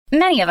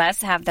Many of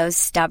us have those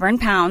stubborn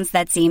pounds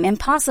that seem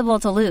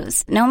impossible to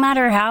lose, no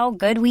matter how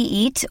good we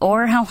eat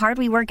or how hard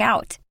we work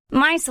out.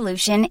 My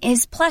solution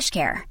is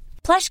PlushCare.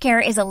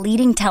 PlushCare is a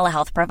leading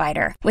telehealth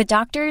provider with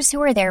doctors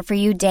who are there for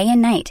you day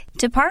and night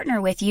to partner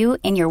with you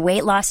in your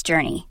weight loss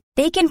journey.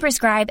 They can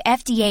prescribe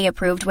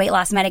FDA-approved weight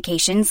loss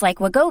medications like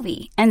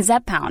Wegovy and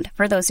Zepbound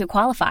for those who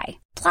qualify.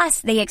 Plus,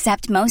 they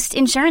accept most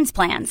insurance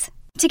plans.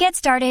 To get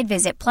started,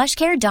 visit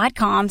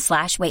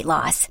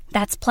plushcare.com/weightloss.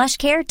 That's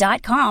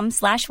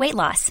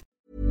plushcare.com/weightloss.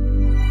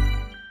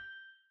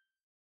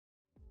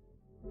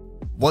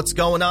 What's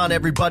going on,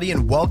 everybody,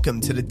 and welcome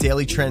to the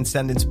Daily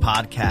Transcendence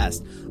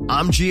Podcast.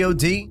 I'm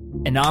G.O.D.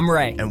 And I'm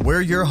Ray. And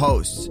we're your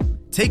hosts.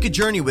 Take a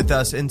journey with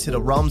us into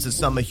the realms of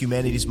some of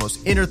humanity's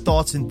most inner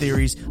thoughts and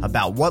theories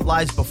about what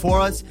lies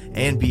before us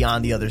and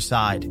beyond the other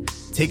side.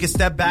 Take a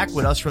step back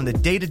with us from the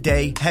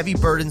day-to-day heavy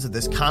burdens of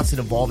this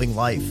constant evolving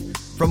life.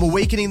 From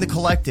awakening the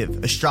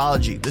collective,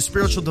 astrology, the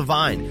spiritual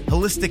divine,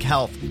 holistic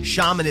health,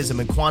 shamanism,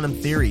 and quantum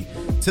theory,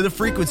 to the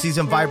frequencies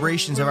and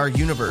vibrations of our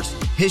universe,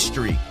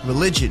 history,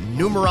 religion,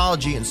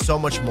 numerology, and so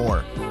much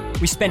more.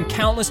 We spend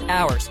countless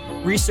hours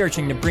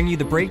researching to bring you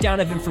the breakdown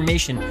of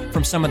information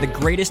from some of the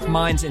greatest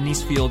minds in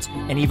these fields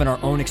and even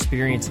our own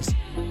experiences.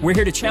 We're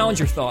here to challenge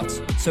your thoughts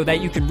so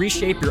that you can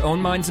reshape your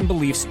own minds and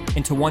beliefs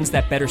into ones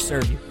that better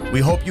serve you. We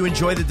hope you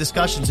enjoy the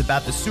discussions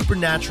about the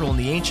supernatural and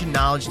the ancient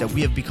knowledge that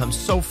we have become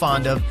so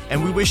fond of,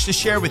 and we wish to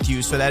share with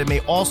you so that it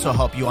may also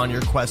help you on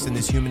your quest in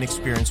this human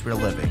experience we're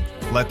living.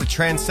 Let the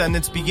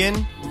transcendence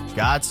begin.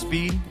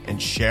 Godspeed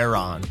and share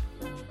on.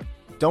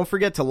 Don't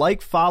forget to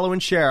like, follow,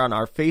 and share on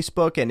our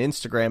Facebook and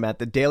Instagram at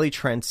The Daily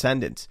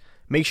Transcendence.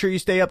 Make sure you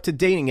stay up to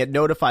date and get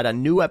notified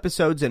on new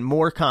episodes and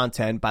more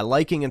content by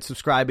liking and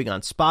subscribing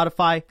on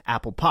Spotify,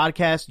 Apple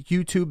Podcasts,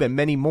 YouTube, and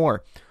many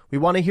more. We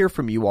want to hear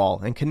from you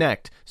all and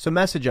connect, so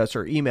message us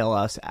or email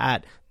us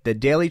at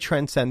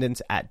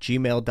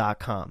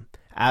thedailytranscendence@gmail.com.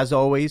 As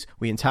always,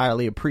 we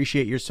entirely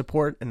appreciate your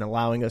support in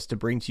allowing us to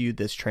bring to you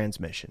this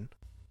transmission.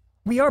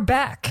 We are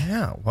back.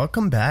 Yeah,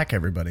 welcome back,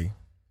 everybody.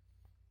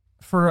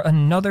 For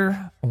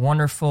another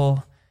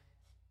wonderful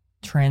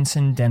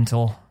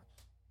transcendental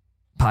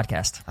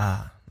podcast.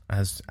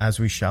 As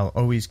we shall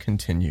always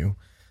continue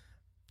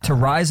to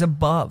rise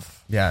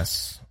above.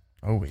 Yes,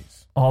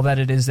 always. All that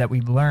it is that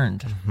we've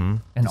learned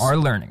and are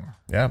learning.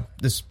 Yeah,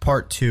 this is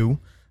part 2.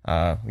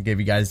 We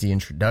gave you guys the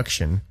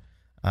introduction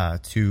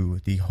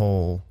to the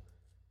whole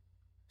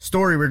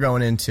story we're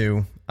going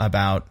into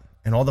about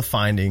and all the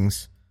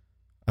findings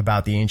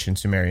about the ancient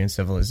Sumerian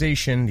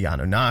civilization, the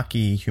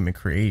Anunnaki, human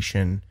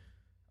creation,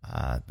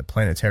 the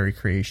planetary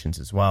creations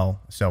as well,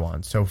 so on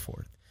and so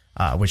forth,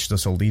 which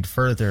this will lead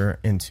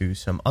further into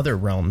some other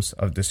realms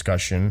of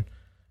discussion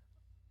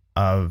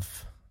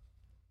of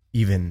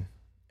even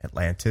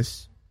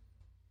Atlantis,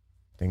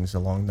 things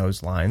along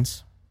those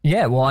lines.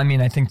 Yeah, well, I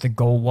mean, I think the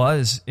goal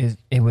was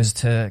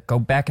to go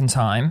back in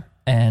time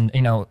and,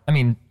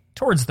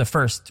 towards the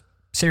first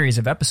series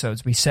of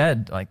episodes, we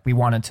said, like, we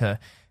wanted to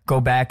go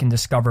back and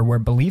discover where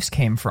beliefs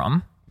came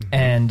from.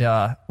 And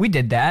we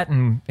did that,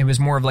 and it was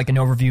more of like an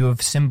overview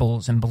of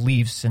symbols and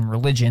beliefs and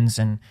religions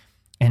and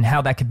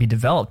how that could be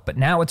developed. But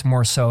now it's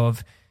more so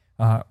of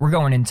we're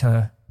going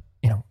into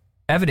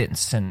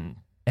evidence and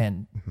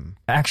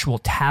actual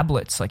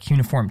tablets, like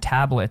uniform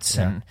tablets,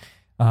 and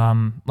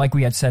like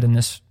we had said in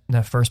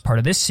the first part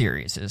of this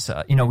series is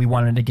we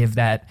wanted to give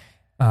that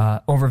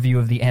overview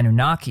of the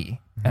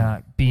Anunnaki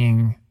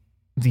being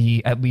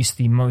at least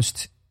the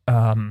most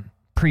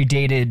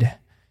predated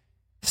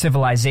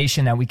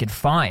civilization that we could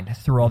find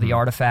through all the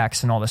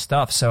artifacts and all the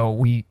stuff. So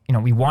we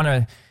want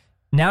to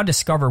now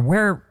discover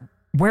where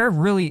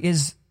really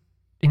is,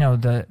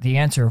 the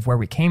answer of where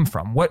we came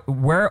from.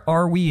 Where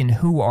are we and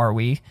who are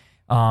we?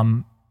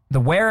 The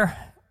where,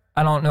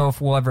 I don't know if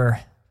we'll ever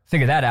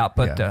figure that out,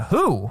 but the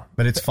who.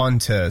 But it's fun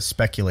to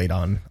speculate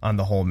on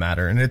the whole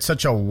matter. And it's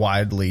such a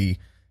widely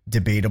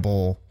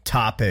debatable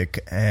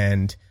topic.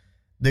 And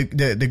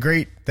the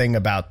great thing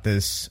about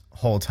this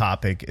whole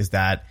topic is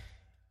that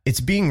it's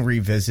being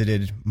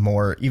revisited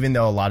more, even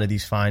though a lot of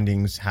these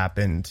findings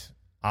happened.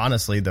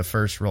 Honestly, the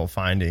first real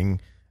finding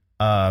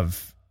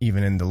of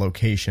even in the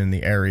location,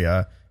 the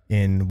area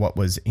in what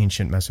was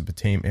ancient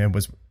Mesopotamia, it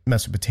was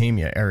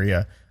Mesopotamia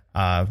area,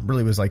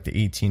 really was like the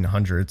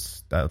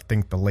 1800s, I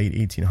think the late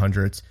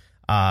 1800s.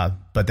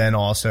 But then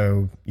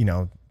also,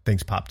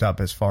 things popped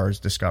up as far as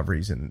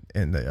discoveries in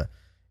the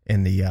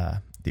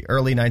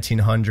early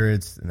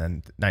 1900s and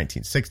then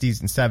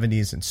 1960s and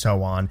 70s and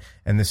so on.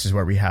 And this is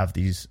where we have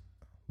these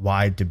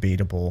wide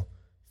debatable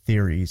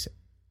theories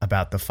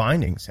about the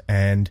findings.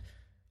 And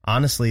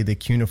honestly, the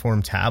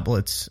cuneiform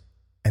tablets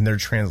and their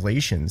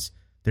translations,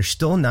 there's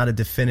still not a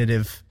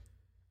definitive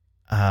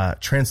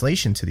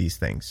translation to these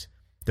things.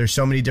 There's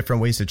so many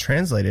different ways to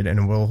translate it,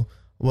 and we'll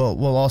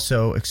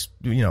also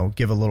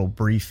give a little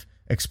brief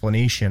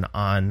explanation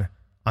on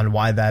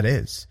why that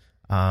is.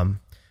 But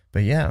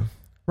yeah,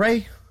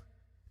 Ray,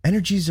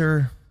 energies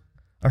are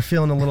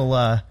feeling a little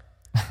they're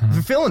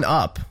feeling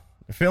up.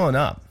 They're feeling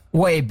up.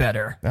 Way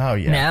better. Oh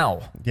yeah.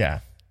 Now. Yeah.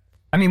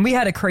 I mean, we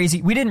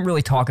didn't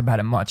really talk about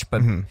it much,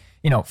 but,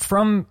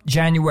 from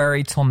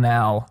January till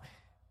now,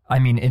 I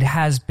mean, it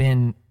has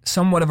been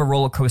somewhat of a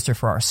roller coaster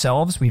for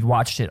ourselves. We've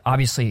watched it.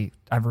 Obviously,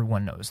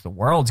 everyone knows the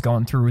world's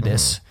going through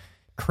this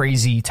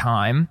crazy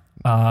time.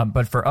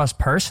 But for us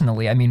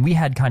personally, I mean, we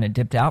had kind of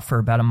dipped out for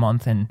about a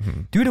month,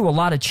 and due to a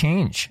lot of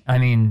change, I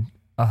mean,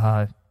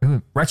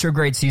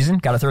 retrograde season,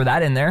 got to throw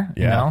that in there.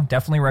 Yeah.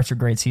 Definitely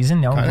retrograde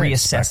season.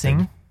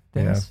 Reassessing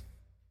things.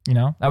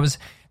 Yeah. That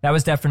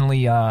was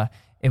definitely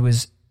it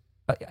was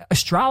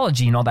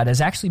astrology and all that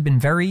has actually been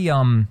very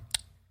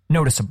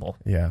noticeable.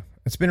 Yeah,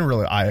 it's been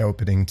really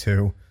eye-opening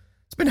too.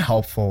 It's been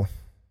helpful,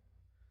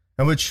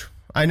 and which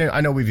I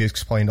know we've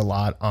explained a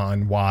lot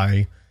on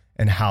why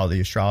and how the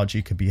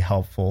astrology could be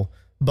helpful,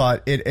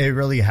 but it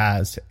really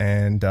has.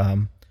 And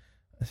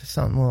this is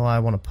something I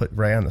want to put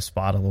Ray on the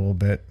spot a little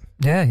bit.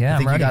 Yeah, I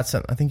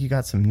think you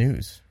got some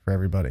news for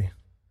everybody.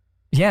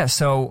 Yeah,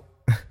 so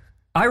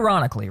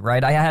ironically,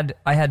 right? I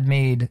had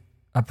made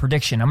a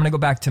prediction. I'm going to go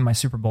back to my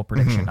Super Bowl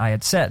prediction. I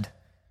had said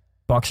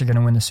Bucs are going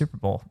to win the Super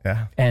Bowl.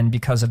 Yeah. And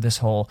because of this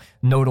whole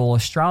nodal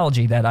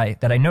astrology that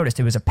I noticed,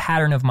 it was a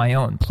pattern of my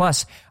own.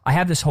 Plus, I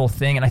have this whole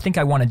thing, and I think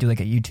I want to do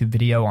like a YouTube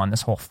video on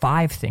this whole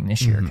 5 thing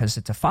this year, because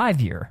it's a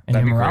 5-year in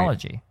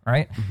numerology,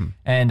 right?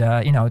 And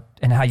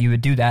and how you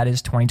would do that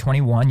is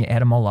 2021. You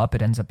add them all up,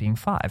 it ends up being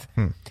 5.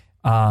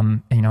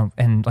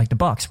 And like the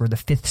Bucs were the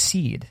 5th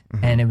seed,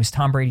 and it was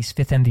Tom Brady's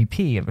 5th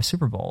MVP of a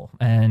Super Bowl,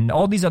 and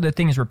all these other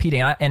things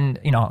repeating.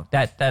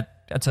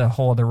 That's a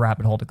whole other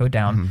rabbit hole to go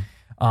down.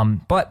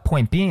 But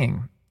point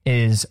being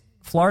is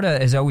Florida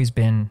has always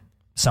been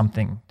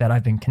something that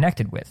I've been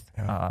connected with.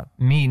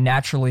 Me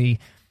naturally,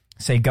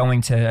 say,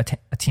 going to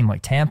a team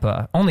like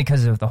Tampa, only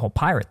because of the whole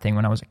pirate thing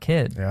when I was a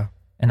kid. Yeah.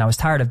 And I was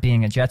tired of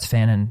being a Jets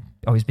fan and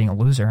always being a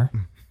loser.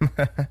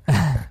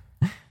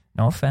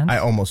 No offense. I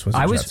almost was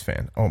a Jets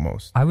fan.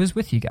 Almost. I was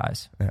with you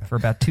guys for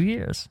about 2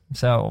 years.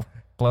 So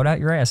blow it out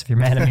your ass if you're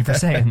mad at me for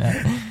saying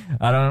that.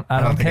 I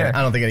don't care.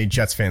 I don't think any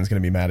Jets fan's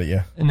going to be mad at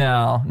you.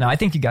 No, I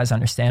think you guys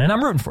understand, and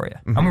I'm rooting for you.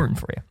 I'm rooting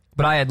for you.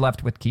 But I had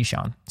left with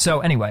Keyshawn.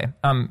 So anyway,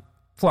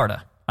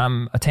 Florida.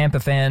 I'm a Tampa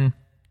fan,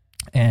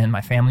 and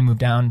my family moved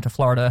down to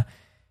Florida,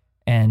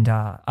 and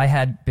I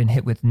had been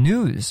hit with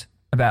news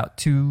about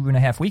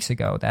 2.5 weeks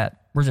ago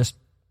that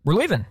we're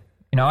leaving.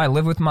 I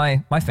live with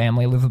my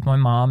family. I live with my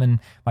mom and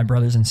my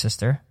brothers and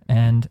sister,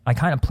 and I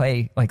kind of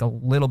play like a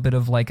little bit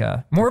of like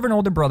more of an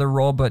older brother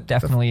role, but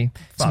definitely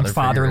some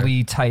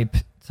fatherly type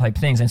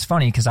things. And it's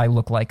funny because I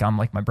look like I'm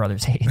like my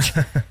brother's age,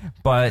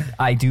 but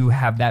I do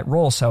have that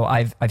role. So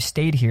I've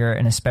stayed here,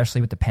 and especially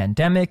with the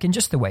pandemic and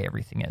just the way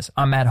everything is,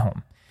 I'm at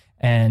home,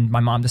 and my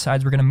mom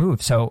decides we're going to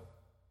move. So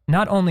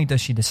not only does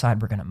she decide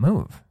we're going to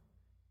move,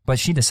 but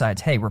she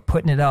decides, hey, we're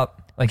putting it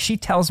up. Like, she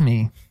tells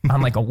me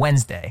on like a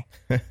Wednesday.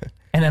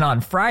 And then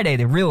on Friday,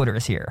 the realtor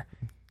is here.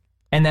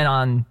 And then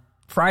on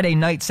Friday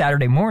night,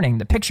 Saturday morning,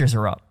 the pictures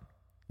are up.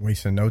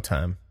 Wasting no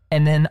time.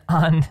 And then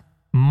on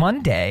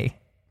Monday,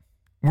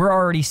 we're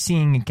already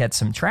seeing it get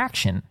some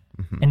traction.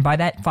 And by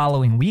that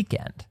following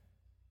weekend,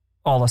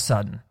 all of a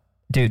sudden,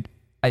 dude,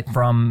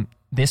 from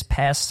this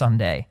past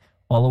Sunday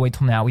all the way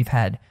till now, we've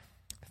had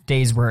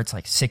days where it's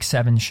like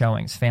 6-7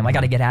 showings. Fam, I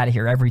got to get out of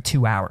here every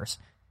 2 hours.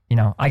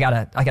 I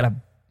gotta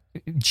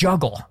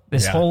juggle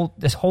this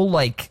whole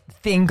like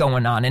thing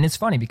going on. And it's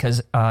funny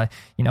because the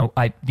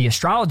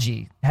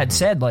astrology had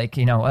said, like,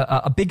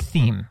 a big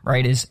theme,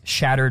 right, is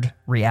shattered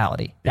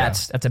reality.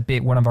 That's a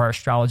big one. Of our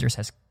astrologers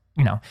has,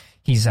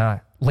 he's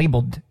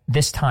labeled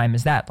this time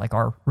as that, like,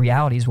 our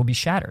realities will be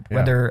shattered,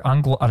 whether on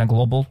a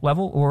global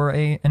level or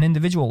an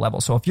individual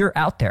level. So if you're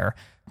out there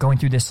going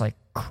through this like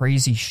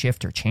crazy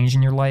shift or change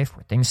in your life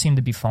where things seem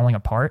to be falling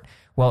apart,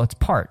 well, it's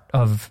part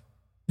of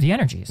the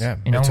energies. Yeah,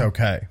 it's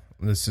okay.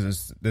 This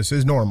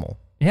is normal.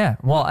 Yeah.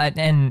 Well,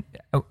 and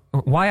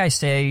why I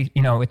say,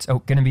 it's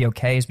going to be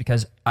okay is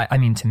because, I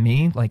mean, to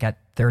me, like at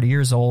 30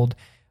 years old,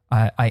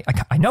 I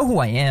know who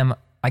I am.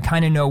 I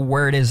kind of know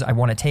where it is I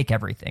want to take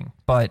everything,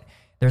 but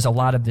there's a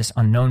lot of this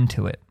unknown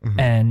to it.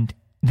 And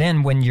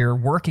then when you're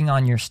working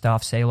on your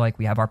stuff, say like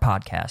we have our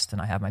podcast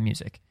and I have my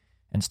music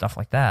and stuff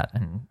like that,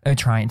 and I'm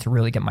trying to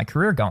really get my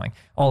career going,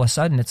 all of a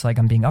sudden it's like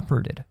I'm being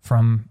uprooted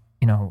from,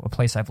 a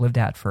place I've lived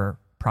at for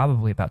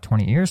probably about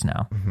 20 years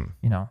now,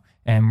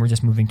 and we're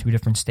just moving to a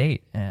different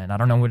state. And I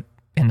don't know what,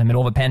 in the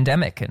middle of a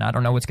pandemic, and I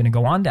don't know what's going to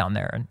go on down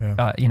there.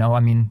 And,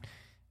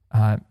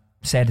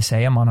 sad to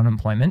say, I'm on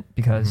unemployment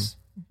because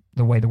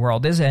the way the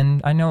world is,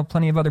 and I know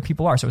plenty of other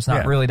people are, so it's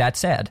not really that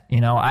sad.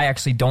 I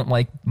actually don't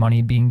like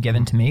money being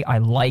given to me. I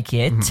like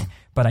it,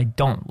 but I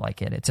don't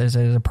like it. There's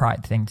a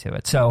pride thing to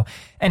it. So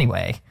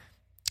anyway,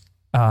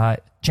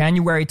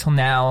 January till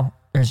now,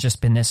 there's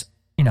just been this,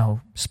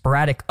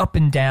 sporadic up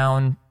and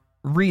down.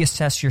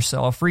 Reassess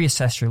yourself,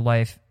 reassess your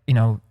life,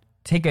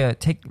 take you're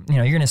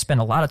going to spend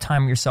a lot of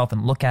time with yourself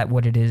and look at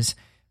what it is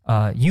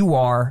you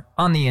are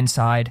on the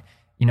inside.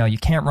 You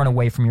can't run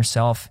away from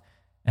yourself.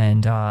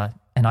 And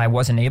I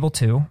wasn't able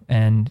to.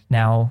 And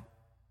now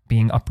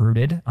being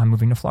uprooted, I'm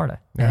moving to Florida.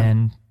 Yeah.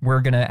 And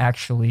we're going to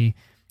actually,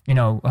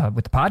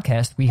 with the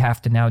podcast, we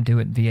have to now do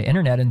it via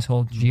internet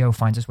until Geo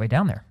finds his way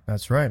down there.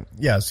 That's right.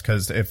 Yes,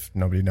 because if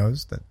nobody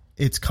knows that,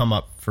 it's come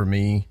up for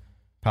me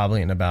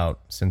probably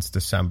since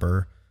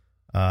December.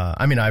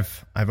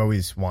 I've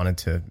always wanted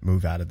to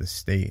move out of the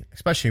state,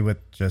 especially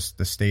with just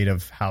the state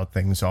of how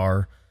things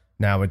are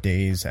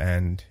nowadays.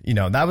 And,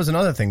 that was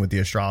another thing with the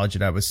astrology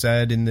that was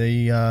said in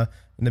the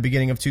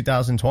beginning of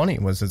 2020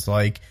 was it's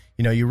like,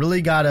 you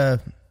really gotta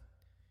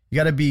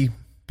be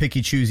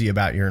picky choosy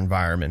about your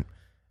environment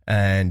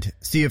and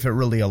see if it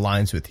really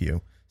aligns with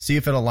you. See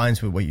if it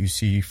aligns with what you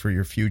see for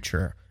your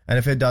future. And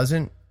if it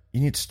doesn't,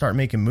 you need to start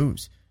making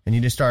moves. And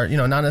you need to start,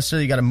 not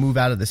necessarily you got to move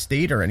out of the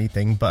state or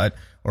anything, but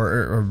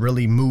or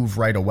really move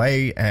right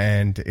away.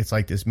 And it's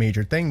like this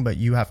major thing, but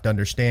you have to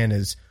understand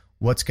is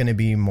what's going to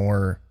be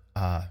more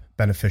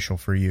beneficial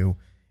for you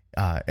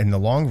in the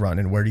long run,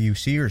 and where do you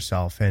see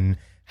yourself, and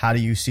how do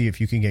you see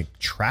if you can get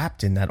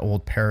trapped in that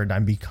old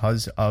paradigm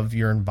because of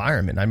your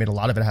environment? I mean, a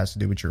lot of it has to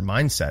do with your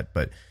mindset,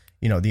 but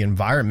the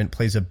environment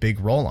plays a big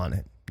role on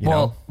it.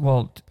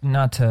 Well,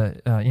 not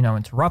to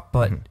interrupt,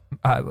 but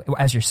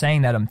as you're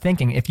saying that, I'm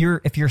thinking if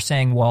you're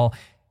saying, well,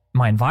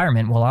 my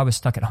environment, well, I was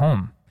stuck at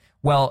home.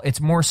 Well, it's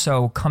more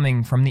so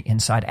coming from the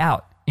inside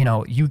out.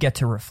 You get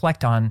to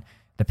reflect on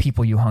the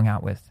people you hung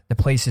out with, the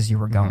places you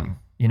were going.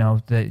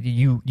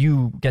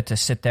 You get to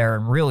sit there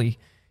and really,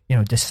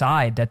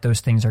 decide that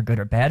those things are good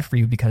or bad for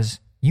you, because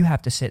you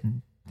have to sit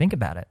and think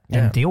about it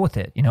and deal with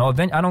it.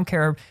 I don't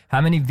care how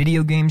many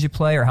video games you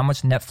play or how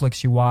much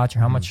Netflix you watch or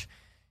how much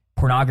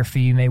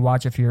pornography you may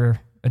watch if you're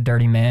a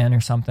dirty man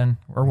or something,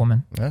 or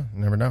woman. Yeah,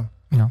 you never know.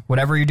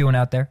 Whatever you're doing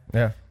out there.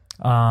 Yeah.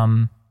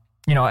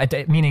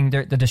 Meaning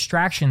the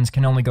distractions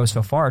can only go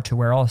so far to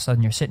where all of a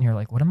sudden you're sitting here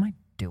like, what am I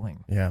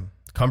doing? Yeah.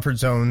 Comfort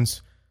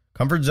zones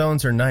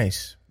are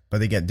nice, but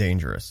they get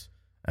dangerous.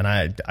 And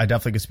I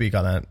definitely could speak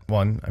on that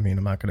one. I mean,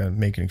 I'm not going to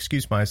make an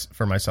excuse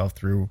for myself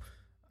through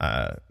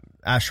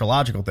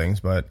astrological things,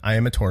 but I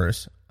am a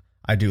Taurus.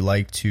 I do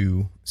like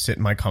to sit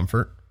in my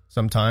comfort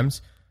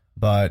sometimes,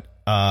 but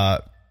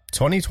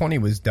 2020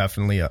 was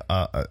definitely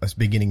a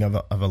beginning of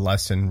a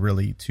lesson,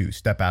 really, to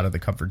step out of the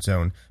comfort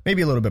zone.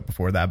 Maybe a little bit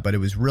before that, but it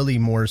was really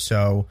more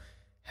so.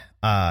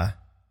 I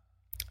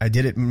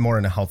did it more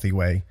in a healthy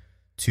way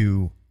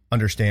to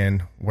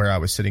understand where I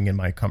was sitting in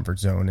my comfort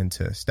zone and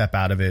to step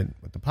out of it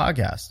with the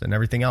podcast and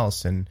everything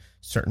else and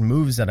certain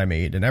moves that I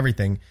made and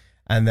everything.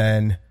 And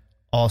then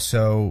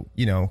also,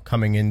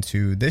 coming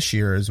into this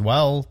year as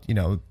well,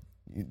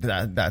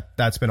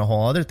 that's been a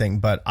whole other thing.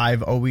 But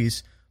I've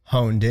always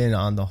honed in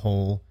on the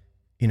whole,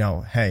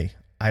 hey,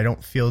 I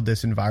don't feel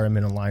this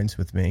environment aligns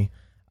with me.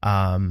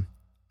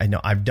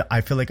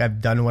 I feel like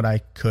I've done what I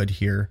could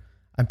here.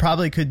 I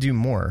probably could do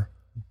more,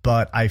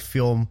 but I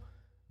feel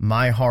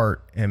my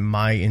heart and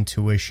my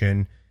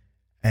intuition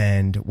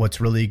and what's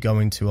really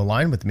going to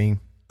align with me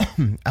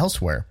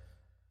elsewhere.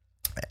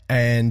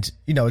 And,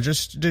 there's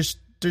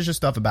just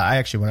stuff about, I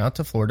actually went out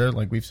to Florida,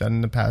 like we've said in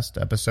the past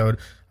episode.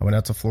 I went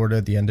out to Florida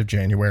at the end of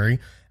January.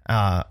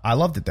 I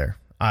loved it there.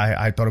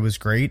 I thought it was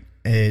great.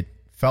 It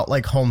felt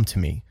like home to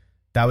me.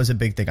 That was a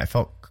big thing. I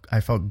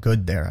felt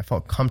good there. I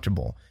felt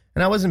comfortable.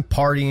 And I wasn't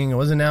partying. I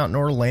wasn't out in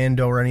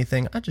Orlando or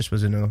anything. I just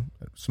was in a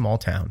small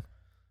town.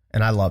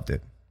 And I loved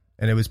it.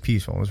 And it was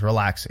peaceful. It was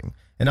relaxing.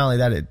 And not only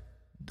that, it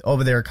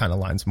over there kind of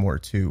lines more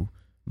to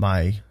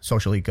my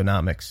social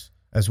economics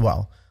as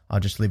well.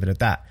 I'll just leave it at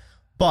that.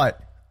 But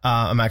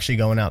I'm actually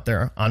going out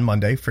there on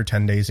Monday for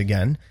 10 days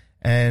again.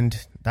 And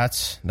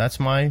that's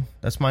my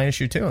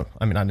issue too.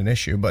 I mean, not an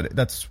issue, but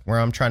that's where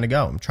I'm trying to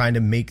go. I'm trying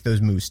to make those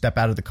moves, step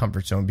out of the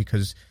comfort zone,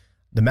 because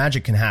the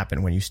magic can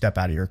happen when you step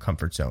out of your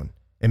comfort zone.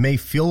 It may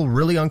feel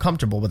really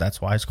uncomfortable, but that's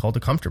why it's called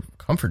a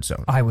comfort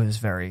zone. I was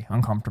very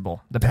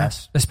uncomfortable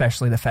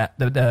especially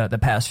the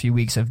past few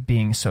weeks of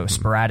being so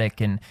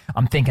sporadic, and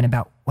I'm thinking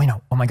about,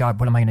 oh my God,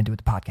 what am I going to do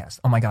with the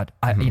podcast? Oh my God,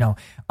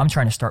 I'm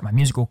trying to start my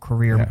musical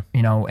career,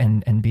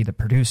 and be the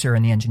producer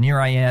and the engineer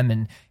I am,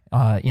 and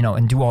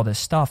and do all this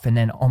stuff, and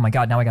then oh my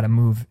God, now I got to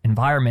move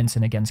environments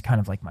and against kind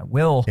of like my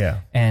will,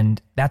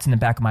 and that's in the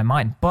back of my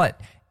mind.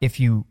 But if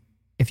you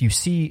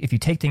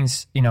take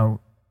things,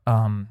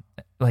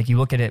 like you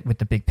look at it with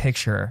the big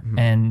picture,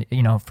 and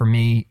for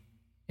me,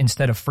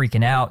 instead of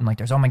freaking out and like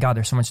there's, oh my God,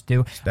 there's so much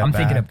to do, I'm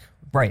thinking of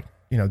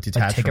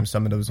detach from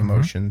some of those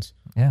emotions.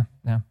 Yeah.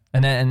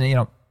 And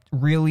then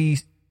really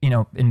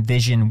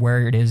envision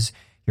where it is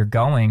you're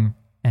going,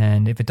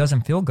 and if it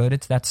doesn't feel good,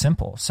 it's that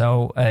simple.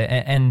 So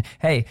and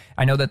hey,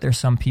 I know that there's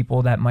some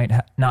people that might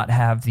not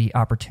have the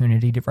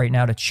opportunity right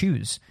now to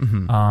choose,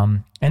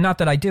 and not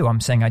that I do.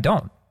 I'm saying I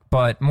don't.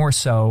 But more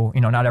so,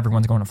 not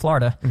everyone's going to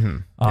Florida,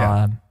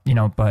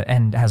 but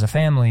and has a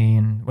family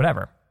and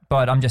whatever.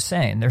 But I'm just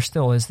saying, there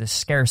still is this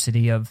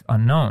scarcity of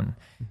unknown,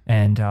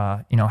 and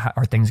how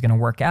are things going to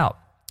work out?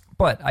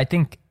 But I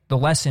think the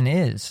lesson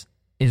is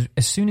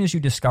as soon as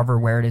you discover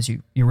where it is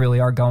you really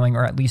are going,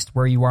 or at least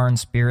where you are in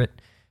spirit,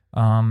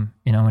 and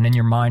in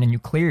your mind, and you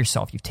clear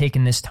yourself. You've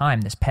taken this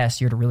past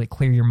year to really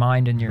clear your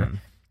mind and your,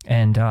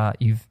 and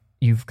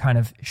you've kind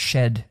of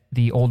shed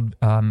the old,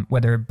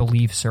 whether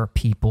beliefs or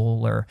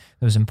people or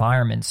those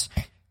environments.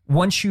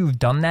 once you've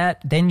done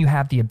that, then you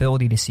have the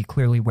ability to see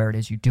clearly where it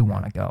is you do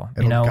want to go.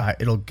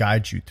 It'll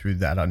guide you through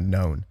that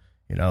unknown.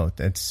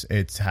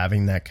 It's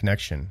having that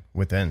connection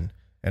within,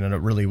 and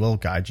it really will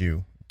guide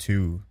you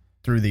through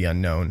the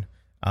unknown.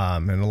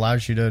 And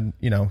allows you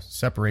to,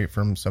 separate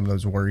from some of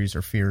those worries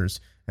or fears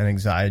and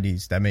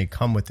anxieties that may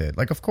come with it.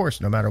 Like, of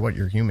course, no matter what,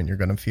 you're human, you're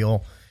going to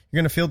feel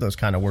those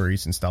kind of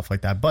worries and stuff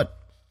like that. But,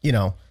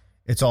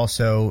 it's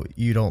also,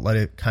 you don't let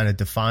it kind of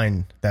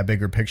define that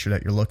bigger picture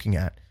that you're looking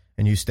at,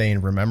 and you stay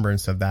in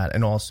remembrance of that,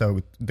 and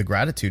also the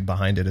gratitude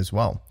behind it as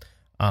well.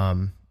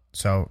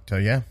 So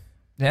yeah.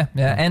 Yeah.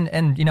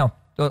 And,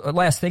 the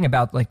last thing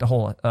about like the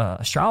whole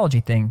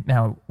astrology thing.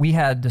 Now we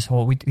had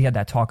we had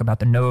that talk about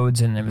the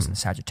nodes, and it was in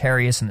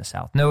Sagittarius and the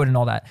South Node and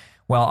all that.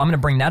 Well, I'm going to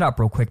bring that up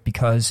real quick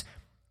because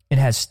it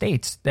has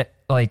states that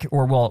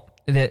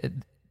the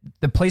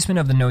placement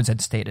of the nodes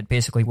had stated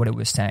basically what it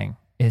was saying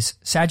is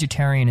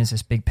Sagittarian is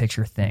this big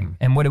picture thing.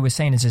 And what it was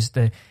saying is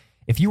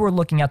if you were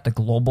looking at the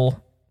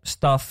global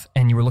stuff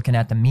and you were looking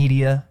at the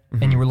media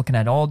and you were looking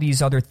at all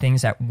these other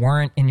things that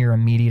weren't in your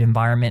immediate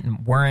environment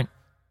and weren't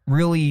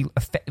really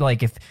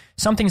like, if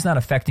something's not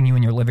affecting you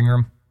in your living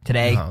room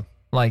today,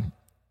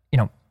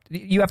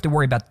 you have to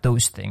worry about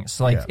those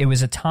things. It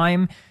was a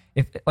time,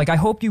 I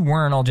hope you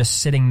weren't all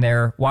just sitting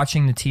there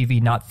watching the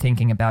TV, not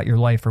thinking about your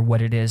life or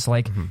what it is.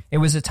 It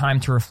was a time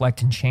to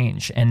reflect and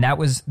change. And that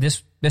was,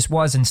 this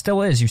was, and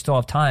still is, you still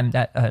have time,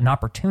 that an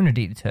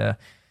opportunity to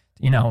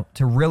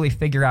really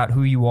figure out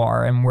who you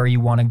are and where you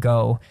want to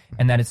go,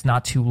 and that it's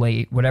not too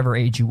late, whatever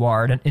age you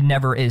are. It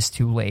never is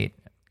too late.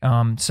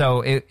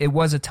 So it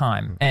was a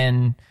time,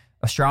 and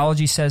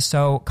astrology says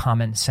so.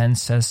 Common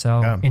sense says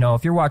so. Yeah.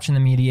 If you're watching the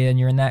media and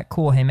you're in that,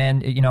 cool. Hey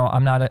man,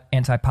 I'm not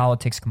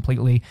anti-politics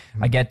completely.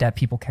 I get that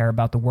people care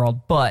about the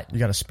world, but you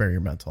got to spare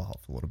your mental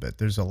health a little bit.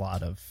 There's a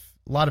lot of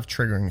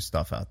triggering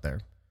stuff out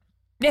there.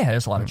 Yeah,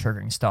 there's a lot of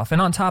triggering stuff. And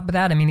on top of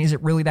that, I mean, is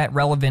it really that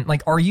relevant?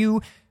 Like, are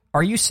you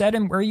set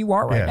in where you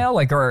are right now?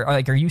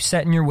 Are you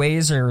set in your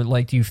ways, or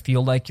do you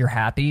feel like you're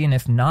happy? And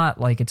if not,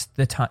 it's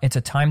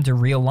a time to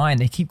realign.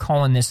 They keep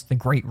calling this the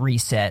Great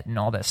Reset and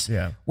all this.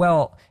 Yeah.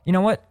 Well, you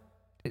know what?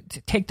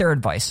 Take their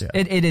advice. Yeah.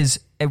 It is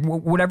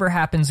whatever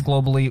happens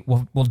globally,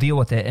 we'll deal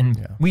with it,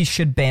 and we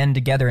should band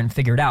together and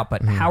figure it out.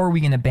 But how are we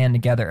going to band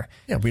together?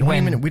 Yeah, we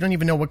don't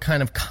even know what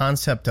kind of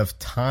concept of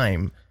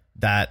time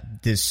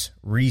that this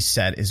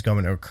reset is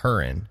going to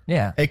occur in.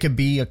 Yeah. It could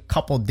be a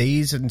couple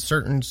days in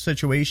certain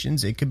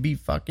situations. It could be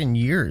fucking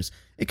years.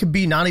 It could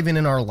be not even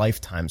in our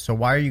lifetime. So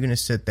why are you going to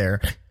sit there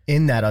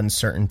in that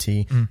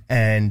uncertainty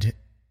and,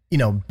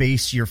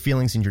 base your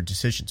feelings and your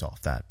decisions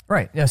off that?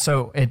 Right. Yeah.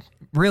 So it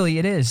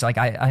is.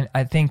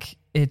 I think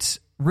it's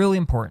really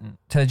important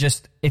to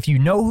just, if you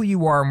know who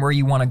you are and where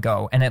you want to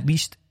go, and at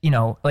least,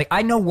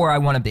 I know where I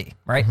want to be,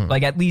 right?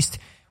 At least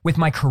with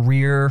my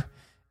career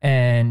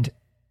and,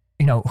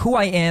 who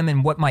I am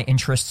and what my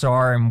interests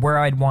are and where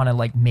I'd want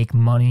to make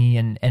money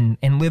and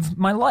live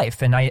my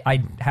life. And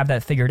I have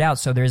that figured out.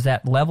 So there's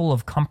that level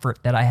of comfort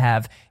that I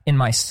have in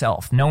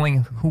myself,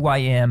 knowing who I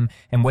am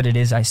and what it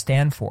is I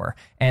stand for.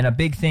 And a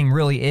big thing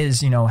really is,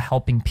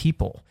 helping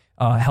people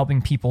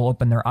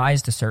open their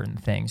eyes to certain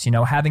things,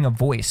 having a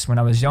voice. When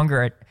I was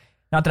younger,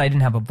 not that I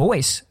didn't have a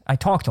voice, I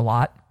talked a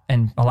lot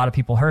and a lot of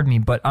people heard me,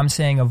 but I'm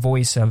saying a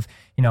voice of,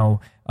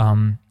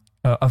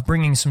 of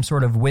bringing some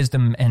sort of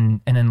wisdom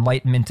and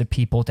enlightenment to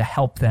people to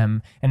help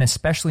them, and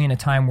especially in a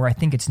time where I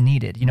think it's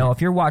needed. If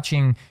you're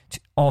watching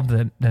all of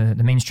the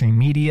mainstream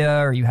media,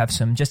 or you have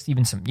some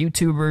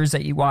YouTubers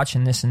that you watch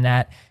and this and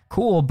that,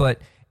 cool.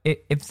 But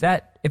if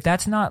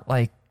that's not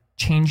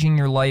changing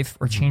your life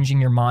or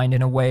changing your mind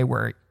in a way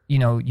where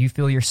you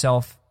feel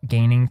yourself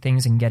gaining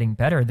things and getting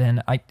better,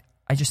 then I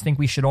just think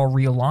we should all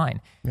realign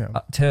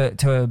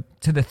to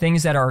the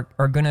things that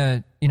are going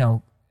to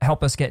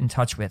help us get in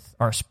touch with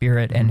our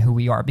spirit and who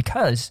we are.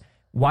 Because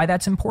why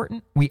that's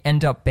important, we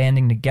end up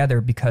banding together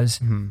because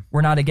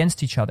we're not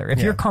against each other. If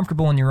you're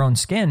comfortable in your own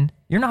skin,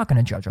 you're not going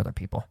to judge other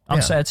people.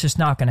 So it's just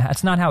not going to,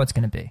 it's not how it's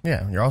going to be.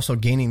 Yeah. You're also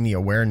gaining the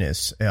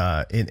awareness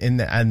in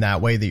that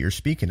way that you're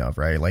speaking of,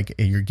 right?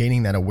 You're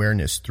gaining that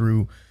awareness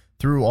through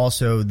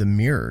also the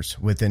mirrors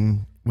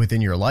within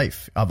your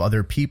life of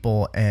other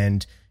people,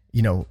 and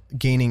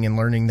gaining and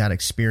learning that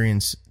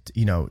experience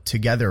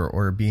together,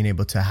 or being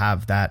able to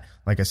have that,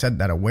 like I said,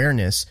 that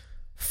awareness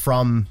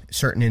from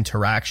certain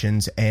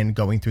interactions, and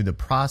going through the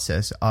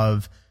process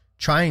of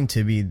trying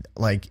to be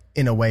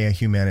in a way a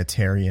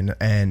humanitarian,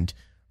 and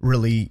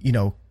really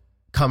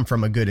come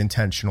from a good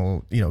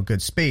intentional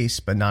good space,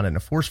 but not in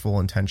a forceful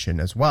intention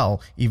as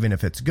well, even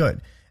if it's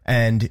good.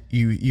 And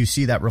you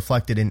see that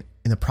reflected in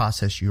the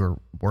process you're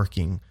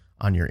working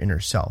on your inner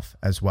self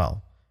as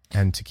well,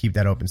 and to keep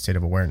that open state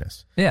of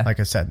awareness. Yeah. Like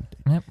I said.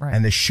 Yep, right.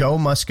 And the show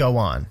must go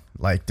on.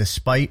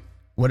 Despite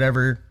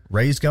whatever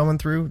Ray's going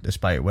through,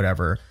 despite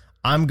whatever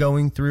I'm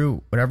going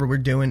through, whatever we're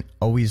doing,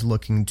 always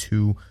looking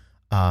to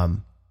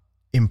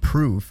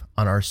improve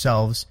on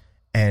ourselves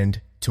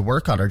and to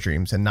work on our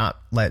dreams, and not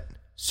let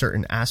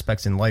certain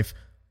aspects in life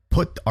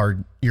put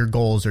your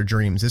goals or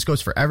dreams. This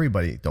goes for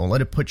everybody. Don't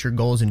let it put your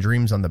goals and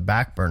dreams on the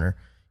back burner.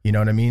 You know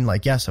what I mean?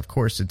 Like, yes, of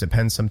course, it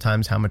depends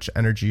sometimes how much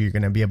energy you're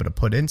going to be able to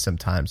put in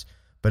sometimes,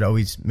 but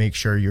always make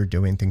sure you're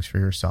doing things for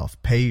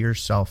yourself. Pay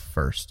yourself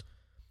first.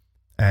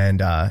 And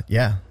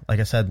yeah, like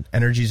I said,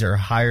 energies are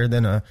higher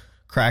than a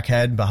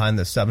crackhead behind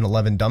the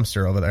 7-Eleven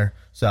dumpster over there.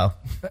 So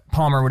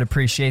Palmer would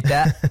appreciate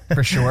that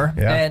for sure.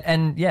 Yeah.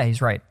 And yeah,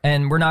 he's right.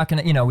 And we're not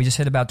going to, we just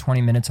hit about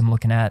 20 minutes I'm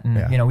looking at.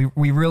 And,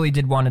 we really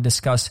did want to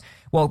discuss,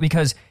 well,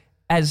 because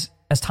as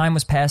time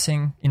was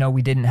passing,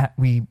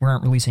 we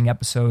weren't releasing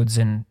episodes,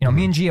 and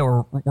me and Gio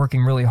were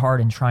working really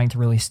hard and trying to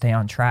really stay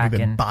on track. We've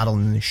been and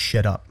bottling this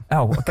shit up.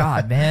 Oh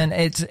God, man,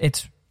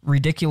 it's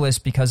ridiculous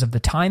because of the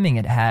timing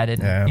it had,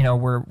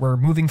 and we're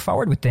moving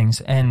forward with things,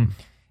 and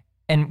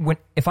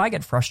if I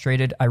get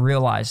frustrated, I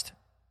realized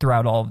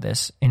throughout all of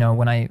this,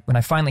 when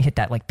I finally hit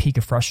that like peak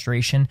of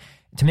frustration,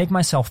 to make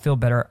myself feel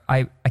better,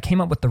 I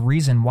came up with the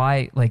reason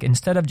why, like,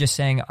 instead of just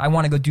saying, I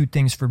want to go do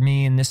things for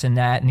me and this and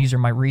that, and these are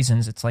my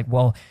reasons, it's like,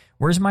 well,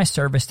 where's my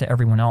service to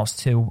everyone else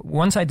too?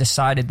 Once I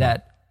decided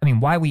that,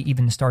 why we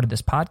even started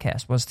this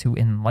podcast was to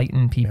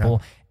enlighten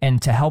people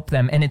and to help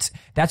them. And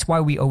that's why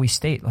we always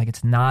state, like,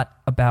 it's not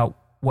about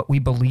what we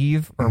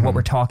believe or what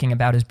we're talking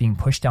about is being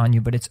pushed on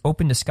you, but it's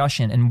open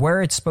discussion. And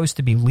where it's supposed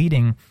to be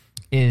leading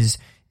is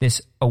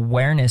this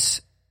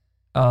awareness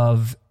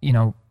of,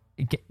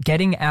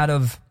 getting out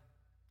of,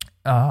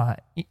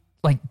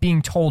 like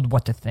being told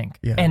what to think.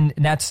 Yeah. And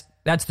that's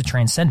the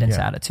transcendence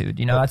attitude,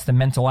 that's the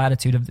mental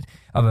attitude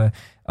of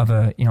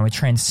a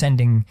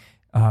transcending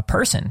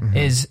person,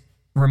 is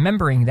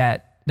remembering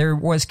that there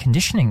was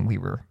conditioning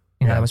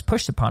that was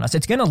pushed upon us.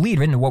 It's going to lead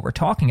into what we're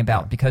talking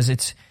about because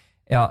it's,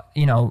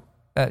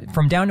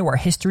 from down to our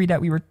history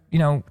that we were,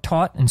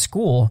 taught in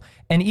school,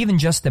 and even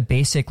just the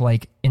basic,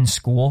 like in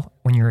school,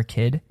 when you're a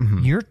kid,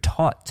 you're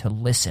taught to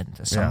listen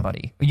to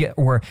somebody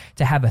or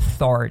to have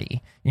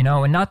authority,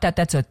 and not that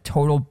that's a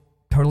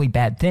totally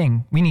bad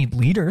thing. We need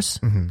leaders.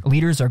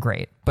 Leaders are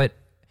great, but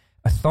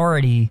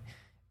authority,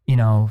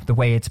 the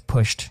way it's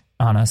pushed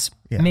on us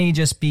may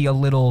just be a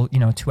little,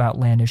 too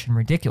outlandish and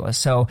ridiculous.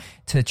 So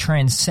to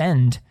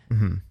transcend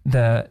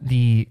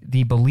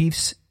the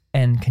beliefs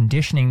and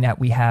conditioning that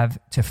we have,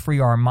 to free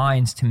our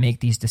minds to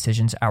make these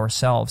decisions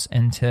ourselves,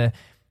 and to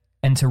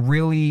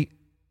really,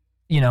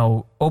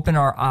 open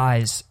our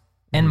eyes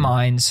and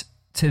minds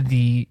to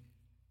the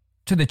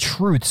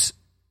truths,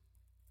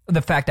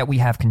 the fact that we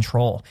have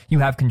control. You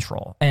have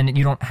control, and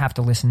you don't have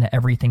to listen to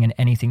everything and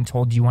anything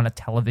told you on a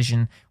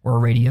television or a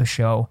radio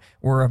show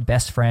or a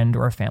best friend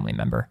or a family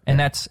member. And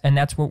that's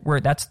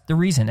the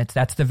reason.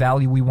 That's the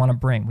value we want to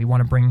bring. We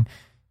want to bring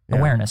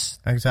awareness.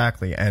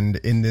 Exactly. And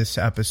in this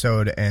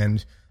episode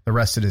and the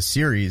rest of the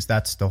series,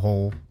 that's the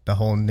whole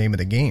name of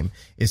the game,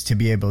 is to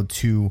be able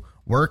to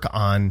work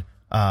on,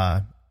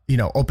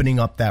 opening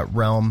up that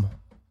realm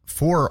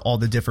for all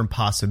the different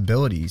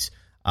possibilities,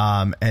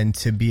 and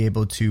to be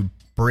able to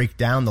break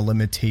down the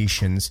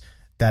limitations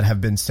that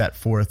have been set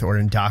forth or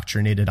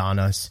indoctrinated on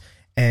us,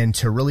 and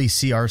to really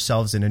see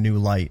ourselves in a new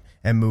light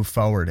and move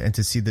forward, and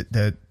to see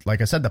the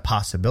like I said, the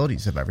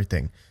possibilities of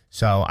everything.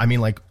 So,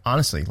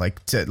 honestly,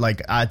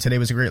 today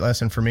was a great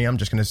lesson for me. I'm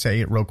just going to say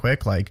it real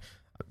quick,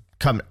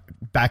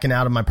 backing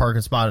out of my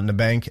parking spot in the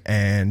bank,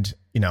 and,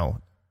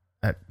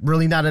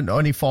 really not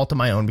any fault of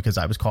my own because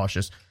I was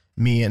cautious.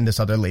 Me and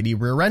this other lady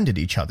rear-ended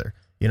each other.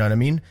 You know what I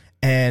mean?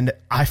 And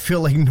I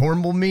feel like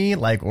normal me,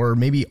 or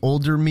maybe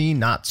older me,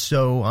 not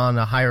so on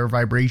a higher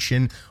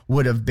vibration,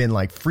 would have been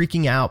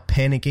freaking out,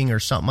 panicking or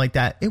something like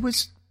that. It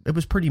was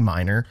pretty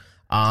minor.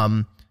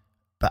 But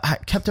I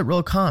kept it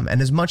real calm.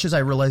 And as much as I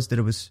realized that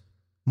it was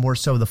more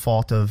so the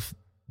fault of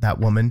that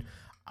woman,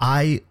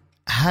 I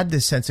had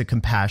this sense of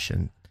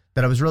compassion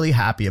that I was really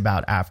happy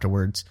about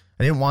afterwards.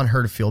 I didn't want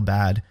her to feel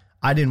bad.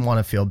 I didn't want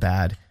to feel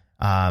bad.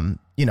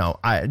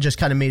 I just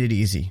kind of made it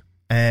easy.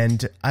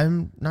 And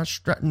I'm not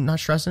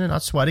stressing it,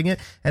 not sweating it.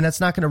 And that's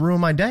not going to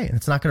ruin my day. And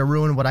it's not going to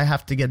ruin what I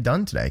have to get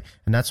done today.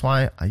 And that's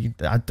why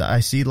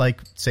I see,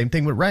 same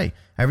thing with Ray.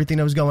 Everything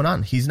that was going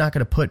on, he's not going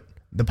to put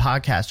the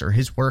podcast or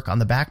his work on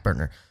the back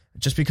burner.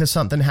 Just because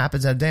something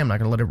happens that day, I'm not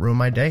going to let it ruin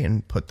my day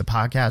and put the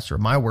podcast or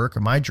my work or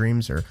my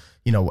dreams or,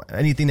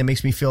 anything that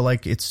makes me feel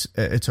like it's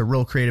a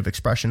real creative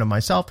expression of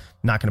myself,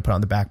 not going to put on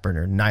the back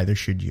burner. Neither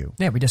should you.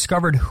 Yeah, we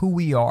discovered who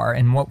we are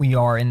and what we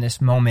are in this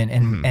moment,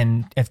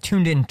 and have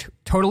tuned in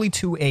totally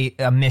to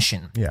a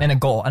mission and a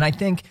goal. And I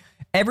think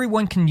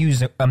everyone can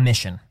use a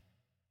mission,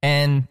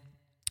 and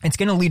it's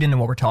going to lead into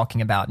what we're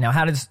talking about. Now,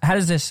 how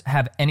does this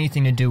have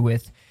anything to do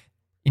with,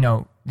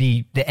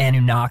 the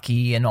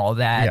Anunnaki and all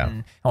that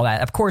and all that?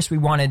 Of course, we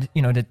wanted,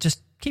 to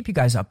just keep you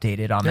guys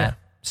updated on that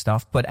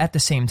stuff. But at the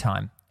same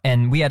time,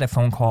 and we had a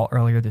phone call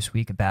earlier this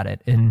week about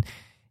it, and,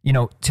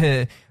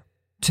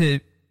 to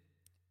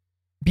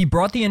be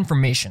brought the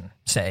information,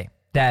 say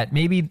that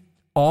maybe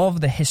all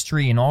of the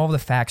history and all of the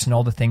facts and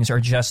all the things are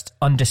just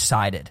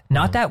undecided.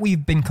 Not that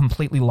we've been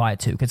completely lied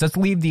to, because let's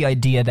leave the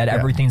idea that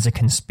everything's a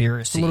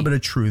conspiracy. There's a little bit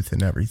of truth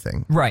in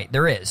everything. Right,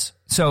 there is.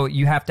 So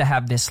you have to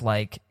have this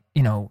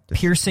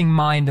piercing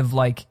mind of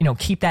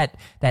keep that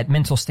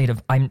mental state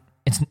of I'm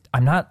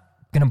not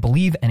going to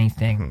believe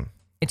anything.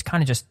 It's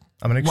kind of just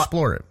I'm going to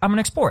explore it. I'm going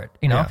to explore it.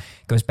 It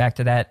goes back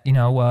to that,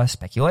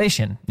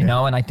 speculation, you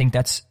know, and I think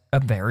that's a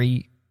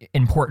very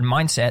important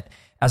mindset,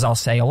 as I'll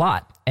say a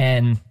lot.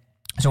 And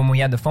so when we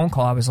had the phone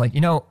call, I was like,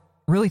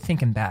 really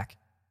thinking back,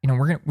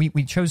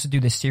 we chose to do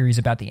this series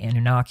about the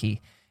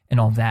Anunnaki and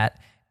all that.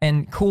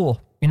 And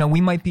cool,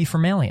 we might be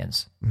from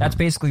aliens. That's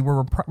basically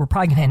where we're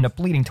probably going to end up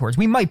leading towards.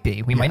 We might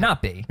be, we might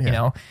not be,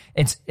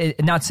 it's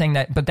not saying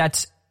that, but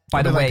that's,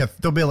 by the way,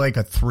 there'll be like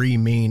a 3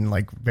 main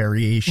like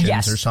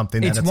variations or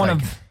something. It's one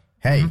like, of,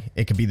 hey,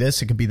 it could be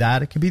this, it could be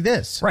that, it could be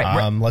this.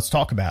 Right. Let's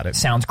talk about it.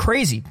 Sounds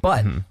crazy,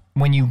 but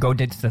when you go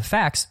to the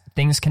facts,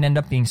 things can end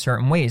up being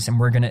certain ways, and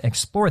we're going to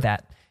explore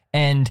that.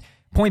 And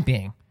point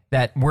being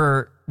that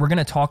we're going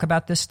to talk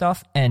about this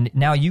stuff, and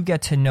now you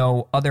get to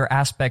know other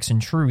aspects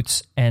and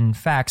truths and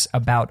facts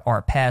about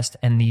our past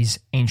and these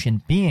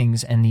ancient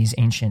beings and these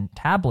ancient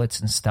tablets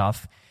and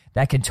stuff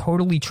that could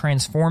totally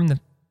transform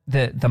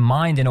the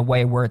mind in a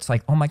way where it's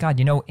like, oh my God,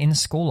 in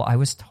school I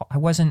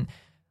wasn't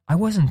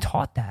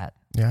taught that.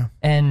 Yeah.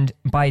 And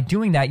by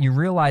doing that, you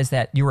realize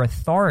that your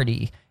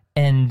authority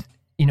and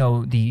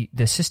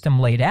the system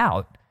laid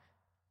out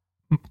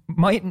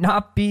might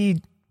not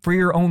be for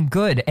your own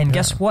good. And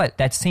guess what?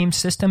 That same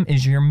system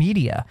is your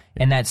media,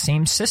 and that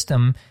same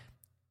system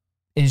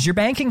is your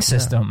banking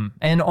system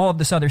and all of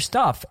this other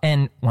stuff.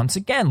 And once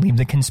again, leave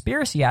the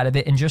conspiracy out of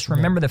it and just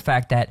remember the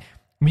fact that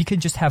we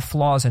could just have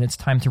flaws, and it's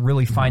time to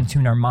really fine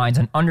tune our minds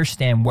and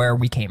understand where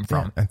we came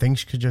from. Yeah. And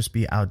things could just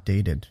be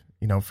outdated,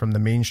 from the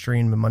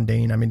mainstream, the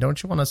mundane. I mean,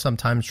 don't you want to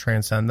sometimes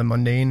transcend the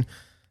mundane?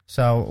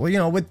 So,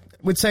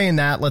 with saying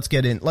that, let's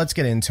get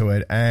into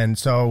it. And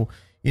so,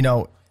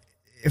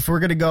 if we're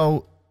going to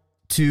go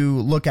to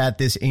look at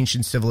this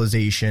ancient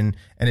civilization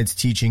and its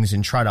teachings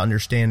and try to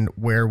understand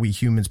where we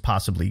humans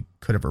possibly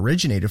could have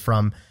originated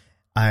from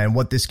and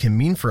what this can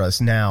mean for us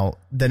now,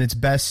 then it's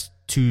best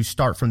to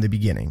start from the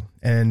beginning.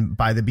 And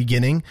by the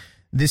beginning,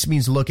 this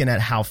means looking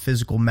at how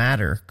physical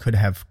matter could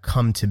have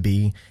come to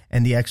be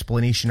and the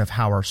explanation of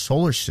how our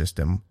solar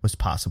system was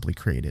possibly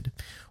created.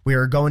 We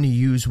are going to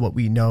use what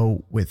we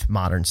know with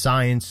modern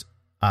science,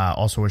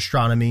 also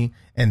astronomy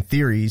and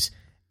theories,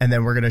 and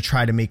then we're going to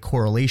try to make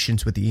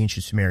correlations with the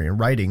ancient Sumerian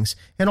writings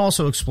and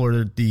also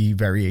explore the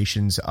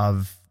variations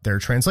of their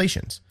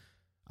translations.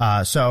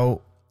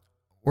 So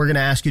we're going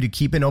to ask you to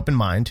keep an open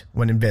mind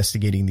when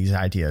investigating these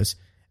ideas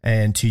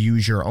and to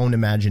use your own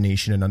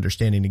imagination and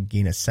understanding to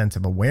gain a sense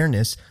of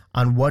awareness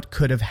on what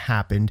could have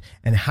happened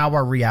and how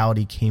our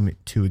reality came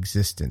to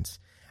existence.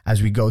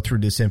 As we go through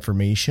this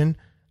information,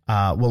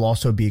 we'll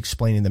also be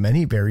explaining the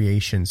many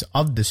variations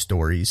of the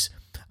stories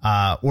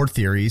or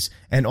theories,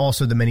 and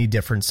also the many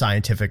different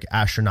scientific,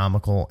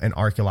 astronomical, and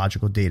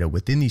archaeological data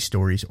within these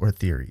stories or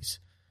theories.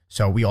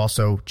 So we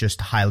also just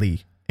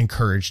highly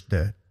encourage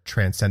the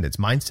transcendence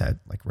mindset,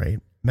 like Ray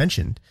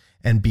mentioned,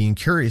 and being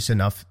curious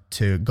enough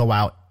to go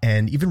out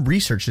and even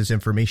research this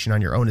information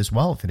on your own as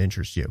well if it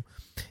interests you.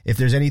 If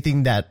there's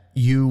anything that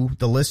you,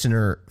 the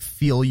listener,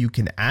 feel you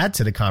can add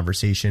to the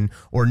conversation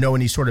or know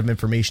any sort of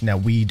information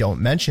that we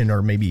don't mention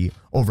or maybe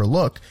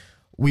overlook,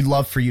 we'd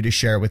love for you to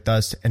share with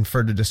us and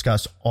further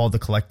discuss all the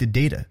collected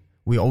data.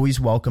 We always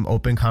welcome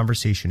open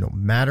conversation, no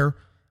matter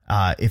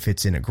if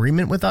it's in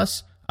agreement with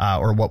us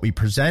or what we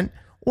present,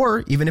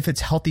 or even if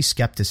it's healthy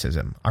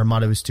skepticism. Our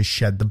motto is to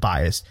shed the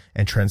bias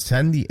and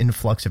transcend the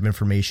influx of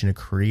information to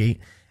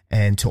create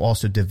and to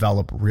also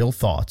develop real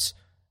thoughts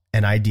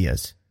and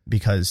ideas,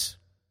 because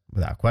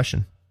without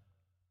question,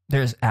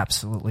 there's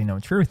absolutely no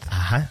truth.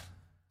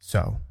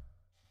 So,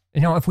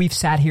 if we've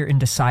sat here and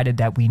decided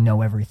that we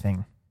know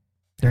everything,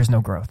 there's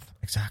no growth.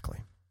 Exactly.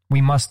 We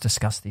must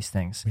discuss these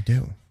things. We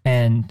do.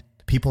 And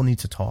people need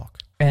to talk.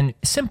 And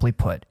simply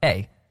put,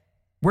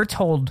 we're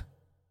told,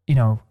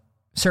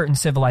 certain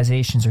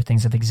civilizations or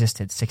things have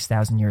existed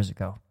 6,000 years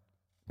ago.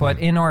 But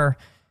in our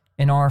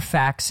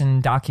facts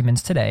and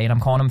documents today, and I'm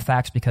calling them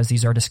facts because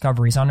these are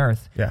discoveries on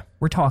Earth,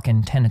 we're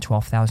talking 10 to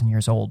 12,000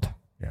 years old.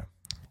 Yeah.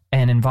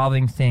 And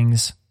involving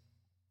things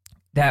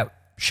that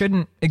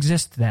shouldn't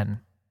exist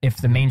then if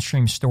the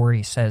mainstream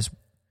story says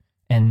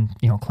and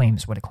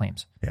claims what it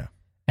claims. Yeah.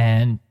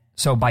 And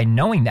so by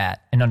knowing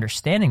that and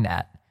understanding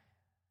that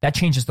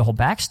changes the whole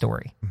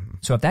backstory. Mm-hmm.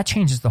 So if that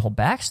changes the whole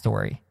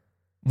backstory,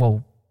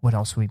 well, what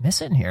else are we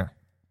missing here?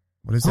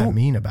 What does that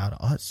mean about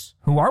us?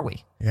 Who are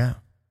we? Yeah.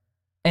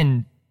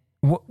 And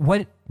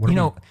what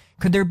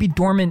could there be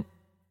dormant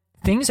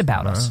things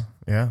about us?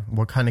 Yeah.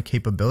 What kind of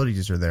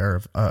capabilities are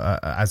there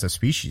as a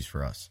species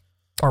for us?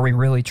 Are we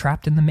really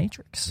trapped in the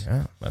Matrix?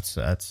 Yeah, that's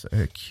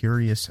a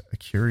curious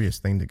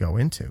thing to go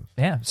into.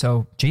 Yeah.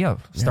 So, Gio,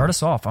 start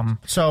us off. I'm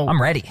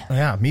ready.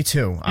 Yeah, me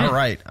too. All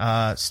right.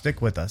 Stick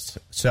with us.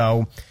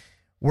 So,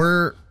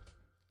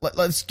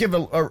 let's give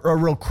a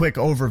real quick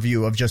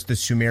overview of just the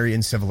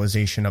Sumerian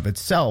civilization of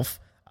itself,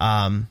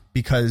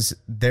 because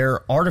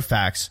their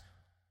artifacts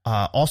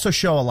also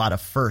show a lot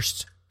of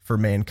firsts for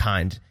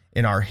mankind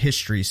in our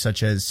history,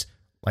 such as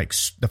like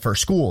the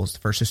first schools, the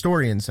first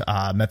historians,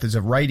 methods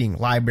of writing,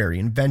 library,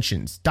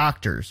 inventions,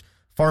 doctors,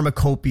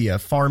 pharmacopoeia,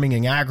 farming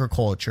and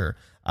agriculture,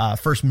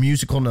 first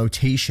musical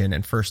notation,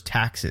 and first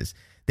taxes.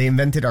 They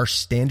invented our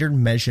standard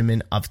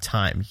measurement of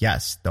time.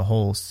 Yes, the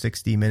whole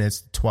 60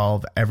 minutes,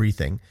 12,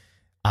 everything.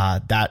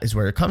 That is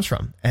where it comes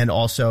from. And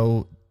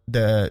also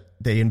they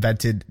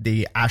invented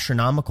the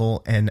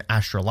astronomical and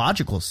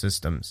astrological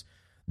systems,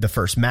 the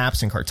first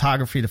maps and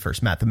cartography, the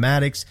first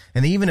mathematics,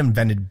 and they even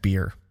invented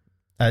beer.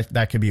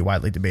 That could be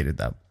widely debated,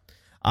 though.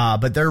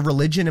 But their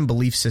religion and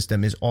belief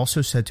system is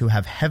also said to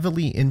have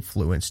heavily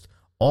influenced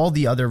all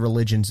the other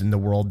religions in the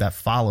world that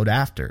followed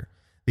after.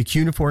 The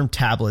cuneiform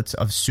tablets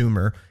of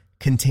Sumer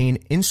contain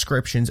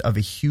inscriptions of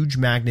a huge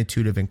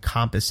magnitude of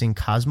encompassing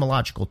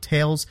cosmological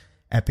tales,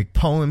 epic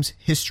poems,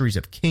 histories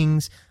of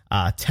kings,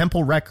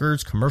 temple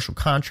records, commercial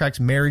contracts,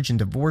 marriage and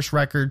divorce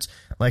records,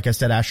 like I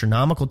said,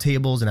 astronomical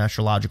tables and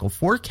astrological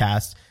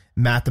forecasts,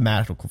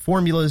 mathematical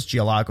formulas,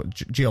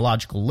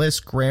 geological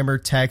lists, grammar,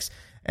 text,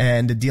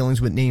 and the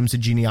dealings with names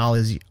and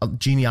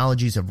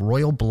genealogies of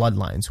royal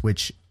bloodlines,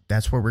 which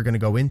that's where we're going to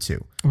go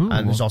into.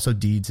 And there's also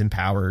deeds and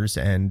powers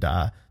and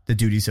the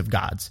duties of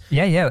gods.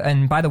 Yeah.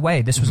 And by the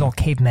way, this was all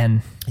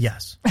cavemen.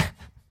 Yes.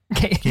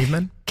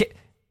 Cavemen?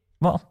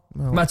 Well,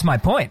 that's my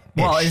point.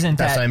 Well, isn't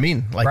that... That's what I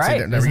mean. Like, right.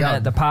 There isn't we go.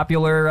 that the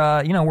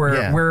popular,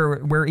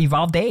 we're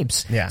evolved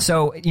apes. Yeah.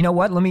 So, you know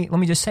what? Let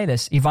me just say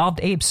this.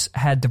 Evolved apes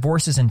had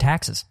divorces and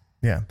taxes.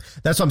 Yeah,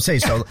 that's what I'm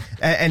saying. So,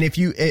 and if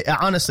you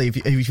honestly,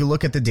 if you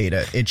look at the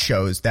data, it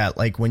shows that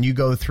like when you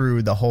go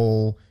through the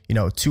whole,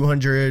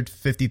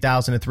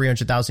 250,000 to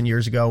 300,000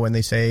 years ago, when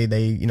they say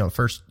they,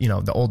 first,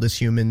 the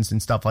oldest humans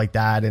and stuff like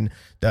that, and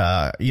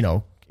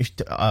the,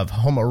 of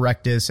Homo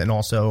erectus, and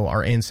also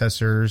our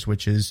ancestors,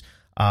 which is,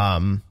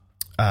 being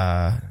from Homo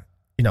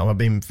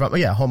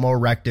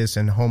erectus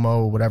and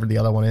Homo whatever the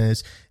other one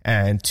is,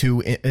 and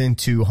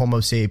into Homo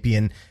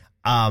sapien.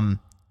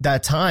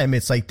 That time,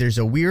 it's like there's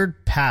a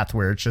weird path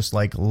where it's just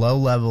like low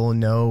level,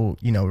 no,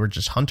 we're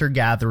just hunter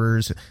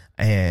gatherers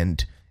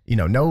and,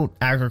 no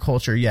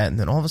agriculture yet. And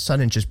then all of a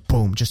sudden, just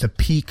boom, just a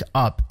peak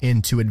up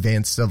into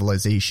advanced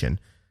civilization.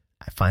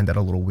 I find that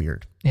a little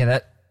weird. Yeah,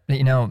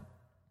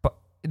 but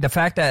the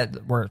fact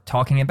that we're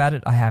talking about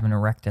it, I have an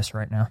erectus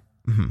right now.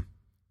 Mm-hmm.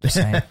 Just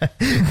saying.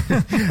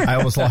 I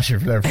almost lost you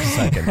there for a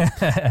second.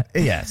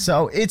 Yeah,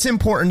 so it's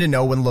important to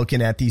know when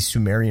looking at these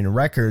Sumerian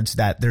records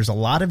that there's a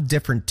lot of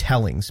different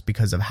tellings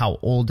because of how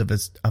old of a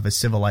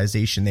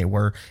civilization they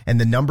were, and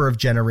the number of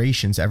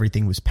generations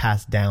everything was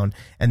passed down,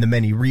 and the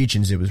many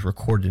regions it was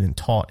recorded and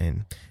taught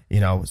in.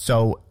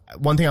 So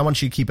one thing I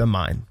want you to keep in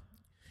mind,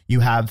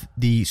 you have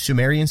the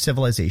Sumerian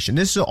civilization.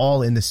 This is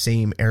all in the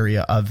same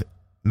area of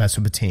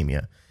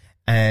Mesopotamia,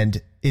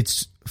 and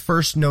it's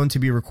first known to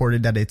be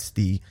recorded that it's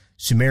the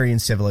Sumerian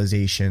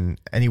civilization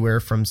anywhere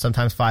from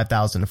sometimes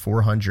 5,000 to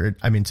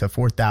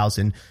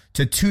 4,000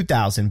 to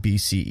 2,000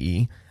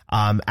 BCE.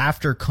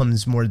 After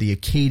comes more the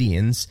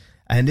Akkadians,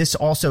 and this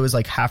also is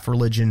like half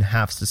religion,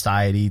 half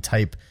society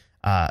type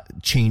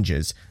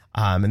changes.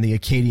 And the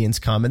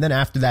Akkadians come, and then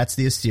after that's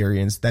the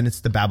Assyrians, then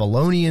it's the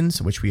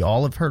Babylonians, which we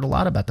all have heard a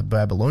lot about the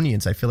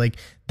Babylonians. I feel like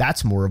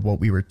that's more of what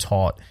we were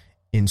taught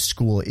in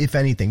school, if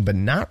anything, but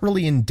not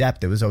really in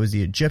depth. It was always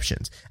the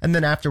Egyptians. And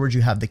then afterwards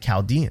you have the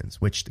Chaldeans,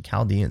 which the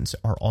Chaldeans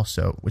are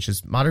also, which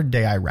is modern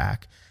day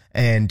Iraq.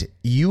 And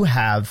you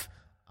have,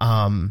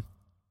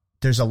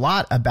 there's a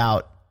lot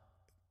about,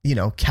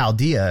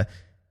 Chaldea,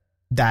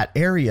 that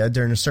area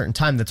during a certain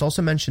time that's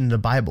also mentioned in the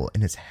Bible,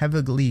 and it's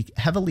heavily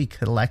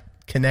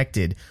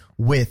connected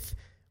with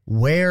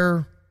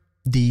where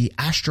the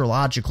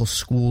astrological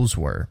schools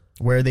were,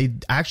 where they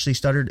actually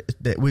started.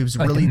 It was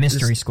like really the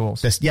mystery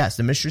schools.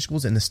 The mystery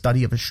schools and the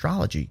study of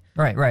astrology.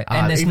 Right.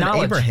 And this even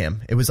knowledge.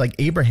 Abraham. It was like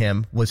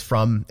Abraham in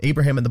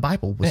the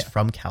Bible was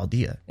from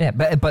Chaldea. Yeah,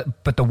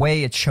 but the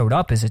way it showed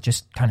up is it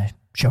just kind of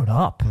showed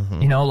up.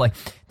 Mm-hmm. Like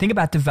think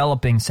about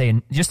developing,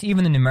 say, just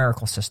even the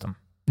numerical system.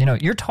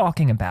 You're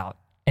talking about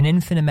an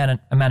infinite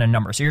amount of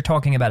numbers. So you're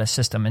talking about a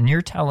system, and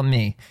you're telling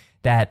me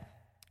that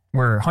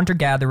we're hunter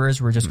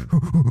gatherers. We're just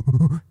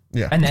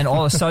yeah, and then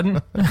all of a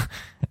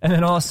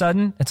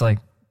sudden, it's like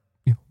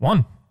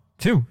 1,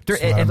 2, 3,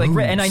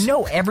 and I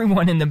know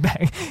everyone in the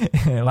back.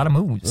 a lot of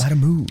moves,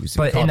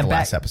 But in the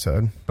last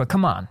episode, but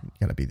come on, you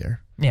gotta be there.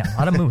 Yeah, a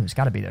lot of moves,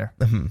 got to be there,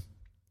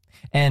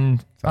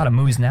 and a lot of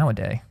moves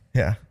nowadays.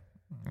 Yeah,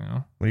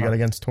 what do you got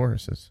against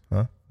Tauruses,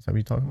 huh? Is that what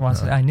you're talking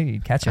about? I knew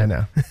you'd catch it. I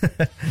know.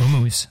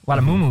 Moo-moos. A lot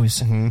of moo-moos.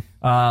 Mm-hmm.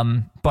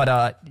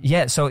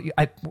 So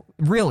I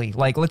really,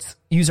 let's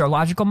use our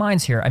logical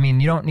minds here. I mean,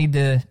 you don't need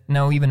to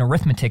know even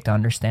arithmetic to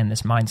understand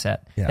this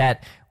mindset. Yeah.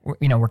 That,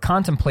 we're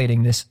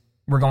contemplating this.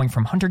 We're going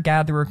from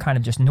hunter-gatherer, kind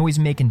of just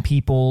noise-making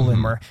people,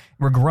 mm-hmm. and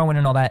we're growing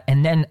and all that.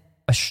 And then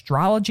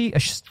astrology,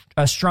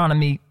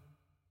 astronomy,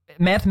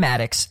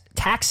 mathematics,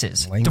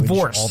 taxes, language,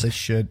 divorce. All this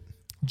shit.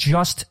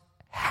 Just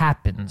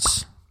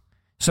happens.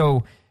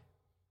 So...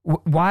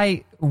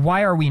 Why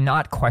are we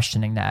not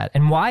questioning that?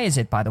 And why is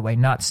it, by the way,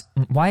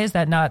 why is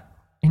that not,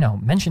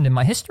 mentioned in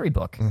my history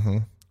book? Mm-hmm.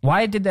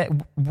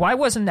 Why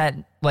wasn't that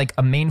like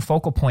a main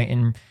focal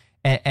point?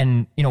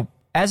 And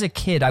as a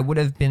kid, I would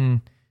have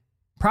been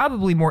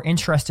probably more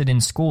interested in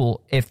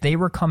school if they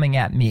were coming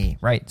at me,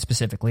 right?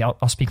 Specifically,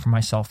 I'll speak for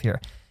myself here.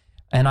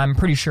 and I'm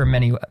pretty sure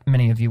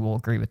many of you will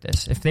agree with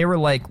this, if they were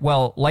like,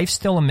 well, life's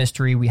still a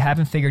mystery, we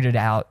haven't figured it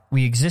out,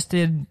 we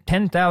existed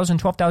 10,000,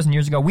 12,000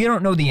 years ago, we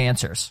don't know the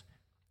answers.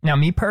 Now,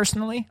 me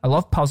personally, I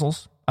love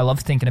puzzles. I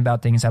love thinking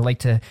about things. I like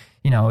to,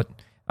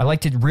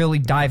 really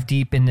dive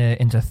deep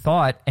into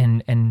thought,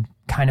 and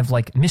kind of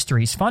like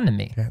mystery is fun to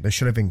me. Yeah, they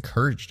should have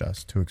encouraged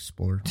us to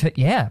explore.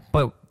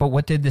 But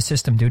what did the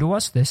system do to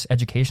us, this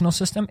educational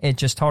system? It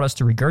just taught us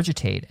to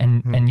regurgitate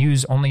and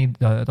use only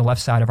the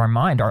left side of our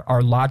mind,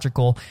 our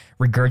logical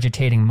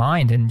regurgitating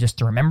mind, and just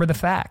to remember the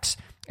facts.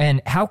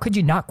 And how could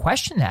you not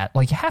question that?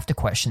 Like, you have to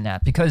question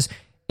that, because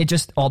it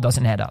just all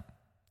doesn't add up.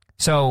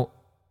 So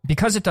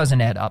because it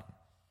doesn't add up,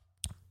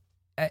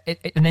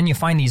 and then you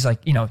find these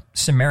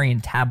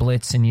Sumerian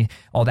tablets and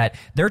all that,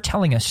 they're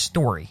telling a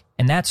story,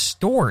 and that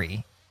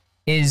story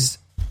is,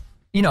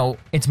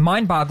 it's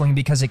mind-boggling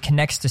because it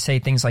connects to, say,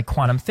 things like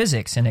quantum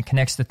physics, and it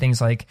connects to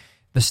things like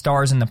the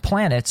stars and the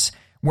planets,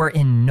 where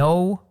in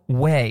no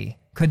way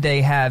could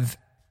they have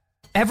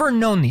ever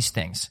known these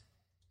things.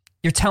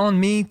 You're telling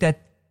me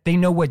that they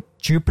know what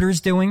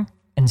Jupiter's doing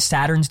and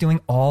Saturn's doing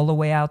all the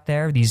way out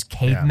there, these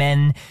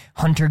cavemen,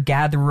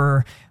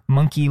 hunter-gatherer,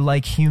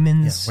 monkey-like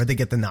humans. Where they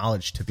get the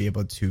knowledge to be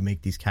able to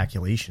make these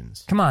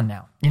calculations. Come on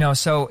now.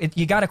 So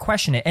you got to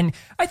question it. And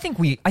I think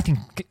the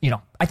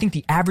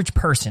average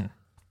person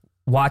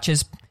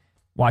watches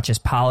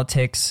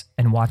politics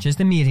and watches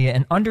the media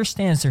and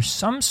understands there's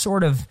some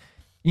sort of,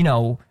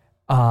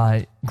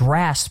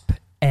 grasp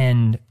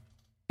and,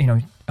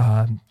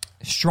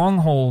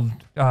 stronghold.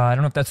 I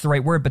don't know if that's the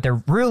right word, but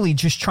they're really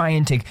just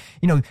trying to,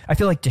 I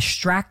feel like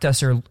distract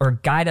us or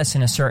guide us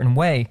in a certain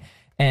way.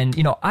 And,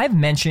 I've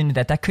mentioned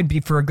that could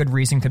be for a good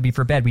reason, could be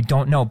for bad. We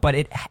don't know. But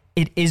it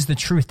is the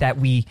truth that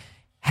we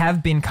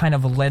have been kind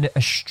of led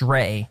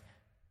astray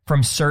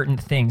from certain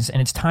things.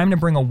 And it's time to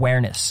bring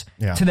awareness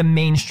to the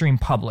mainstream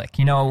public.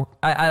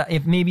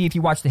 If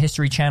you watch the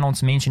History Channel and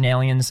some Ancient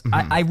Aliens,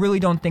 I really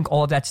don't think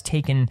all of that's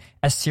taken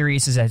as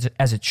serious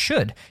as it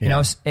should.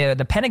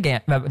 The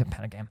pentagram, but the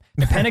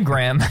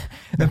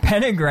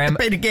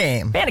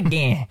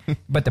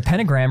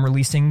pentagram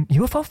releasing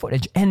UFO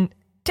footage. And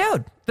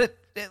dude,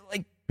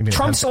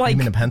 Trump's you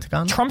mean the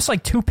Pentagon? Trump's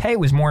toupee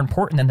was more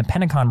important than the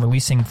Pentagon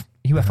releasing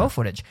UFO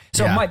footage.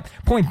 So my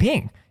point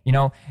being,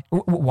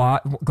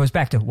 goes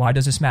back to, why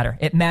does this matter?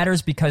 It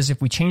matters because if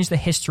we change the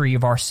history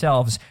of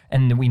ourselves,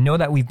 and we know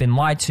that we've been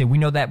lied to, we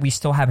know that we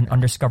still have an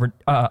undiscovered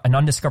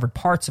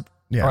parts of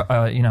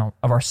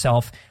of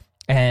ourselves,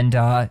 and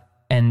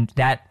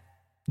that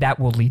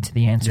will lead to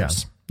the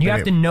answers. You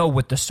have to know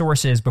what the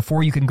source is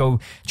before you can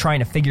go trying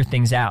to figure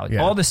things out.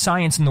 All the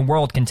science in the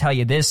world can tell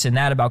you this and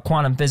that about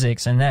quantum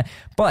physics and that,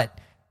 but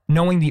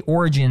knowing the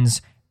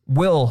origins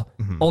will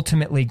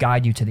ultimately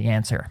guide you to the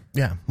answer.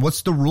 Yeah.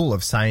 What's the rule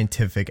of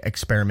scientific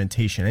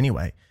experimentation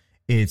anyway?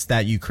 It's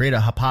that you create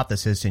a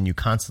hypothesis and you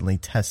constantly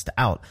test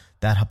out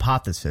that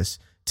hypothesis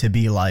to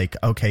be like,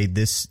 okay,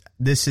 this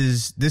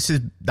is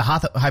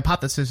the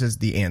hypothesis is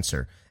the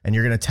answer, and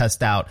you're going to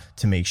test out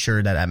to make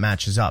sure that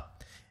matches up.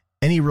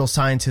 Any real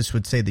scientist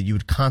would say that you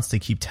would constantly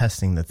keep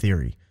testing the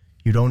theory.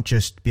 You don't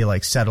just be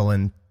like settle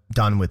and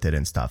done with it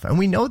and stuff. And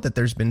we know that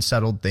there's been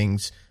settled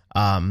things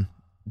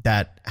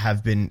that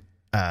have been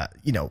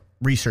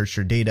researched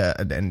or data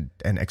and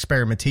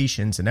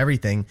experimentations and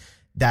everything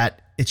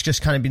that it's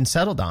just kind of been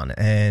settled on.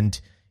 And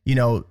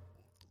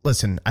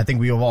listen, I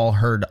think we have all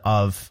heard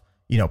of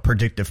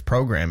predictive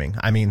programming.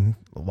 I mean,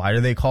 why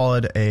do they call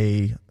it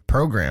a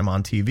program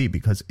on TV?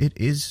 Because it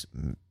is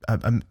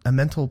a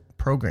mental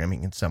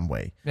programming in some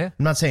way. I'm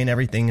not saying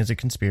everything is a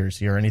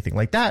conspiracy or anything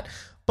like that,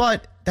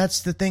 but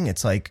that's the thing.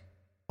 It's like,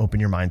 open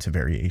your mind to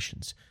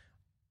variations.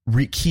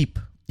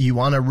 You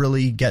want to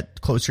really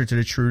get closer to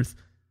the truth,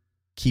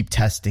 keep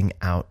testing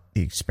out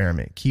the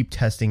experiment, keep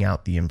testing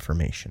out the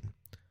information.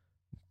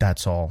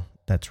 That's all.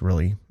 That's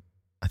really,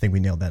 I think we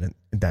nailed that.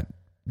 That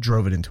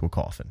drove it into a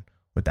coffin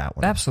with that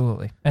one.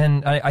 Absolutely.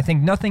 And I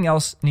think nothing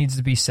else needs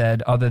to be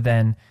said other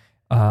than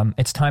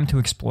it's time to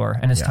explore,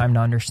 and it's time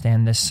to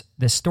understand this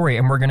story.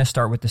 And we're going to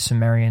start with the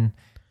Sumerian,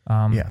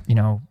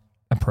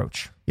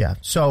 approach. Yeah.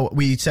 So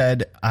we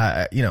said,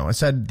 we're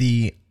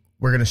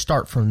going to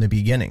start from the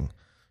beginning.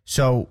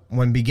 So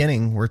when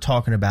beginning, we're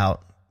talking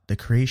about the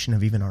creation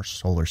of even our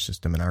solar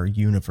system and our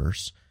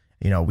universe.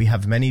 We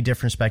have many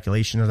different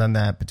speculations on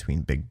that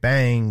between Big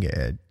Bang,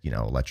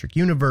 electric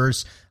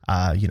universe,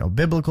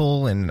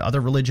 biblical and other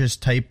religious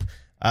type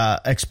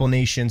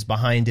explanations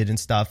behind it and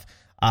stuff.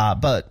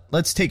 But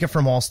let's take it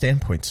from all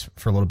standpoints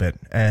for a little bit.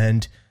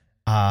 And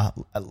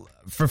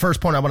for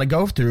first point I want to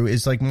go through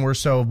is like more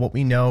so of what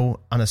we know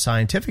on a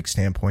scientific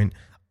standpoint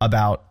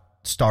about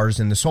stars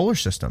in the solar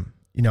system.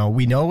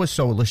 We know a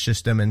solar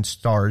system and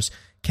stars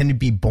can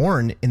be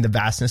born in the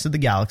vastness of the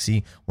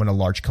galaxy when a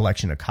large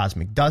collection of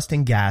cosmic dust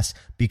and gas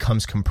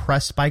becomes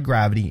compressed by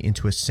gravity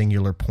into a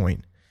singular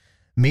point.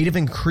 Made of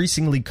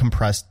increasingly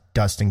compressed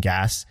dust and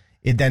gas,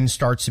 it then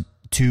starts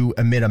to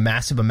emit a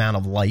massive amount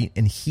of light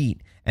and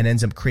heat and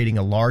ends up creating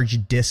a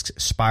large disk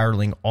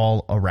spiraling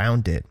all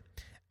around it.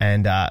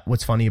 And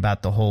what's funny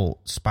about the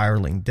whole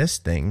spiraling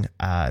disk thing,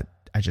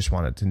 just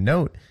wanted to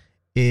note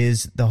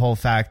is the whole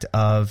fact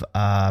of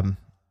the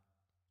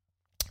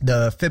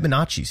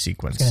Fibonacci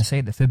sequence. I was going to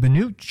say the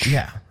Fibonacci.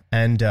 Yeah.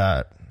 And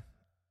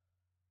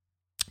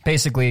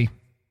basically,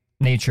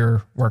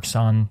 nature works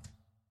on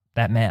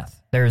that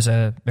math. There's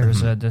a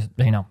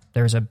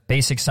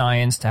basic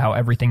science to how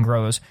everything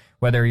grows.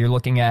 Whether you're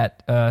looking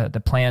at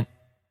the plant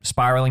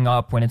spiraling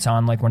up when it's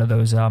on like one of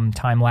those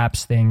time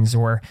lapse things,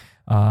 or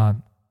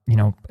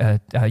you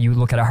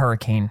look at a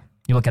hurricane,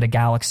 you look at a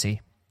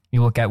galaxy,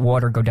 you look at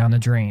water go down the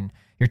drain.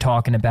 You're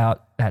talking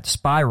about that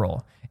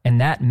spiral,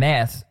 and that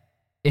math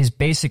is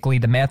basically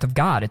the math of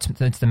God.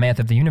 It's the math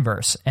of the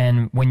universe.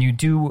 And when you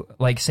do,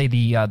 like, say,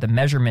 the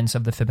measurements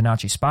of the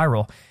Fibonacci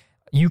spiral,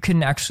 you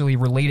can actually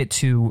relate it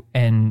to,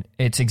 and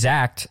it's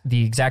exact.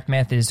 The exact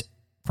math is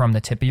from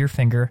the tip of your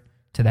finger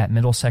to that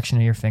middle section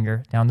of your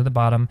finger down to the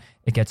bottom.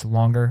 It gets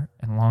longer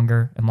and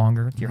longer and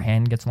longer. Your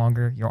hand gets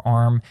longer. Your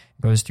arm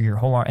goes through your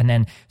whole arm. And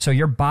then, so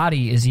your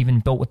body is even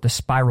built with the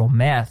spiral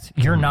math.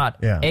 You're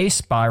not a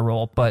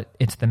spiral, but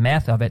it's the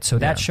math of it. So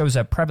that shows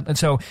up prevalent.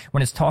 So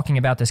when it's talking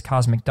about this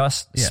cosmic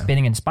dust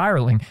spinning and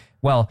spiraling,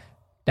 well,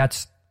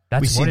 that's we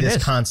what see it this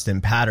is.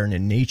 constant pattern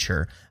in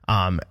nature.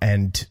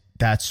 And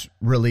that's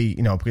really,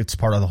 it's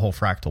part of the whole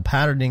fractal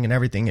patterning and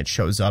everything. It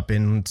shows up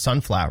in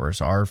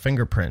sunflowers, our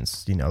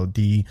fingerprints,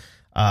 the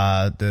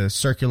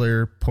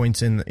circular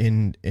points in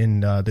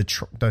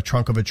the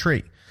trunk of a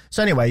tree.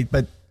 So anyway,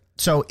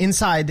 so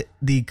inside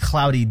the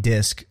cloudy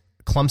disk,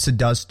 clumps of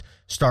dust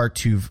start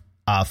to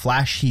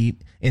flash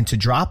heat into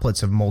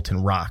droplets of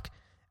molten rock,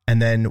 and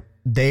then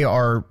they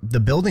are the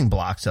building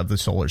blocks of the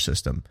solar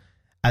system.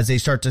 As they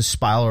start to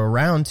spiral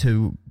around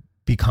to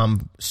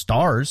become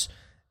stars,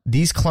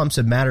 these clumps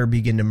of matter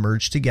begin to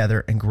merge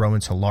together and grow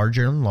into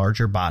larger and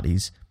larger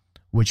bodies,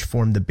 which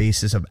form the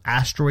basis of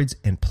asteroids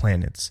and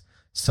planets.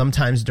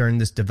 Sometimes during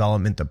this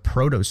development, the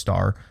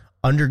protostar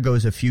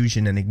undergoes a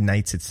fusion and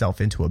ignites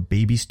itself into a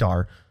baby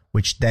star,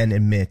 which then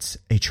emits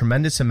a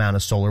tremendous amount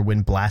of solar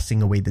wind,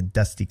 blasting away the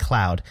dusty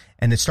cloud,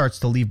 and it starts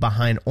to leave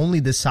behind only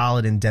the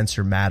solid and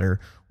denser matter,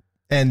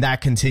 and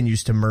that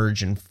continues to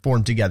merge and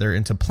form together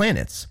into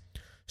planets.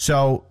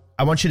 So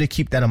I want you to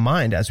keep that in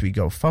mind as we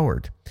go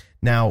forward.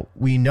 Now,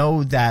 we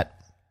know that,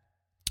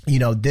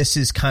 this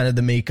is kind of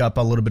the makeup,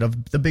 a little bit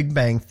of the Big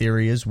Bang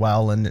Theory as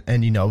well, and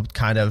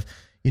kind of,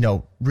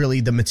 really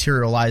the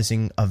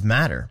materializing of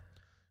matter.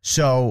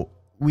 So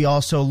we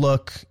also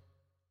look,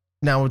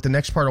 now the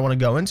next part I want to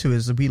go into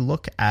is we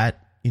look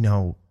at,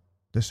 the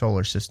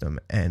solar system,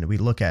 and we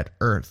look at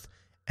Earth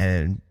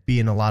and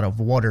being a lot of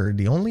water.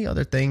 The only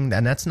other thing,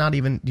 and that's not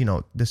even,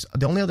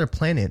 the only other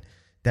planet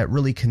that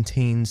really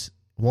contains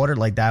water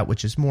like that,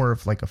 which is more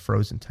of like a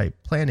frozen type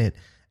planet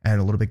and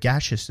a little bit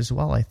gaseous as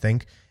well, I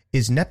think,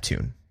 is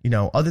Neptune.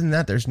 Other than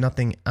that, there's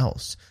nothing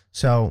else.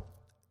 So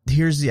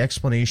here's the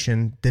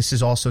explanation. This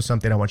is also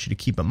something I want you to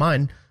keep in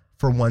mind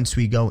for once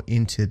we go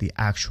into the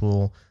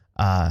actual,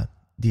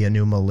 the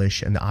Anu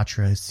Malish and the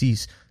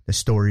Atrahasis, the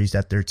stories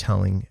that they're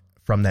telling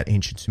from that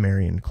ancient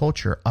Sumerian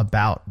culture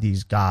about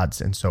these gods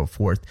and so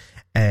forth.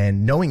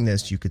 And knowing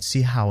this, you could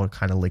see how it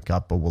kind of link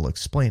up, but we'll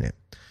explain it.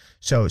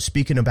 So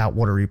speaking about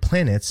watery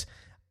planets,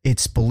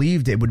 it's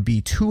believed it would be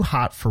too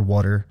hot for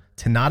water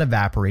to not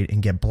evaporate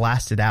and get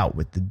blasted out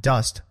with the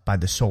dust by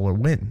the solar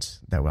winds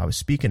that I was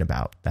speaking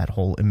about, that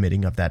whole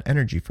emitting of that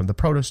energy from the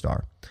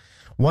protostar.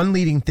 One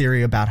leading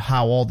theory about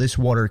how all this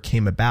water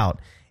came about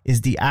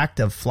is the act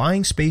of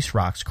flying space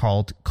rocks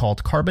called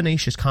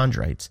carbonaceous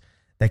chondrites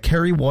that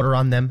carry water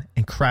on them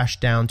and crash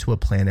down to a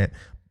planet.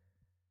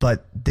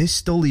 But this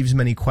still leaves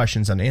many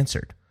questions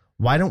unanswered.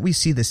 Why don't we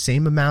see the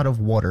same amount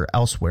of water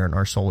elsewhere in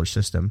our solar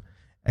system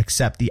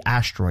except the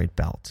asteroid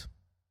belt?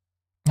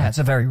 Yeah, it's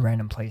a very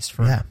random place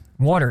for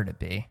water to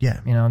be. Yeah.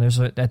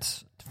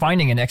 That's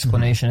finding an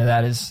explanation of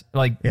that is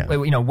like,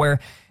 where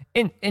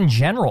in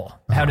general,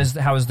 how is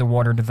the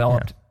water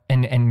developed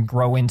and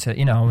grow into,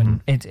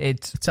 and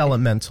it's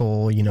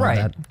elemental, right.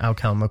 That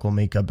alchemical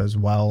makeup as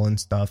well and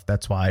stuff.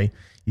 That's why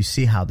you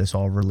see how this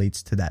all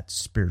relates to that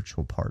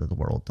spiritual part of the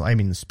world. I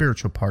mean, the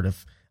spiritual part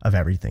of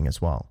everything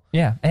as well.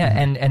 Yeah.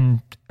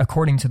 And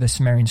according to the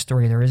Sumerian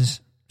story, there is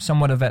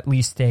somewhat of at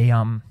least a,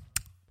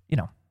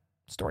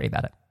 story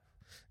about it.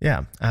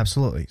 Yeah,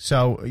 absolutely.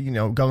 So,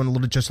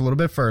 going just a little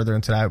bit further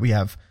into that, we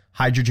have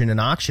hydrogen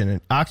and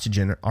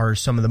oxygen are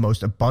some of the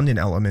most abundant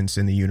elements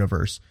in the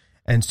universe.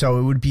 And so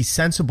it would be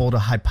sensible to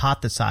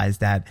hypothesize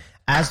that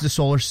as the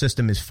solar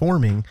system is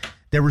forming,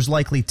 there was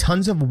likely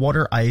tons of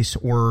water ice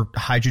or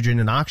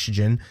hydrogen and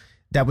oxygen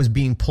that was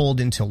being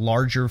pulled into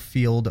larger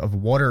field of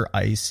water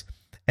ice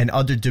and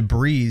other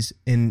debris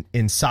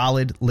in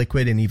solid,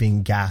 liquid, and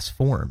even gas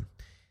form.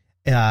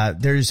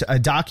 There's a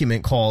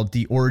document called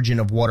The Origin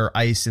of Water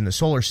Ice in the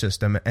Solar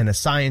System, and a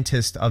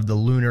scientist of the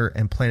Lunar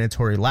and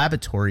Planetary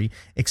Laboratory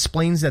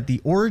explains that the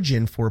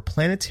origin for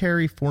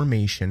planetary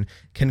formation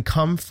can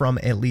come from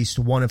at least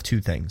one of two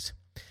things.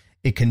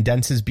 It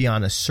condenses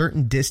beyond a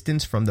certain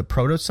distance from the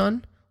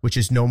protosun, which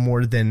is no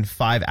more than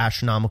 5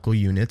 astronomical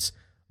units,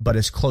 but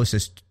as close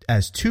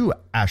as 2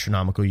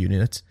 astronomical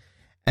units,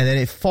 and then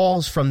it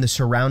falls from the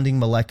surrounding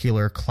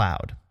molecular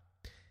cloud.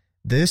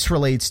 This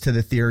relates to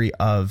the theory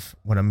of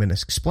what I'm going to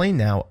explain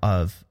now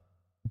of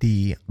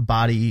the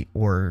body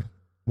or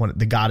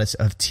the goddess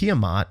of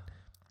Tiamat,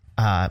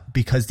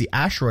 because the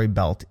asteroid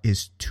belt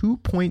is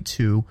 2.2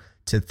 to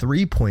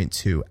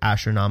 3.2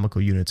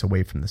 astronomical units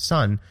away from the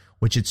sun,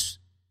 which is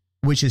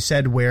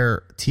said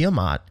where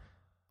Tiamat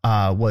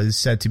was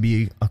said to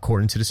be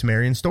according to the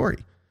Sumerian story.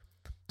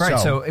 Right.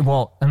 So,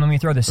 and let me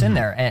throw this in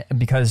there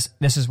because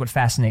this is what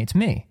fascinates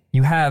me.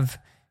 You have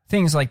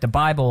things like the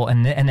Bible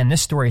and then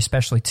this story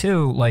especially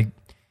too, like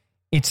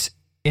it's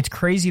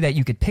crazy that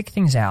you could pick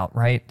things out,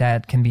 right,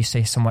 that can be,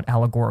 say, somewhat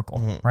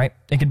allegorical, right?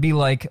 It could be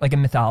like a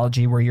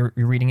mythology where you're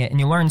reading it and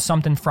you learn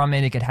something from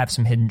it. It could have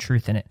some hidden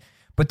truth in it.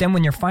 But then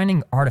when you're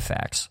finding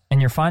artifacts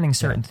and you're finding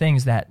certain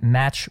things that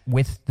match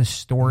with the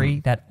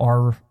story that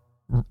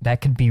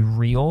could be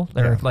real,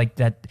 or like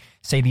that,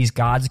 say these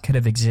gods could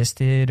have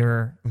existed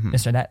or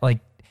this or that, like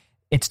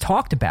it's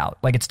talked about.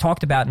 Like it's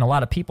talked about in a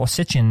lot of people.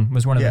 Sitchin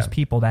was one of those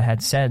people that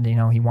had said,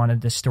 he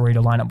wanted this story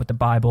to line up with the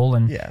Bible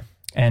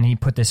and he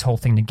put this whole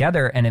thing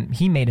together and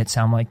he made it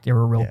sound like there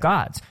were real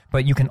gods.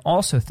 But you can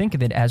also think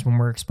of it as, when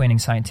we're explaining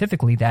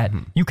scientifically, that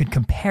you could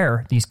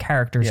compare these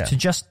characters to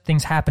just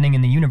things happening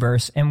in the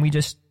universe and we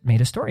just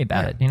made a story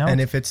about it, And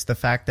if it's the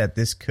fact that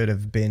this could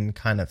have been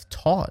kind of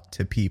taught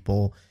to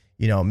people,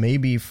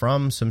 maybe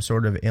from some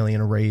sort of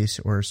alien race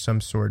or some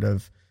sort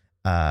of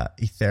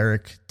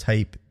etheric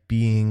type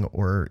being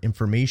or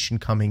information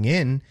coming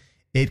in,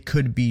 it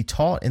could be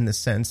taught in the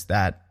sense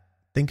that,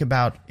 think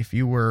about if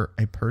you were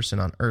a person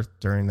on Earth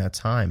during that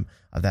time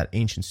of that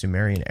ancient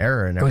Sumerian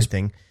era and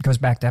everything. Goes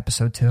back to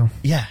episode 2.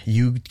 Yeah,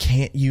 you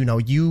can't.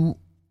 Your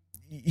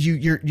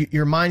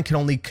mind can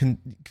only can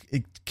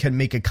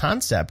make a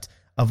concept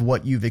of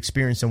what you've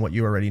experienced and what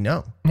you already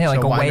know. Yeah,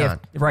 like so a way of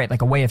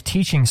like a way of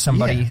teaching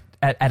somebody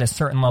at a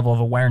certain level of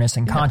awareness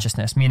and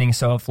consciousness. Meaning,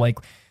 so if like,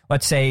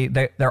 let's say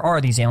there are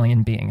these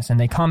alien beings and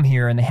they come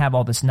here and they have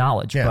all this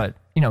knowledge, but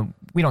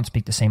we don't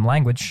speak the same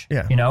language,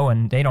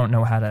 and they don't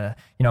know how to,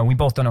 we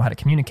both don't know how to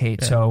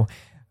communicate. So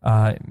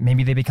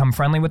maybe they become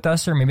friendly with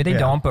us or maybe they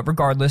don't, but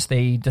regardless,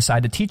 they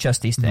decide to teach us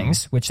these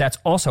things, which that's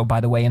also, by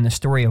the way, in the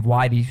story of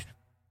why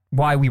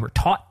we were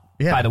taught,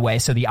 by the way.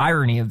 So the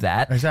irony of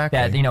that,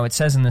 that, it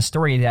says in the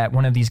story that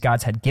one of these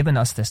gods had given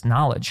us this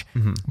knowledge,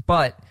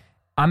 but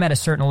I'm at a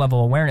certain level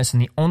of awareness,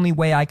 and the only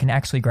way I can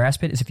actually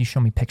grasp it is if you show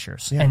me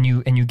pictures and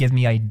you give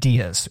me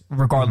ideas,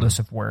 regardless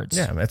of words.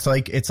 Yeah, it's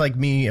like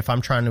me if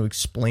I'm trying to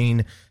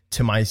explain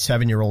to my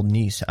 7-year-old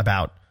niece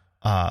about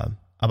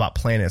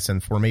planets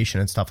and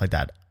formation and stuff like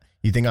that.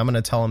 You think I'm going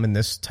to tell them in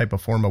this type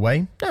of form of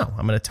way? No,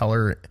 I'm going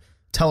to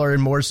tell her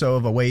in more so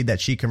of a way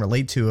that she can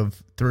relate to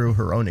through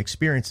her own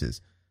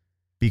experiences,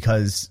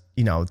 because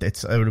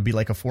it would be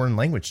like a foreign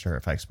language to her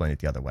if I explain it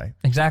the other way.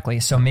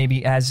 Exactly. So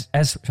maybe as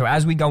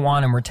we go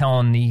on and we're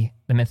telling the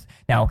myth,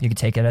 now you could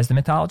take it as the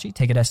mythology,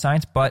 take it as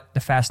science, but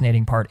the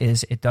fascinating part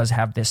is it does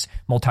have this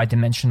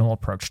multidimensional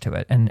approach to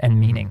it and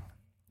meaning.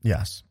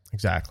 Yes,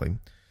 exactly.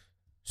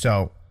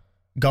 So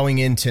going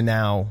into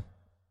now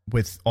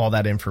with all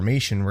that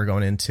information, we're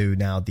going into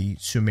now the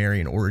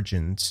Sumerian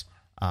origins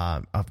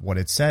of what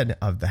it said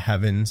of the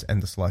heavens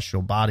and the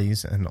celestial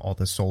bodies and all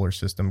the solar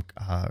system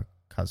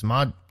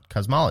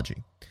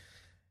cosmology.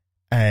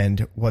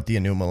 And what the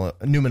Enuma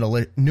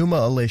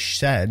Elish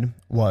said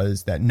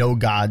was that no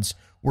gods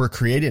were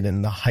created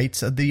in the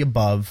heights of the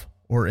above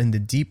or in the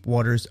deep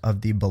waters of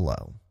the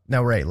below.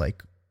 Now, right,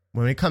 like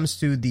when it comes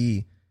to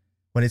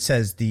when it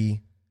says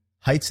the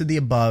heights of the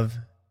above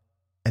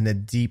and the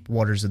deep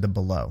waters of the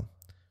below,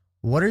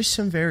 what are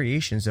some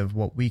variations of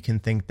what we can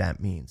think that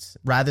means,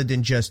 rather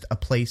than just a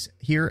place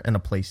here and a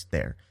place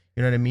there?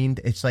 You know what I mean?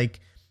 It's like,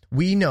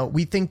 we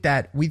think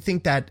that in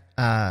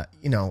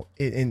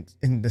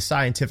the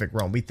scientific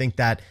realm, we think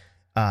that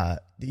the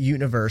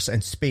universe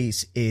and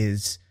space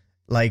is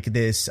like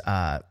this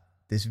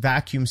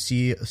vacuum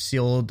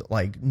sealed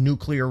like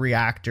nuclear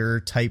reactor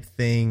type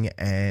thing,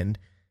 and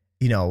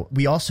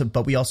we also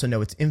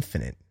know it's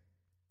infinite.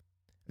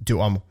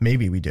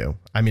 Maybe we do.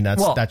 I mean,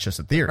 that's just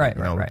a theory,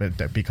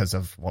 right. Because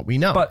of what we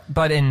know.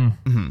 But in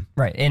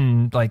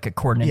in like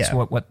accordance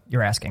what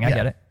you're asking, I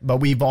get it. But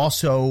we've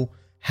also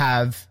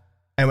have.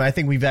 And I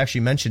think we've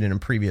actually mentioned it in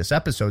previous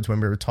episodes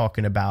when we were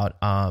talking about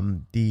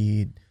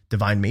the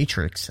Divine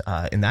Matrix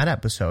in that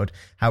episode,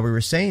 how we were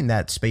saying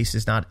that space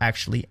is not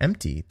actually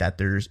empty, that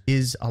there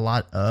is a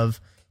lot of,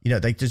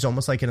 like there's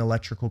almost like an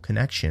electrical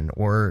connection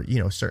or,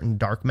 certain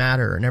dark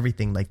matter and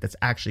everything like that's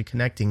actually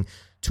connecting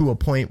to a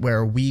point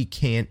where we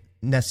can't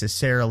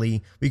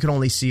necessarily, we can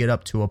only see it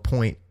up to a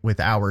point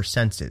with our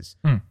senses.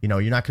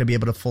 You're not going to be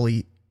able to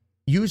fully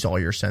use all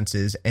your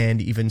senses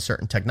and even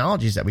certain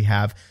technologies that we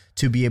have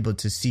to be able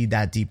to see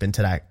that deep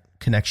into that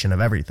connection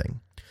of everything.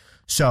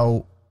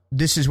 So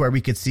this is where we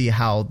could see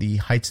how the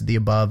heights of the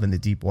above and the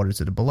deep waters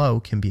of the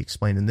below can be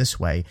explained in this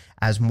way,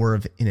 as more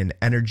of in an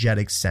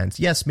energetic sense.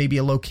 Yes, maybe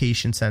a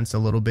location sense, a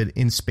little bit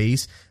in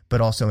space,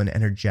 but also an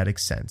energetic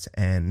sense.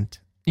 And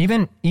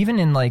even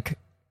in like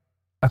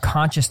a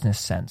consciousness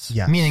sense,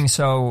 meaning,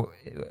 so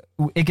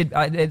it could,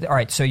 all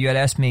right. So you had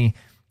asked me,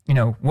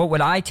 what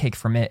would I take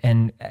from it?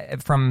 And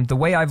from the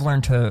way I've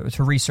learned to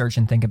research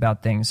and think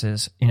about things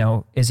is,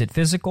 is it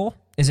physical?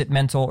 Is it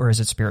mental? Or is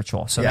it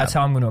spiritual? So that's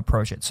how I'm going to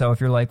approach it. So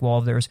if you're like,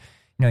 well, there's,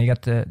 you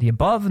got the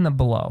above and the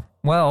below.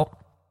 Well,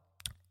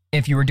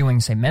 if you were doing,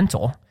 say,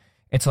 mental,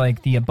 it's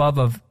like the above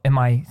of, am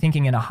I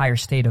thinking in a higher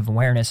state of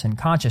awareness and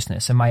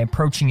consciousness? Am I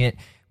approaching it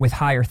with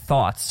higher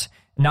thoughts,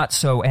 not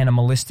so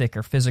animalistic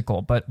or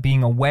physical, but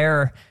being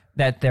aware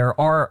that there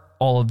are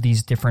all of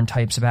these different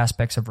types of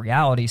aspects of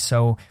reality.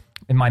 So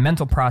in my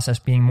mental process,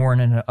 being more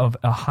of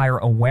a higher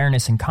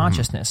awareness and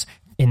consciousness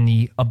in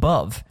the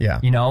above,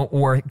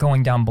 or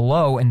going down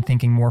below and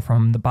thinking more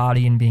from the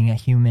body and being a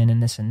human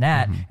and this and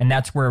that. And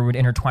that's where it would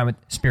intertwine with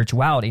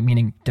spirituality,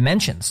 meaning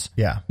dimensions.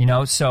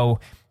 So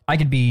I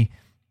could be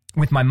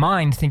with my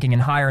mind thinking in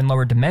higher and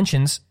lower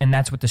dimensions, and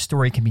that's what the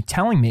story can be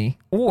telling me.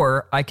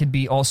 Or I could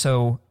be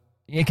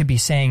it could be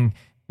saying,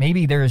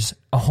 maybe there's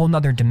a whole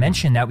nother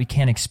dimension that we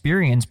can't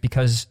experience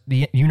because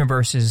the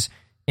universe is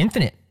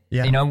infinite.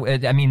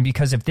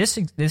 Because if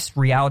this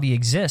reality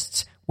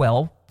exists,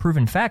 well,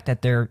 proven fact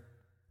that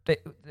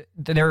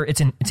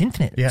it's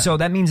infinite. So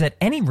that means that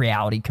any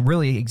reality can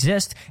really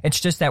exist. It's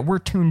just that we're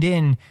tuned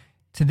in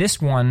to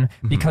this one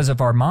because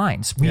of our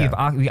minds. We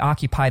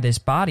occupy this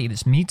body,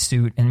 this meat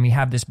suit, and we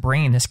have this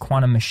brain, this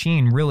quantum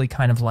machine, really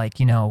kind of like,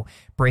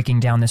 breaking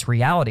down this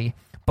reality.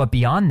 But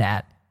beyond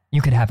that,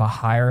 you could have a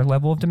higher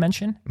level of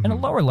dimension and a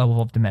lower level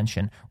of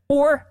dimension.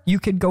 Or you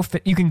could go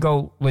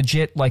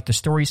legit, like the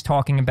story's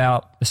talking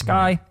about the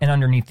sky and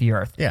underneath the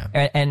earth.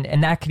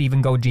 And that could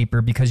even go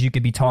deeper, because you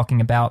could be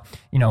talking about,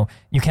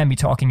 you can be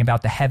talking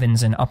about the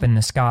heavens and up in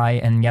the sky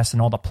and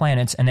all the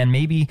planets. And then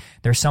maybe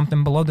there's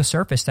something below the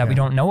surface that we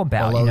don't know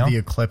about. Below the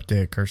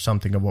ecliptic, or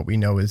something of what we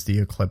know is the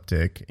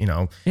ecliptic,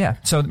 Yeah.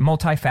 So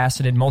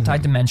multifaceted,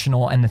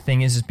 multidimensional. And the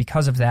thing is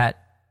because of that,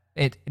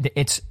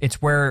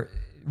 it's where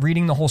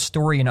reading the whole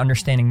story and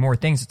understanding more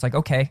things, it's like,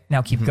 okay,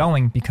 now keep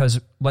going, because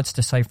let's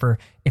decipher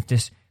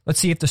let's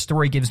see if the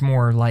story gives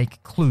more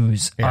like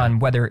clues on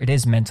whether it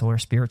is mental or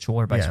spiritual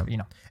or vice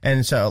versa,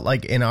 And so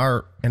like in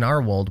our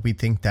world,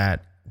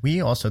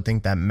 we also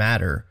think that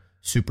matter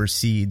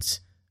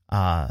supersedes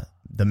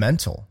the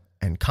mental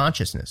and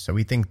consciousness. So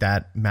we think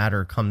that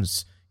matter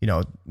comes,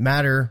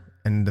 matter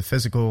and the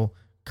physical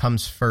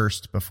comes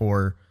first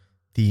before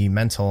the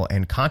mental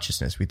and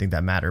consciousness. We think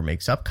that matter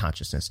makes up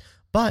consciousness.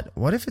 But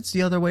what if it's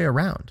the other way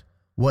around?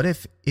 What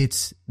if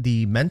it's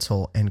the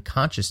mental and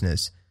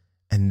consciousness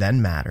and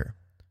then matter?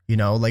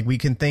 Like we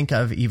can think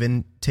of,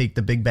 even take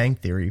the Big Bang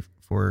Theory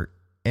for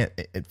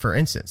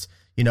instance.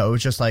 It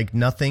was just like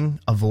nothing,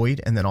 a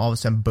void, and then all of a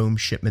sudden, boom,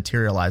 shit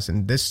materialized.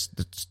 And the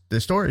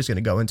story is going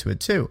to go into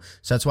it too.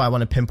 So that's why I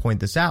want to pinpoint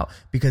this out,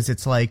 because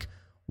it's like,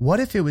 what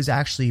if it was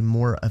actually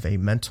more of a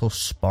mental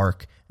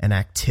spark and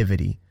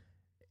activity?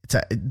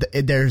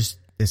 There's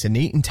this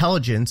innate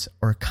intelligence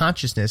or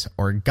consciousness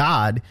or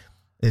God,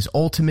 this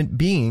ultimate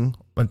being,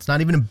 but it's not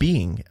even a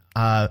being.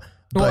 Well,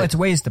 it's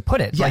ways to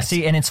put it. Yes.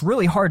 And it's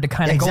really hard to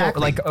kind of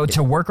go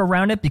to work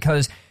around it,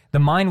 because the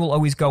mind will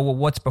always go, well,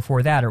 what's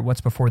before that, or what's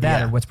before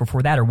that, or what's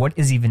before that, or what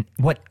is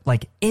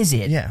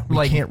it? Yeah,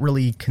 we can't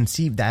really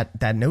conceive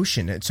that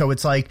notion. And so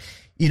it's like,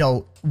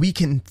 we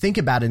can think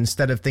about it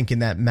instead of thinking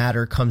that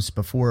matter comes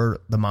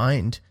before the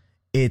mind.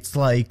 It's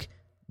like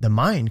the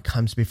mind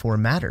comes before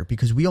matter,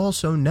 because we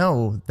also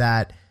know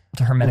that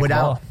the Hermetic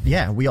law.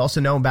 Yeah, we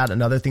also know about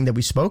another thing that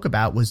we spoke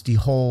about was the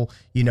whole,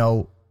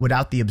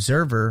 without the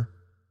observer,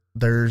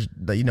 there's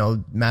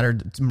matter,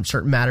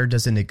 certain matter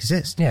doesn't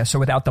exist. Yeah, so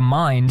without the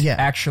mind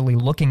actually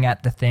looking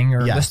at the thing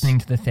or listening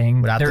to the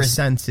thing, without the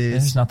senses,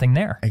 there's nothing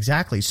there.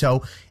 Exactly.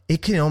 So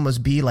it can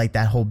almost be like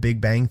that whole Big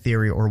Bang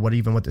Theory, or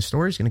what the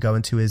story is going to go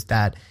into, is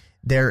that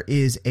there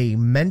is a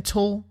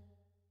mental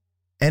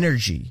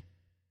energy,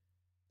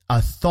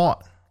 a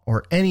thought,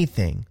 or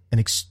anything,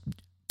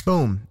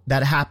 boom,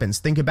 that happens.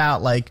 Think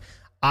about, like,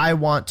 I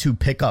want to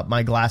pick up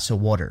my glass of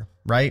water,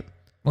 right?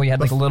 Well, you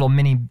had like a little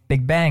mini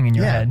Big Bang in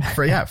your head.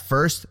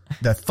 First,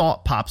 the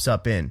thought pops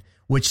up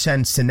which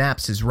sends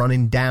synapses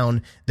running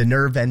down the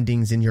nerve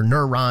endings in your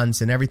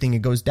neurons and everything.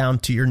 It goes down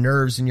to your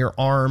nerves in your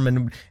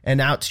arm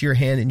and out to your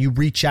hand, and you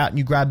reach out and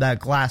you grab that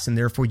glass, and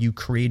therefore you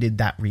created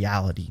that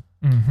reality.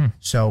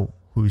 So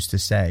who's to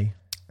say,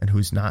 and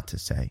who's not to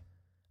say,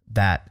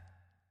 that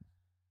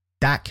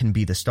can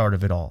be the start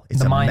of it all?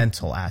 It's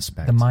mental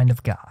aspect. The mind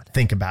of God.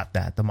 Think about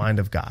that. The mind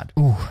of God.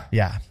 Ooh.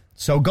 Yeah.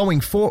 So going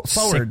forward,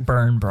 sick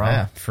burn, bro.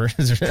 Yeah,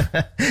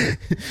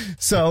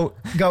 so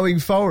going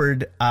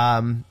forward,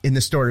 in the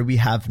story, we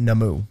have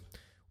Namu,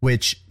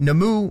 which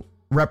Namu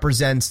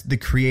represents the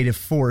creative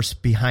force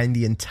behind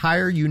the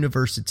entire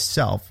universe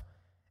itself,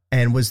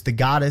 and was the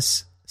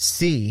goddess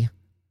Sea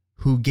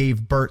who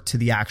gave birth to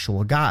the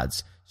actual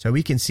gods. So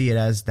we can see it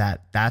as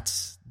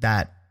that's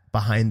that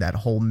behind that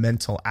whole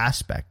mental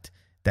aspect,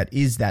 that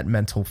is that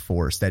mental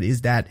force, that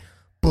is that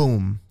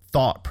boom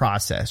thought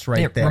process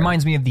right there. It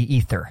reminds me of the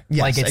ether.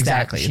 Yes, like it's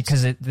exactly.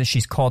 Because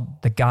she's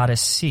called the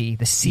goddess Sea,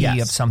 the sea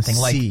of something,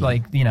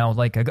 like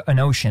an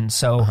ocean.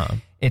 So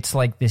it's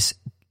like this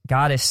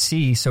goddess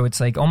Sea. So it's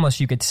like almost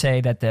you could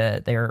say that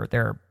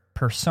they're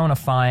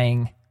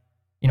personifying,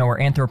 or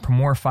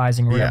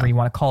anthropomorphizing, or whatever you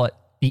want to call it,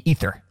 the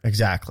ether.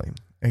 Exactly.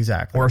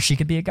 Or she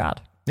could be a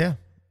god. Yeah.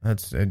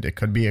 It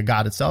could be a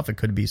god itself. It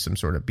could be some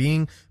sort of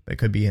being. It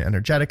could be an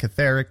energetic,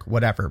 etheric,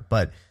 whatever.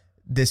 But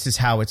this is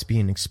how it's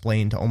being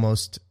explained,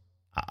 almost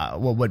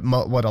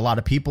what a lot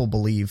of people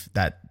believe,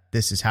 that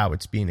this is how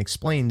it's being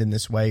explained in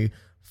this way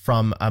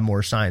from a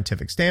more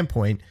scientific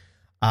standpoint.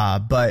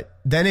 But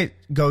then it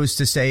goes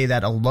to say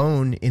that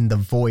alone in the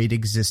void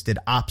existed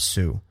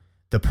Apsu,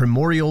 the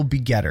primordial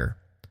begetter.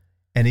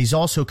 And he's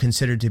also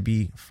considered to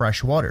be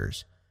fresh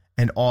waters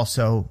and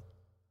also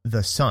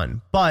the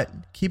sun. But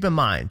keep in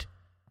mind,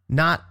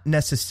 not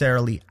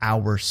necessarily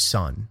our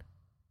sun.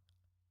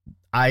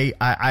 I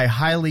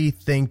highly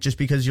think, just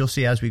because you'll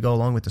see as we go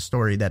along with the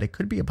story, that it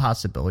could be a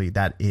possibility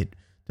that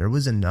there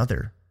was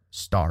another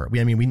star.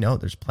 We know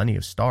there's plenty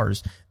of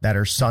stars that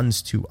are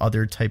suns to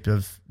other type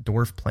of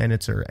dwarf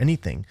planets or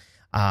anything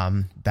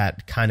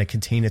that kind of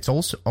contain its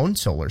own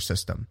solar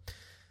system,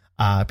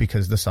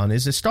 because the sun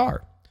is a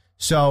star.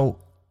 So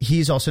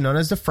he's also known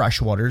as the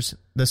fresh waters,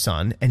 the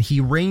sun, and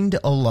he reigned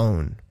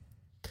alone.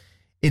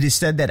 It is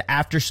said that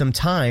after some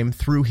time,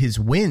 through his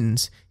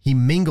winds, he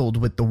mingled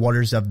with the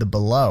waters of the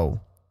below.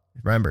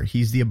 Remember,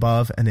 he's the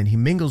above, and then he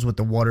mingles with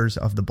the waters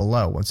of the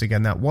below. Once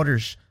again, that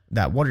water's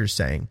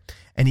saying.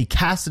 And he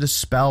casted a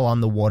spell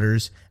on the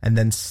waters and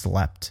then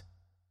slept.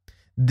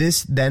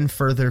 This then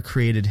further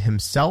created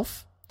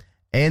himself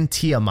and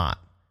Tiamat,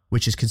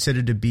 which is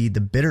considered to be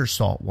the bitter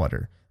salt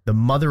water, the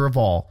mother of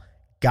all,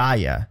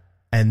 Gaia,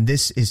 and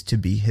this is to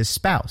be his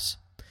spouse.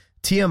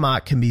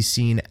 Tiamat can be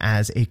seen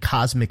as a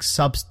cosmic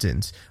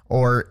substance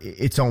or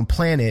its own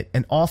planet,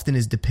 and often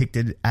is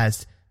depicted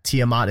as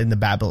Tiamat in the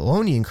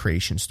Babylonian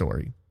creation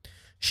story.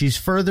 She's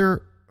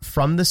further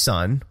from the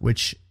sun,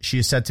 which she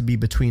is said to be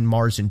between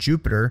Mars and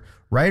Jupiter,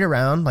 right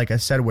around, like I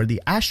said, where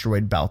the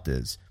asteroid belt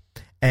is.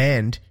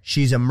 And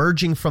she's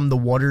emerging from the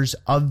waters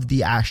of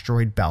the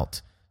asteroid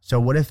belt. So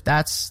what if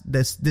that's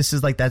this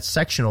is like that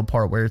sectional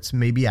part where it's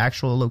maybe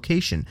actual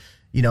location?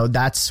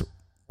 That's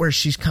where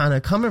she's kind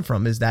of coming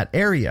from, is that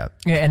area.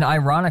 Yeah, and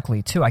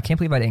ironically, too, I can't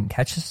believe I didn't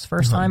catch this the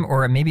first time,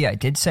 or maybe I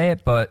did say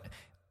it, but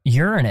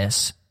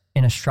Uranus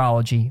in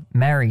astrology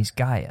marries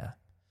Gaia.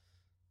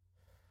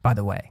 By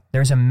the way,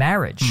 there's a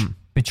marriage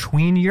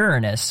between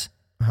Uranus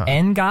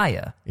and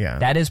Gaia. Yeah.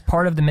 That is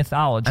part of the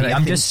mythology.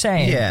 I'm just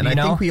saying. Yeah, and I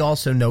think we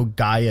also know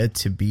Gaia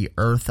to be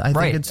Earth, I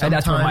think it's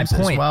sometimes, and that's my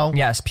point. As well.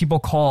 Yes, people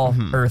call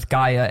Earth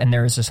Gaia, and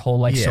there's this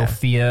whole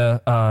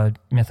Sophia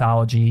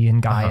mythology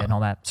and Gaia and all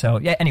that. So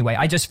yeah, anyway,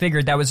 I just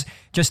figured that was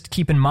just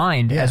keep in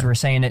mind as we're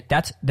saying it.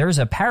 There's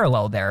a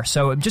parallel there.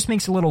 So it just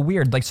makes it a little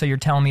weird. Like, so you're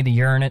telling me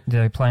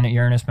the planet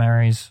Uranus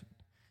marries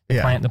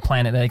the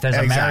planet, like there's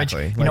a marriage.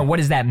 What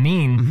does that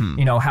mean?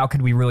 How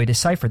could we really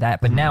decipher that?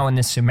 But now in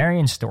this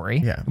Sumerian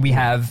story,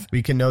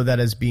 we can know that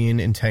as being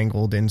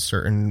entangled in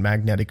certain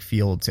magnetic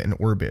fields and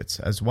orbits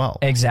as well.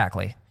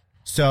 Exactly.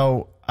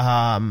 So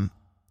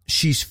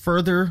she's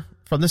further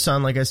from the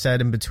sun, like I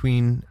said, in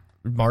between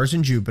Mars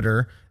and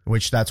Jupiter,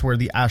 which that's where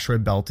the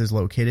asteroid belt is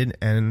located,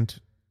 and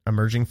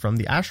emerging from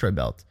the asteroid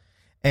belt.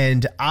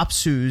 And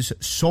Apsu's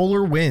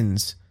solar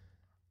winds.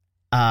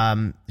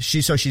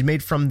 She's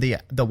made from the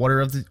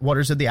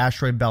waters of the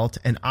asteroid belt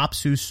and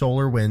Apsu's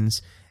solar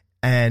winds,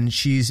 and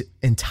she's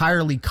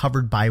entirely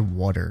covered by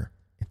water.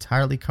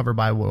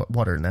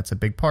 And that's a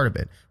big part of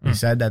it. We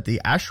said that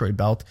the asteroid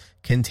belt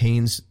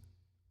contains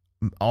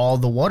all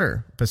the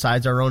water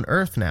besides our own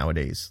Earth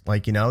nowadays.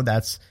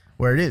 That's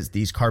where it is.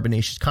 These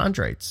carbonaceous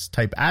chondrites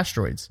type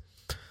asteroids.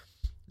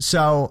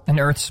 So, and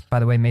Earth's, by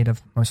the way, made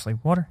of mostly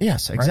water.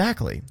 Yes,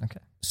 exactly. Right? Okay.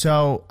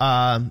 So,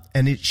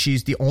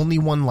 she's the only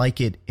one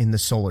like it in the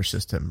solar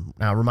system.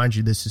 Now, remind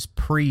you, this is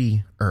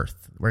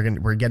pre-Earth.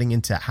 We're getting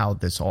into how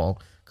this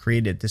all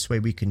created. This way,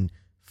 we can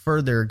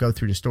further go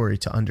through the story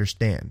to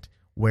understand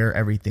where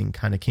everything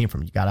kind of came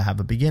from. You got to have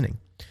a beginning.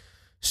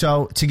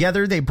 So,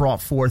 together they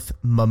brought forth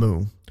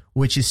Mamu,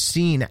 which is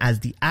seen as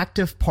the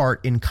active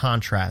part in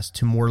contrast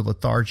to more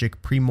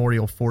lethargic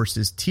primordial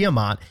forces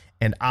Tiamat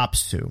and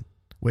Apsu,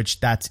 which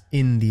that's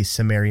in the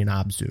Sumerian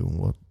Abzu.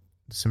 Well,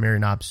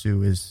 Sumerian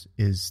Apsu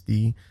is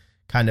the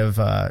kind of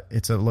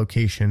it's a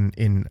location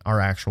in our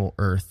actual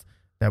Earth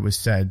that was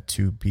said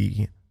to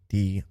be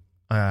the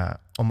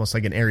almost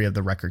like an area of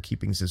the record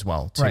keepings as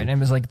well, too. Right, and it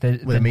was like the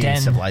main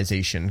den,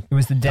 civilization. It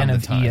was the den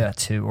of Ea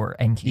too, or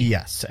Enki.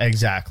 Yes,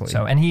 exactly.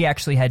 So, and he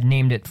actually had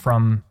named it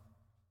from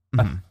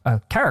a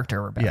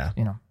character about,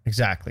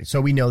 exactly.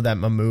 So we know that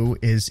Mamu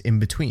is in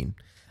between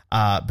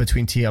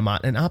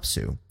Tiamat and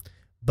Apsu,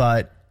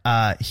 but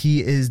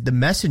he is the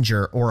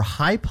messenger or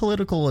high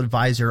political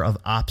advisor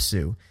of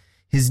Apsu.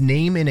 His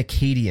name in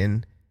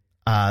Akkadian,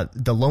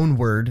 the loan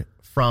word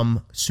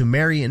from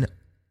Sumerian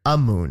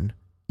Amun,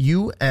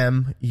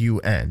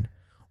 U-M-U-N,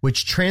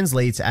 which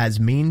translates as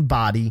main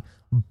body,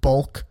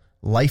 bulk,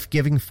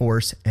 life-giving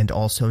force, and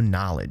also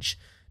knowledge.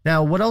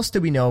 Now, what else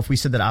do we know if we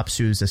said that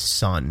Apsu is a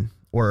sun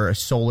or a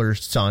solar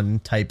sun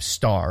type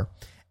star,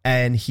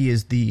 and he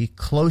is the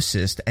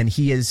closest, and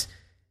he is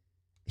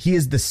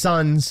the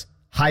sun's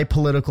high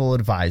political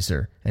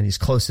advisor, and he's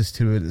closest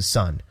to the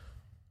sun.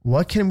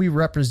 What can we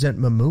represent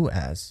Mamu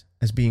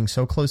as being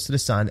so close to the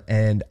sun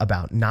and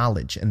about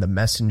knowledge and the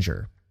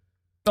messenger?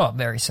 Oh,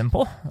 very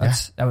simple.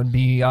 That would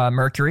be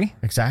Mercury.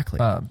 Exactly.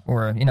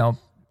 Or,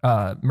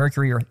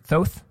 Mercury or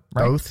Thoth,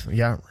 right? Thoth,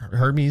 yeah.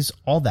 Hermes,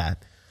 all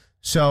that.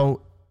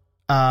 So,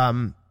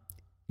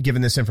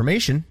 given this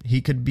information,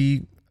 he could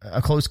be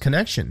a close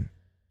connection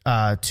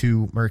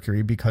to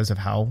Mercury because of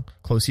how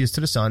close he is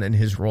to the sun and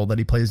his role that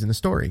he plays in the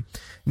story.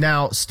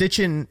 Now,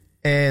 Stitchin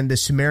and the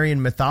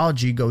Sumerian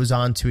mythology goes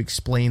on to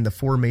explain the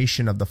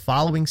formation of the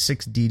following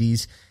 6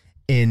 deities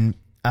in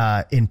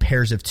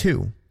pairs of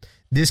 2.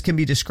 This can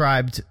be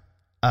described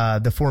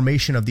the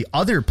formation of the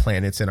other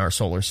planets in our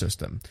solar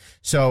system.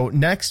 So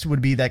next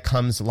would be that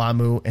comes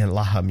Lamu and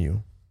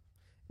Lahamu,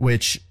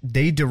 which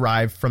they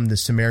derive from the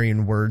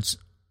Sumerian words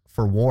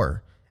for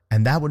war.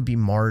 And that would be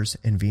Mars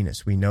and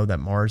Venus. We know that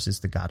Mars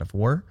is the god of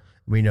war.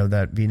 We know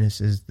that Venus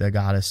is the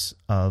goddess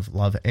of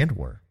love and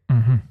war.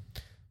 Mm-hmm.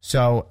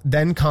 So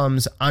then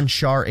comes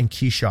Anshar and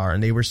Kishar,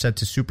 and they were said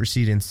to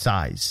supersede in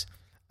size,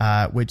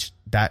 which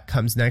that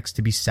comes next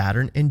to be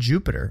Saturn and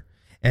Jupiter.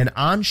 And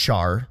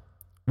Anshar,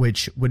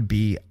 which would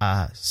be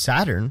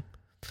Saturn,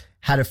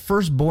 had a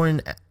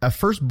firstborn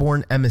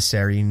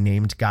emissary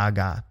named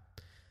Gaga.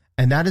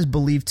 And that is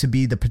believed to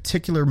be the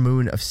particular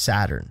moon of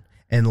Saturn,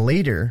 and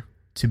later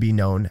to be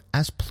known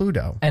as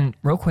Pluto. And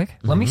real quick,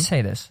 let me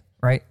say this,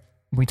 right?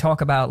 We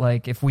talk about,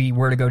 like, if we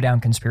were to go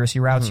down conspiracy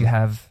routes, you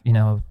have,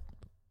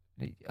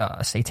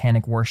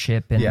 satanic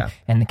worship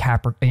and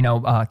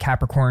the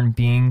Capricorn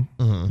being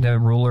the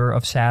ruler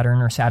of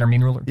Saturn, or Saturn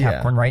being ruler of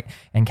Capricorn, right?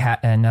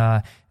 And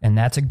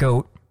that's a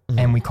goat,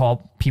 and we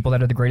call people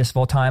that are the greatest of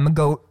all time a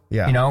goat,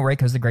 right?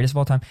 Because the greatest of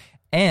all time.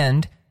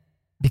 And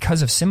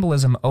because of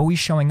symbolism always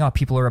showing up,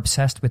 people are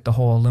obsessed with the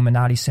whole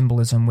Illuminati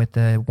symbolism with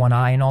the one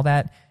eye and all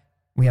that.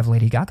 We have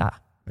Lady Gaga,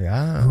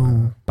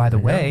 who, by the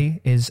way,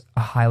 is a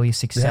highly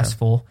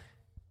successful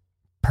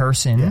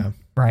person,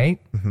 right?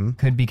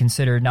 Could be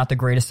considered not the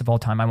greatest of all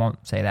time. I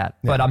won't say that,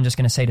 but I'm just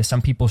going to say to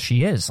some people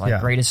she is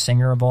greatest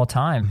singer of all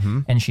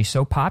time. And she's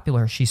so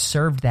popular. She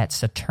served that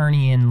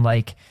Saturnian,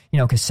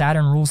 because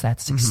Saturn rules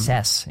that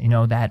success,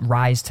 that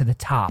rise to the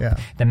top,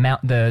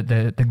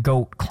 the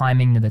goat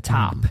climbing to the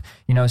top,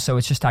 so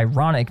it's just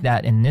ironic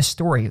that in this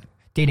story,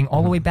 dating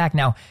all the way back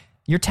now,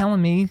 you're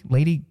telling me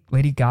Lady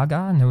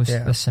Gaga knows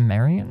the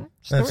Sumerian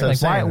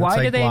story?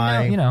 Why do they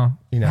know?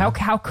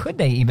 How could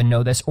they even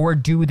know this, or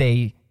do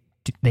they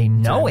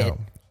know it?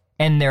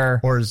 And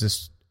or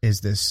is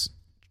this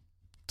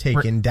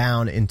taken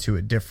down into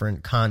a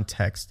different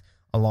context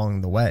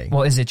along the way?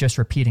 Well, is it just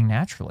repeating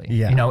naturally?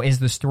 Is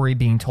the story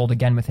being told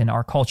again within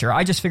our culture?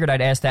 I just figured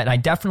I'd ask that, and I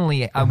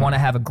definitely I want to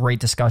have a great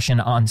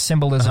discussion on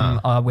symbolism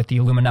with the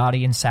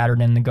Illuminati and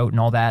Saturn and the goat and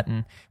all that,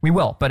 and we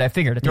will. But I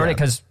figured to throw it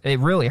because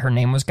her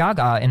name was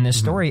Gaga in this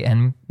story,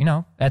 and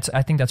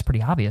I think that's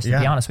pretty obvious, to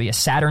be honest with you.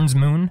 Saturn's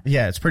moon.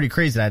 Yeah, it's pretty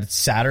crazy that it's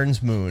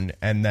Saturn's moon,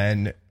 and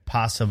then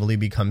possibly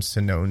becomes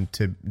known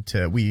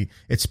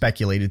it's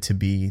speculated to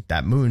be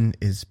that moon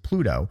is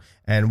Pluto.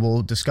 And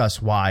we'll discuss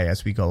why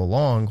as we go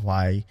along,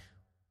 why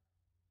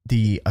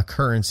the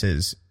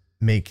occurrences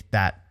make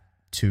that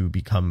to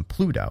become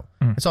Pluto.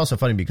 It's also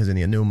funny because in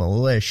the Enuma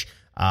Elish,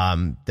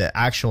 the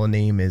actual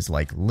name is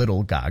like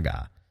Little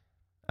Gaga.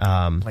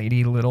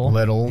 Lady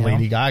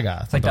Lady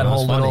Gaga. It's like that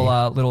whole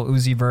little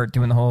Uzi Vert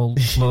doing the whole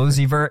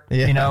Uzi Vert,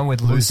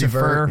 with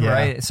Lucifer,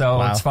 right?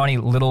 So it's funny,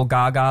 Little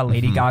Gaga,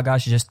 Lady Gaga,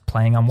 she's just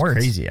playing on words.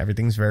 Crazy.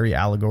 Everything's very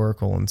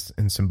allegorical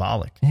and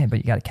symbolic. Yeah, but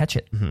you got to catch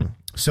it.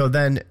 So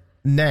then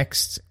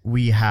next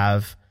we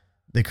have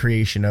the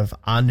creation of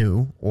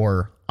Anu,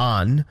 or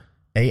An,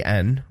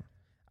 A-N,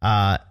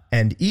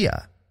 and Ea,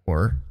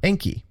 or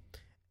Enki.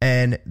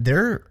 And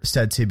they're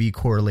said to be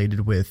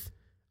correlated with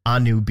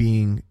Anu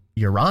being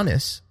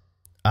Uranus,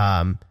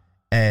 and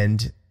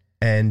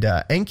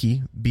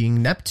Enki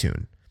being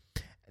Neptune.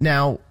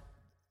 Now,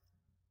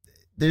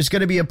 there's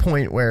going to be a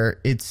point where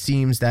it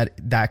seems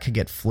that could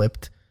get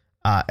flipped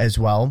as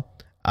well,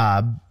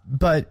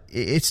 but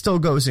it still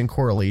goes in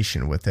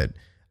correlation with it.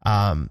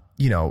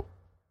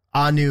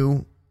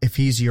 Anu, if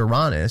he's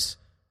Uranus,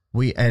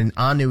 and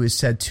Anu is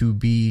said to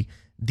be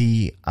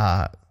the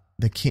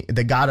king,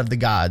 the god of the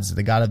gods,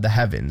 the god of the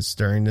heavens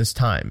during this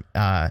time.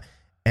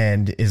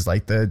 And is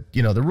like the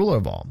ruler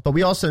of all. But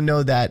we also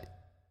know that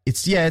it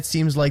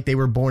seems like they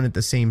were born at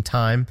the same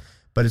time,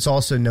 but it's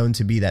also known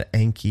to be that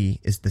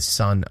Enki is the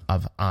son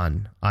of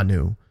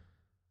Anu.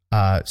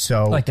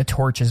 So like the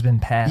torch has been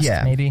passed,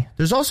 maybe.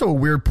 There's also a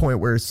weird point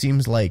where it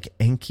seems like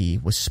Enki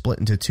was split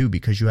into two,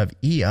 because you have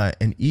Ea,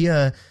 and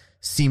Ea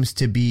seems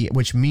to be,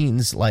 which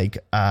means like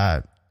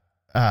god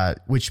of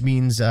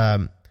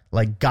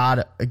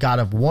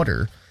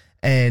water,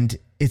 and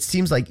it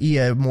seems like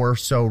Ea more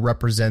so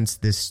represents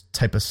this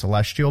type of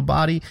celestial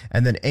body,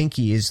 and then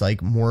Enki is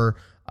like more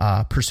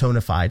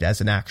personified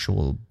as an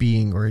actual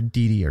being or a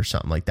deity or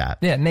something like that.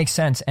 Yeah, it makes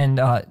sense. And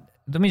let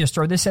me just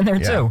throw this in there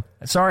too.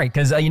 Sorry,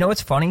 because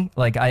what's funny?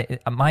 Like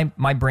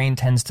my brain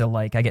tends to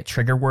I get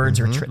trigger words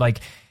or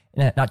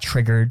not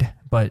triggered,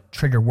 but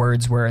trigger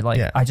words where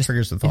like I just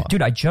triggers the thought.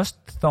 Dude, I just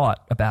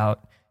thought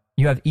about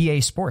you have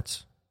EA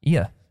Sports.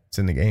 Yeah. It's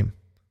in the game.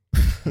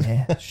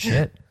 Yeah,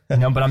 shit.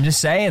 But I'm just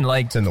saying,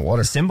 like, it's in the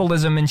water.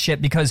 Symbolism and shit,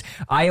 because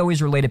I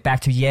always relate it back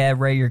to,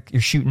 Ray,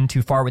 you're shooting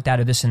too far with that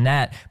or this and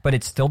that, but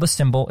it's still the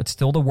symbol, it's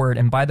still the word.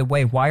 And by the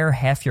way, why are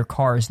half your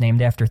cars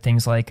named after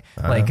things like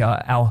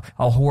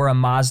Ahura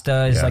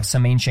Mazda is like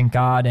some ancient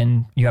god,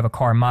 and you have a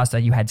car Mazda,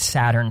 you had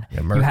Saturn,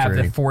 you have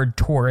the Ford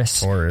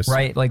Taurus,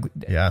 right? Like,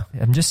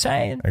 I'm just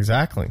saying.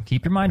 Exactly.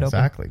 Keep your mind open.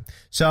 Exactly.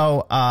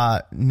 So,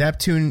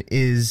 Neptune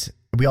is...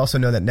 We also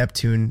know that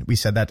Neptune, we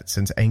said that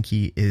since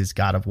Enki is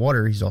god of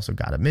water, he's also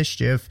god of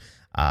mischief,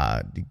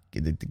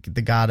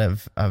 the god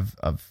of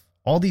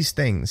all these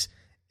things.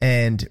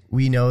 And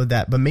we know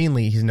that, but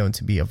mainly he's known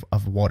to be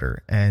of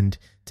water and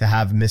to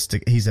have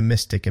he's a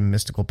mystic and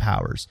mystical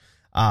powers.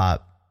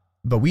 But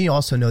we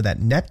also know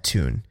that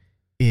Neptune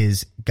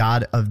is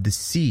god of the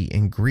sea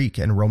in Greek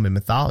and Roman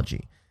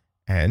mythology.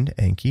 And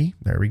Enki,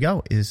 there we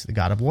go, is the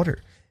god of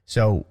water.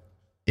 So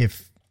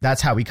if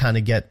that's how we kind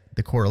of get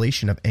the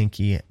correlation of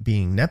Enki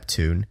being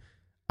Neptune,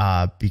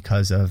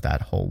 because of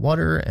that whole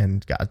water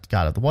and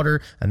god of the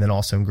water. And then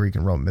also in Greek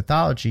and Roman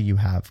mythology, you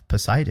have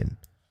Poseidon.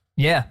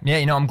 Yeah.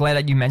 I'm glad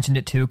that you mentioned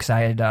it too, because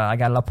I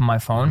got it up on my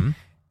phone. Mm-hmm.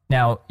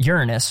 Now,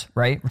 Uranus,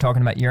 right? We're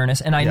talking about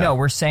Uranus. And I know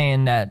we're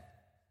saying that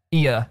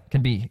Ea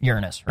could be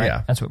Uranus, right?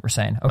 Yeah. That's what we're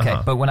saying. Okay.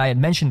 But when I had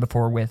mentioned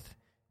before with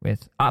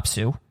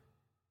Apsu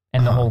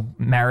and the whole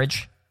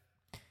marriage,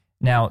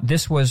 now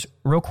this was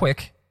real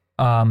quick.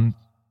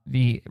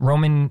 The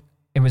Roman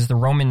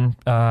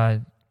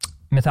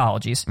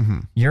mythologies. Mm-hmm.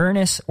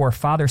 Uranus, or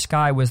Father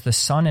Sky, was the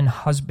son and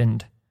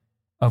husband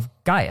of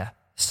Gaia.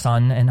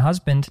 Son and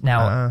husband.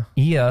 Now,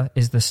 Ea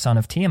is the son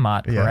of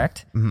Tiamat,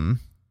 correct? Mm-hmm.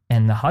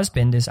 And the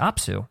husband is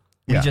Apsu.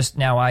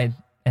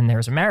 And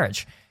there's a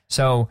marriage.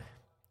 So,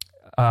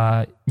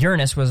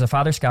 Uranus was the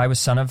Father Sky, was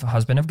son of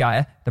husband of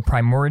Gaia, the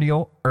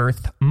primordial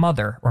Earth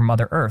mother, or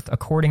Mother Earth.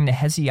 According to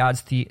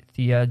Hesiod's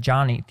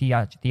theogony,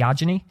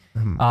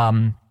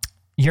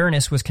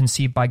 Uranus was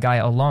conceived by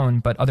Gaia alone,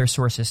 but other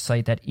sources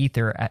cite that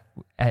Ether,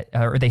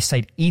 they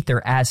cite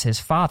Ether as his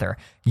father.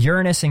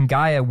 Uranus and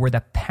Gaia were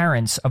the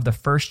parents of the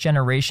first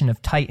generation of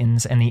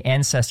Titans and the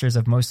ancestors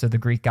of most of the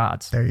Greek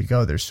gods. There you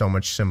go. There's so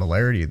much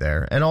similarity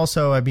there. And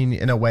also, I mean,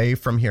 in a way,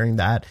 from hearing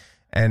that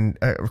and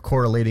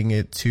correlating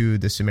it to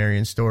the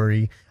Sumerian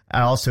story,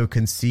 I also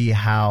can see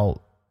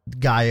how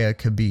Gaia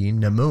could be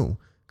Namu,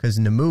 because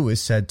Namu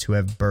is said to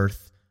have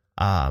birthed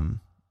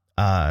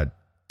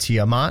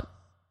Tiamat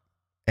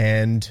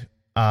and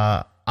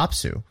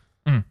Apsu,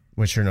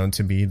 which are known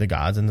to be the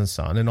gods and the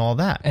sun and all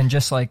that. And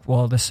just like,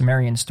 the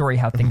Sumerian story,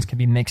 how things can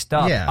be mixed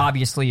up. Yeah.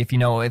 Obviously,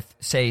 if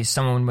say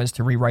someone was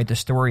to rewrite the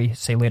story,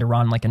 say later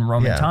on, like in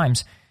Roman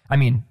times, I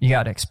mean, you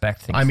got to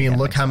expect things. I mean,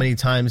 look how many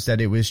times that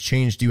it was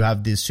changed. You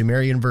have the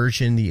Sumerian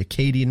version, the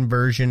Akkadian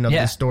version of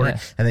the story,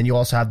 and then you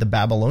also have the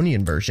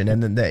Babylonian version,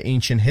 and then the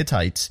ancient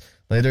Hittites.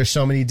 Like, there's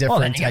so many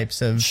different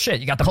types of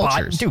shit. You got the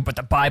cultures. Bible, but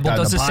the Bible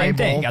does the same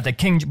thing. You got the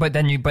King, but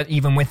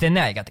even within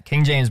that, you got the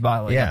King James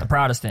Bible, you got the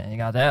Protestant, you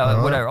got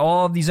that, whatever,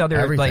 all of these other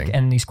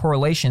and these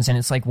correlations, and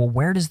it's like, well,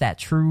 where does that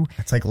true?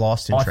 It's like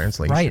lost in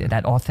translation, right?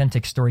 That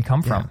authentic story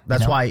come from.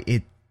 That's why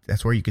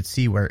that's where you could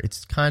see where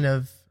it's kind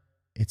of,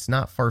 it's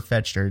not far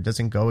fetched, or it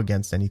doesn't go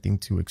against anything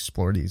to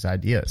explore these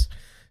ideas.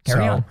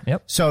 Carry on.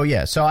 Yep. So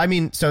I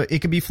mean, so it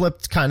could be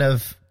flipped kind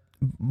of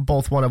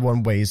both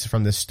one ways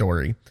from this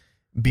story,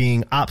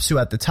 being Apsu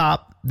at the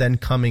top, then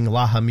coming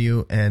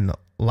Lahamu and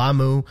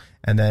Lamu,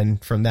 and then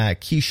from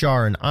that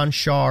Kishar and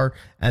Anshar,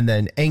 and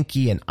then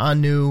Enki and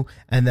Anu,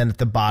 and then at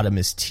the bottom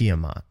is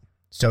Tiamat.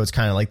 So it's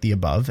kind of like the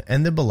above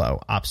and the below.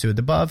 Apsu at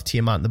the above,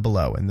 Tiamat in the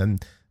below, and then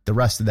the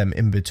rest of them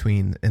in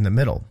between, in the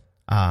middle.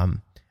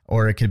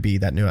 Or it could be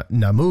that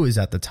Namu is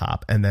at the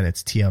top, and then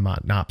it's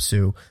Tiamat and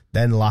Apsu,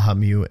 then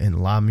Lahamu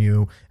and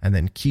Lamu, and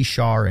then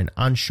Kishar and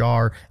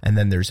Anshar, and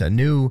then there's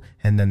Anu,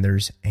 and then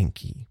there's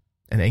Enki.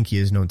 And Enki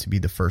is known to be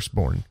the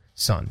firstborn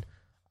son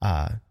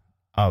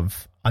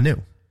of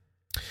Anu.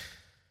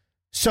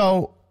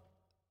 So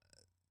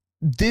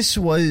this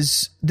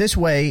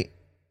way,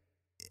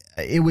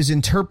 it was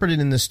interpreted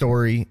in the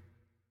story.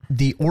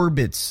 The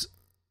orbits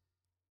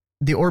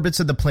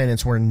of the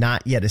planets were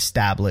not yet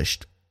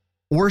established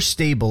or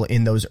stable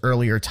in those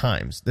earlier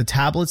times. The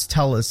tablets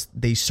tell us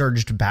they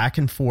surged back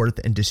and forth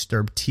and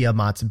disturbed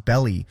Tiamat's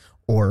belly,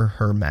 or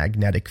her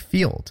magnetic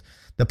field.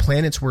 The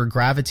planets were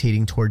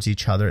gravitating towards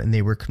each other, and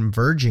they were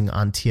converging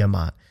on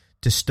Tiamat,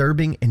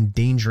 disturbing and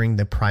endangering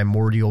the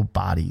primordial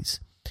bodies.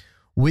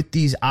 With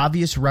these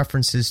obvious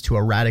references to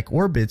erratic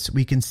orbits,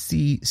 we can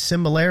see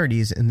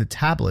similarities in the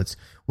tablets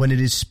when it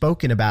is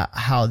spoken about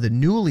how the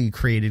newly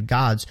created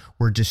gods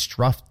were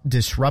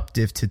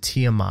disruptive to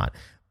Tiamat,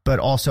 but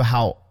also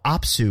how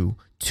Apsu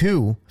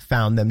too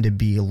found them to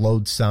be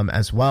loathsome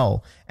as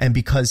well. And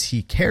because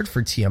he cared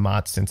for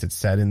Tiamat, since it's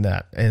said in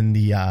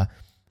the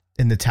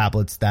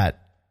tablets that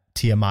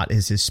Tiamat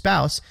is his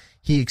spouse,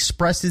 he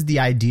expresses the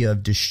idea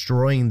of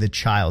destroying the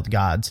child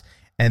gods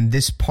And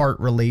this part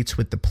relates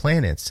with the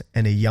planets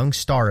and a young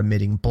star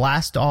emitting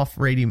blasting off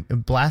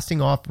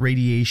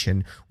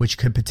radiation, which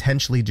could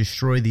potentially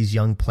destroy these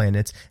young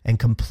planets and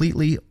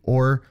completely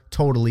or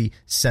totally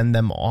send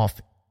them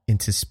off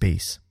into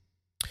space.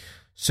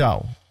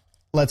 So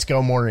let's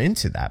go more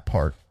into that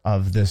part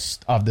of the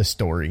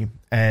story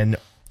and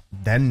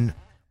then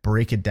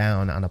break it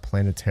down on a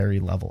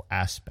planetary level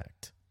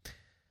aspect.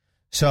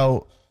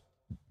 So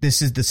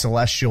this is the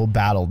celestial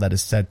battle that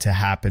is said to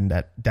happen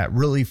that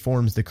really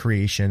forms the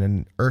creation,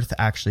 and Earth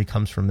actually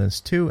comes from this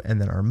too,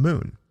 and then our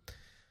moon.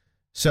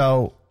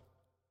 So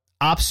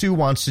Apsu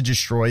wants to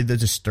destroy the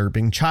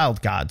disturbing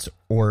child gods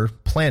or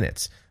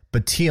planets,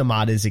 but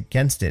Tiamat is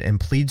against it and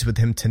pleads with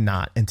him to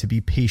not and to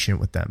be patient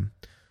with them.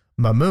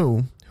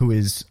 Mamu, who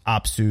is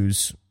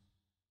Apsu's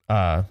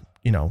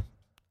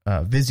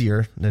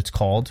vizier, that's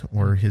called,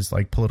 or his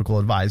like political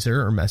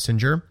advisor or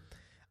messenger,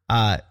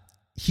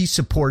 he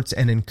supports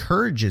and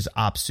encourages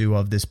Apsu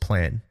of this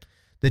plan.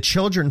 The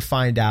children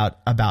find out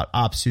about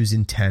Apsu's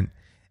intent,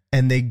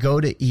 and they go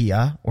to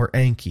Ea or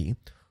Enki,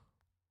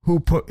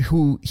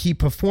 who he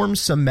performs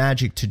some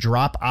magic to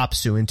drop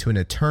Apsu into an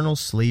eternal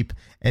sleep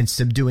and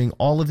subduing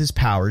all of his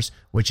powers,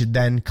 which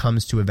then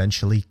comes to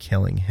eventually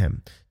killing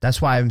him. That's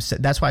why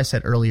I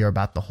said earlier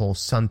about the whole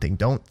sun thing.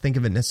 Don't think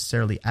of it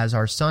necessarily as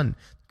our sun.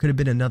 It could have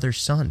been another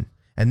sun.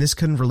 And this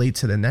couldn't relate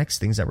to the next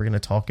things that we're going to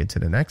talk into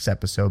the next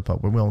episode,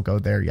 but we won't go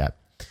there yet.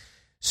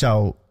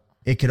 So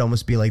it could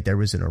almost be like there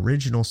was an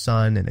original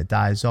sun and it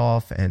dies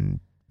off,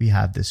 and we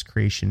have this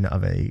creation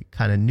of a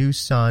kind of new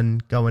sun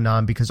going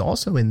on, because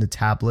also in the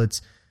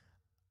tablets,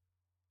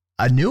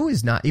 Anu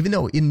is not, even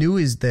though Anu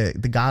is the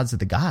gods of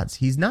the gods,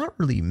 he's not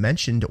really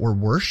mentioned or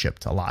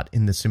worshipped a lot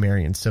in the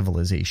Sumerian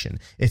civilization.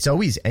 It's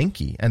always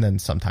Enki and then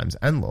sometimes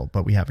Enlil,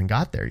 but we haven't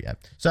got there yet.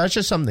 So that's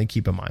just something to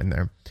keep in mind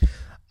there.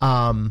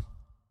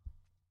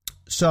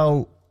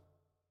 So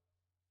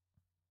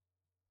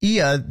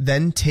Ea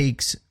then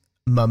takes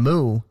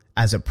Mamu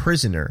as a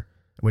prisoner,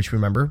 which,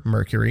 remember,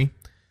 Mercury.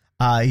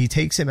 He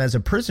takes him as a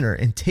prisoner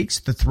and takes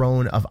the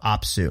throne of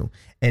Apsu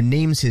and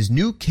names his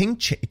new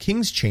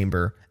king's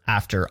chamber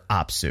after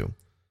Apsu.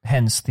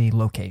 Hence the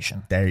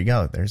location. There you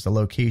go. There's the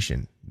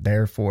location.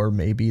 Therefore,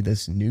 maybe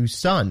this new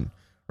sun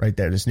right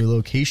there, this new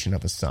location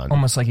of a sun.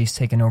 Almost like he's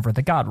taken over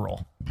the god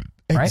role.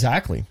 Right?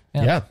 Exactly.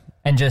 Yeah.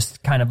 And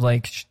just kind of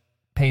like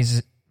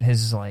pays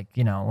his, like,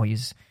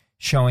 he's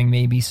showing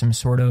maybe some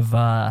sort of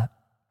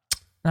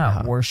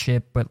not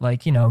worship, but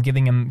like,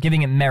 giving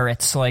him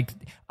merits. Like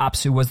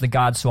Apsu was the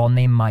god, so I'll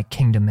name my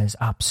kingdom as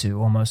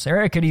Apsu almost.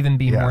 Or it could even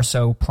be more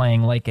so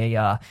playing like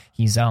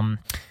he's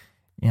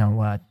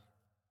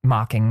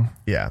mocking.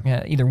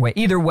 Yeah.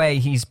 Either way,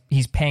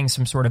 he's paying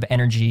some sort of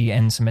energy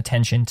and some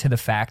attention to the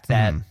fact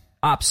that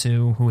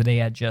Apsu, who they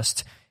had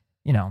just,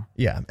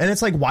 Yeah. And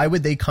it's like, why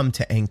would they come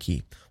to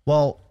Enki?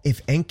 Well, if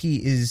Enki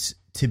is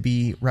to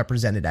be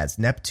represented as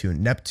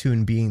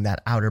Neptune being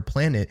that outer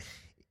planet,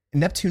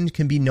 Neptune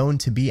can be known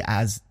to be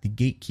as the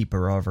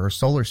gatekeeper of our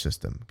solar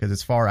system because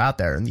it's far out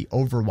there and the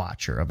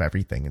overwatcher of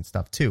everything and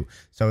stuff too.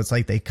 So it's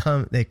like they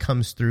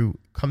comes through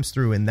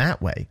in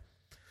that way.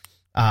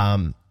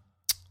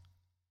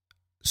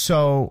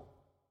 So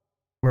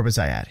where was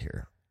I at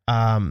here?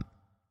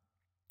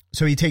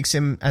 So he takes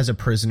him as a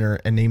prisoner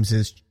and names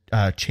his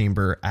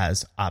chamber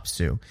as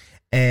Apsu.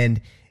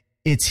 And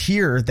it's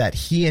here that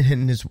he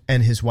and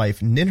his wife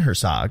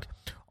Ninhursag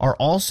are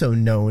also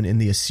known in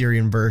the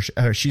Assyrian version.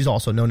 She's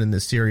also known in the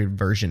Assyrian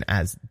version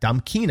as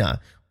Damkina,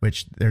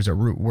 which there's a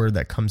root word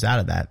that comes out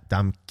of that,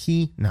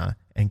 Damkina,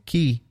 and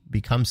ki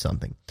becomes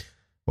something.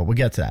 Well, we'll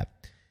get to that.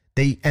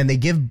 They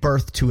give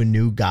birth to a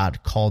new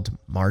god called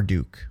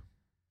Marduk.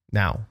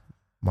 Now,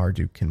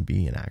 Marduk can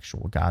be an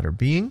actual god or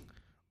being,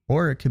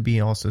 or it could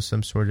be also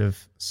some sort of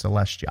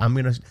celestial. I'm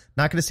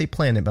not gonna say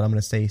planet, but I'm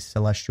gonna say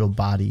celestial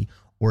body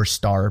or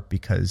star,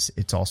 because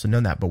it's also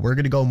known that. But we're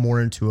going to go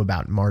more into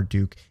about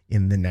Marduk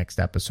in the next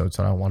episode,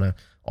 so I don't want to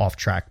off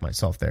track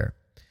myself there.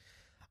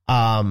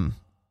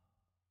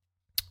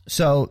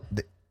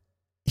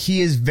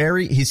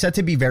 He's said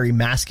to be very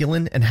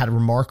masculine and had a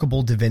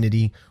remarkable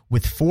divinity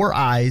with 4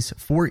 eyes,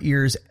 4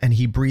 ears, and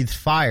he breathed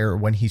fire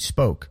when he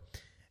spoke.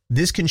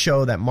 This can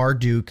show that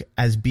Marduk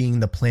as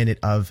being the planet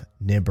of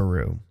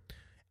Nibiru.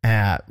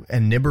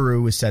 And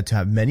Nibiru is said to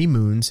have many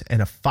moons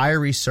and a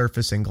fiery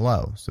surface and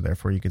glow. So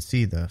therefore you could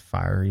see the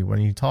fiery when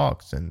he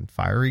talks and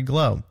fiery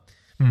glow.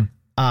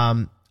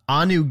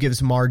 Anu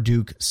gives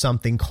Marduk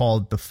something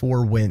called the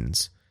 4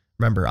 winds.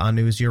 Remember,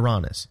 Anu is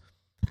Uranus.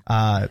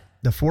 The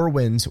 4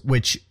 winds,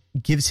 which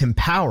gives him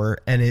power,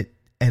 and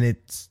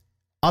its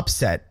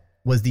upset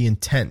was the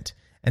intent.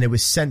 And it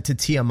was sent to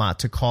Tiamat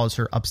to cause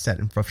her upset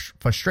and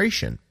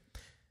frustration.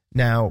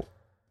 Now,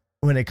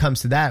 when it comes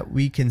to that,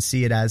 we can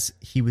see it as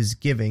he was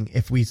giving.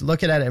 If we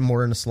look at it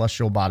more in a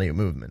celestial body of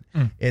movement,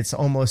 it's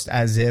almost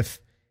as if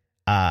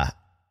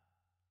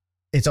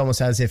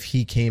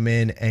he came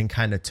in and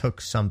kind of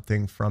took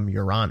something from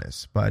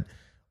Uranus. But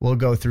we'll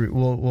go through,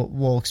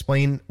 we'll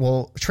explain,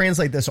 we'll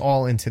translate this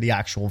all into the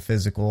actual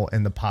physical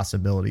and the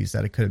possibilities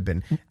that it could have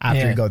been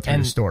after you go through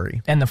the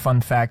story. And the fun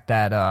fact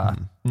that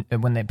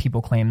when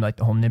people claim like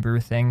the whole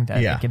Nibiru thing,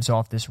 that it gives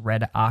off this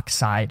red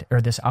oxide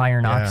or this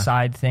iron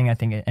oxide thing, I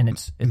think, and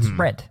it's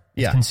red.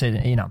 It's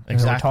considered,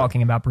 we're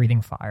talking about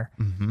breathing fire.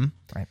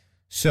 Right.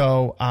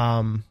 So,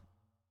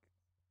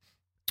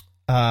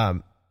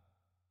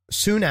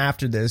 soon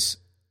after this,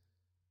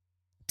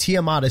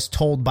 Tiamat is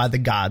told by the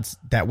gods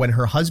that when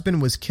her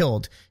husband was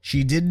killed,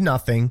 she did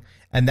nothing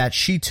and that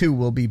she too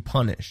will be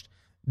punished.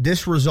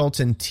 This results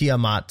in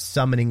Tiamat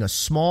summoning a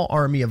small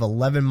army of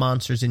 11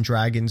 monsters and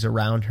dragons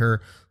around her,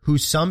 who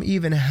some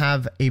even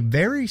have a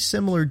very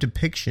similar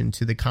depiction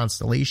to the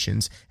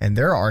constellations and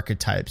their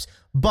archetypes,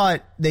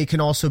 but they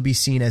can also be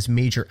seen as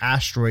major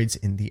asteroids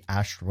in the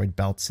asteroid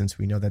belt, since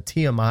we know that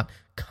Tiamat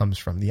comes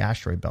from the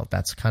asteroid belt.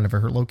 That's kind of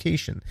her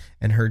location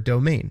and her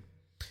domain.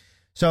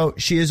 So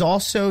she is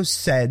also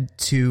said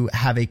to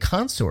have a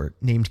consort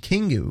named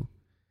Kingu,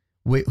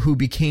 who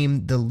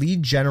became the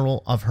lead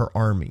general of her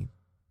army.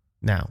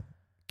 Now,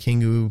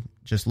 Kingu,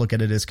 just look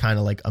at it as kind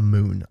of like a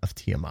moon of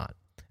Tiamat,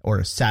 or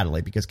a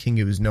satellite, because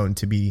Kingu is known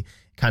to be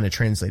kind of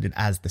translated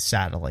as the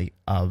satellite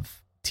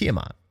of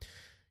Tiamat.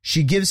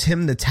 She gives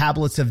him the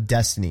Tablets of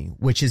Destiny,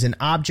 which is an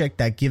object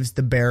that gives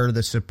the bearer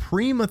the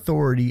supreme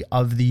authority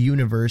of the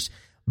universe,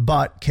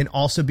 but can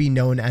also be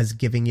known as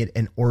giving it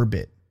an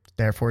orbit.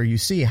 Therefore, you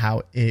see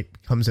how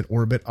it comes in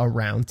orbit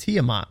around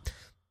Tiamat.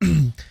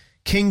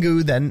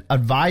 Kingu then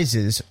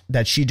advises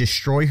that she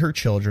destroy her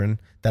children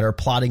that are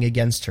plotting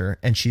against her,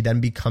 and she then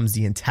becomes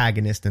the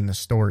antagonist in the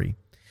story.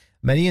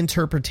 Many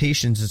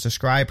interpretations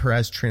describe her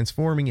as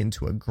transforming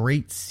into a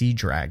great sea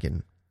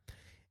dragon.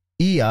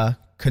 Ea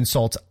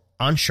consults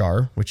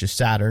Anshar, which is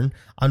Saturn,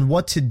 on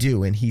what to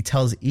do, and he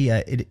tells Ea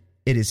it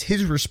is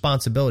his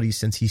responsibility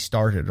since he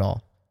started it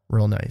all.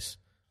 Real nice.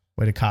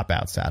 Way to cop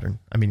out, Saturn.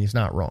 I mean, he's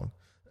not wrong.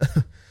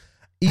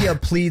 Ea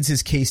pleads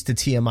his case to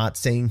Tiamat,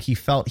 saying he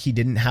felt he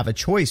didn't have a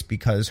choice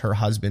because her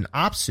husband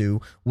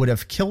Apsu would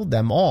have killed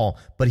them all,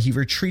 but he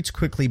retreats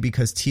quickly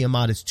because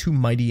Tiamat is too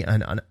mighty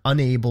and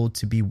unable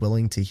to be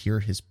willing to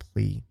hear his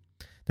plea.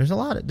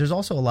 There's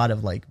also a lot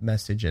of like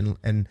message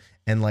and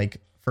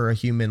like for a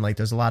human, like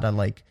there's a lot of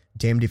like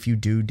damned if you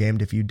do,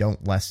 damned if you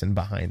don't lesson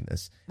behind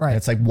this. Right. And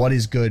it's like, what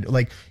is good?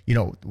 Like,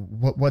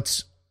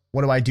 what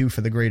do I do for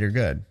the greater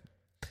good?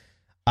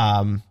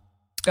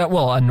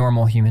 Well, a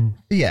normal human.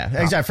 Yeah,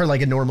 exactly. For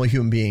like a normal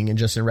human being and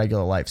just in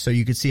regular life. So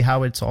you could see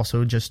how it's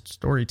also just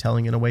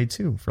storytelling in a way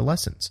too, for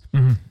lessons.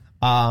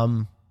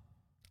 Anshar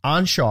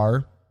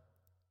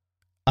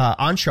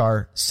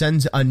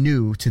sends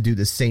Anu to do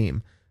the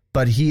same,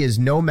 but he is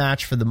no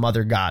match for the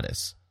mother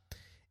goddess.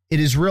 It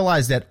is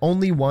realized that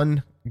only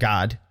one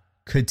god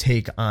could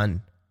take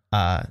on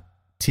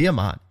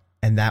Tiamat,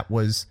 and that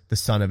was the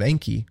son of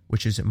Enki,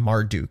 which is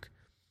Marduk.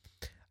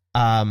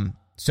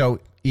 So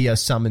Ea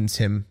summons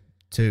him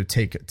to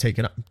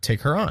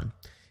take her on.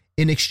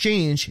 In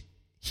exchange,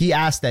 he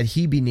asked that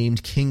he be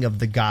named king of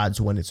the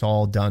gods when it's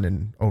all done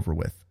and over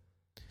with.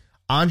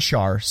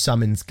 Anshar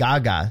summons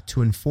Gaga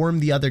to inform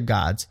the other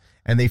gods,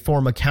 and they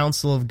form a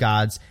council of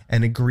gods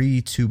and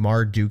agree to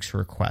Marduk's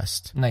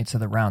request. Knights of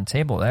the Round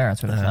Table there.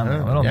 That's what it sounded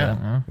like a little bit.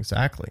 Huh?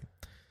 Exactly.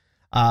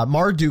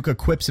 Marduk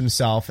equips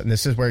himself, and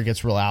this is where it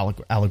gets real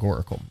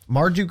allegorical.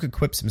 Marduk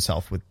equips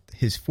himself with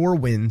his 4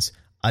 winds,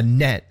 a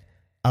net,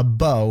 a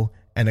bow,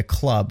 and a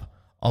club,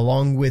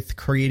 along with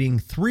creating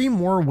 3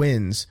 more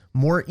winds,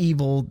 more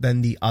evil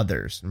than the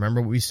others.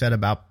 Remember what we said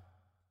about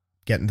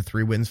getting the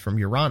 3 winds from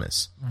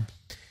Uranus.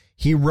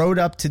 He rode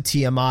up to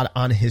Tiamat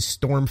on his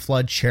storm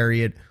flood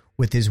chariot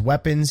with his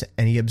weapons,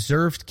 and he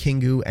observed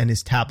Kingu and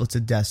his Tablets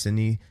of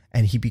Destiny,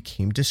 and he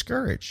became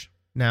discouraged.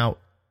 Now,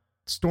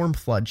 storm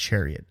flood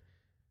chariot.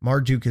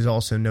 Marduk is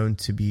also known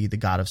to be the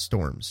god of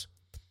storms,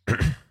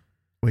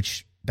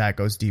 which that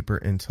goes deeper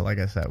into, like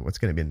I said, what's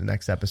going to be in the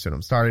next episode.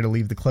 I'm starting to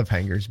leave the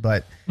cliffhangers,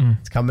 but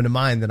it's coming to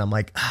mind that I'm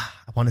like,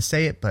 I want to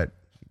say it, but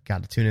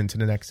got to tune into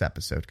the next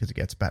episode because it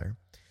gets better.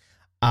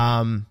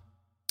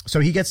 So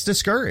he gets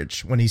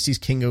discouraged when he sees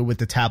Kingu with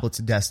the Tablets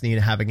of Destiny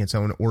and having its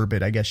own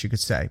orbit, I guess you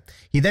could say.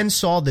 He then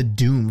saw the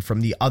doom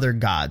from the other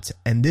gods,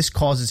 and this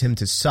causes him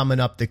to summon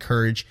up the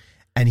courage,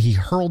 and he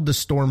hurled the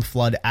storm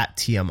flood at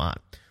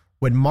Tiamat.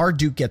 When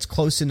Marduk gets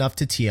close enough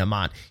to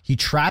Tiamat, he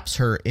traps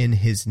her in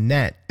his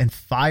net and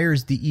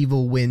fires the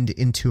evil wind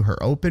into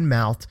her open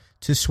mouth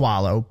to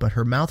swallow, but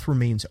her mouth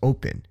remains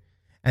open.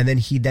 And then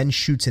he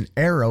shoots an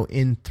arrow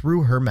in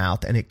through her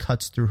mouth, and it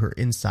cuts through her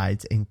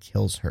insides and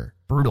kills her.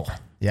 Brutal.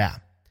 Yeah.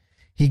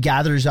 He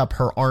gathers up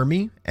her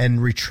army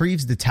and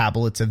retrieves the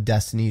Tablets of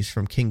Destinies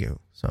from Kingu.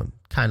 So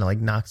kind of like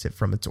knocks it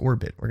from its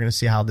orbit. We're going to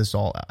see how this is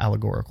all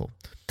allegorical.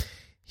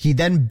 He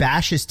then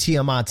bashes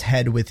Tiamat's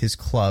head with his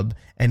club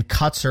and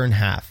cuts her in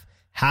half.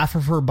 Half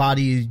of her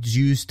body is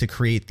used to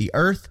create the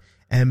earth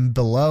and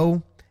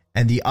below,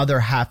 and the other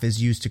half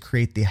is used to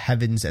create the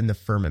heavens and the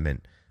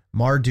firmament.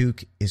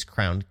 Marduk is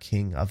crowned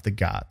king of the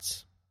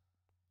gods.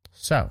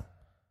 So,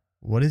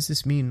 what does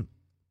this mean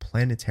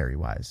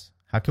planetary-wise?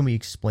 How can we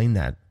explain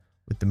that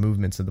with the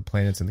movements of the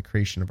planets and the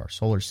creation of our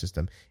solar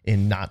system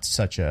in not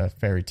such a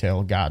fairy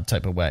tale god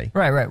type of way.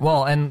 Right.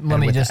 Well, and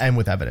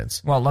with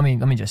evidence. Well, let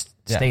me just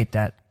state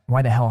that.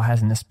 Why the hell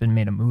hasn't this been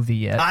made a movie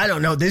yet? I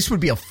don't know. This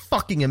would be a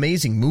fucking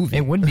amazing movie.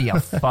 It would be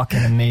a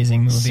fucking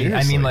amazing movie. Seriously.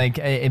 I mean, like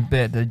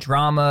the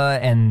drama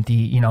and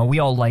we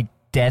all like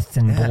death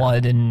and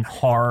blood and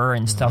horror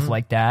and stuff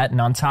like that.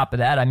 And on top of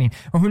that, I mean,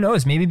 who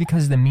knows? Maybe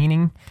because the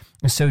meaning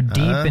is so deep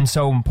and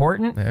so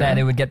important that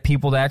it would get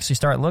people to actually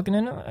start looking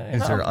into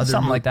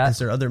something like that. Is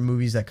there other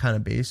movies that kind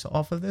of base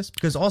off of this?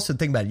 Because also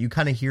think about it, you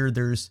kind of hear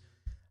there's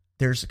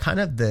kind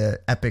of the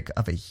epic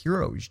of a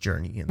hero's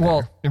journey in there.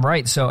 Well,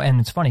 right. So,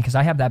 and it's funny because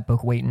I have that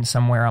book waiting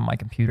somewhere on my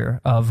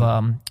computer of,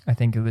 I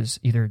think it was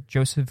either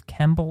Joseph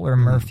Campbell or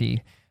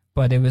Murphy,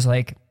 but it was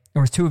like,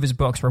 there was two of his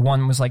books where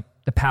one was like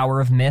The Power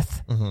of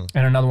Myth and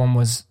another one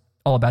was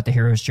all about the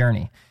hero's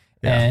journey.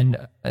 Yeah.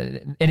 And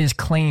it is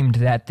claimed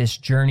that this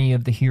journey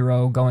of the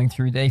hero going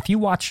through, if you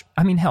watch,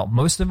 I mean, hell,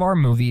 most of our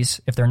movies,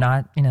 if they're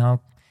not,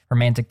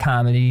 romantic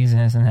comedies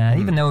and this and that,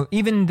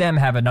 even them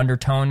have an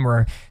undertone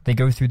where they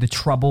go through the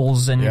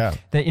troubles and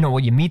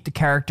you meet the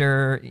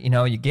character,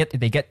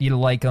 they get you to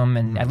like them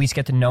and at least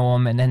get to know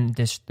them, and then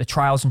the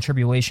trials and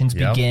tribulations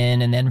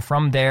begin, and then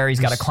from there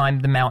he's got to climb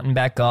the mountain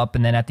back up,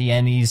 and then at the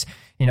end he's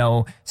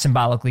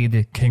symbolically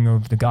the king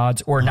of the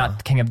gods, or not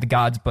the king of the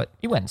gods, but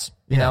he wins.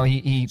 He's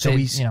a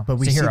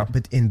hero.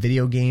 But in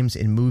video games,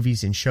 in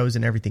movies, in shows,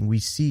 and everything, we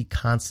see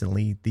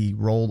constantly the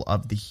role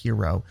of the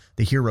hero,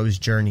 the hero's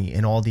journey,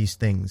 and all these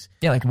things.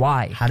 Yeah, like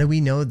why? How do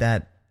we know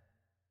that,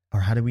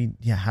 or how do we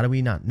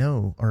not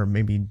know, or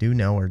maybe do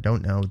know or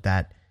don't know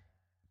that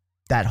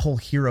whole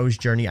hero's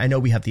journey? I know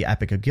we have the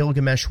Epic of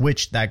Gilgamesh,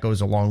 which that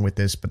goes along with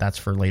this, but that's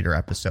for later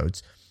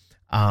episodes.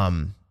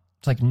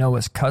 It's like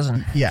Noah's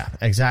cousin. Yeah,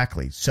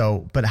 exactly.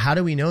 So, but how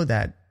do we know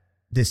that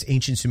this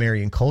ancient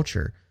Sumerian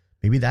culture,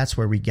 maybe that's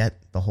where we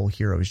get the whole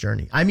hero's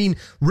journey? I mean,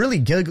 really,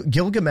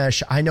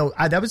 Gilgamesh, I know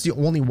that was the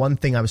only one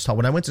thing I was taught.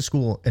 When I went to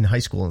school in high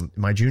school, in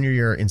my junior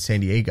year in San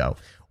Diego,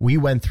 we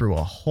went through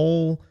a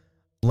whole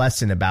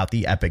lesson about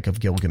the Epic of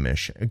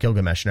Gilgamesh and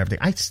everything.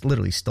 I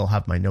literally still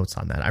have my notes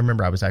on that. I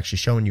remember I was actually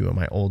showing you in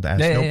my old ass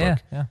notebook.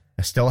 Yeah.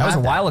 I still that have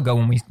was a while ago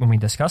when we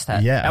discussed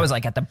that. Yeah. That was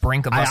like at the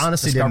brink of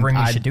us discovering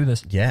we should do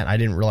this. Yeah, and I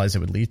didn't realize it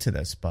would lead to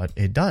this, but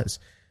it does.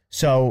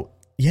 So,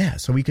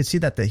 so we could see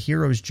that the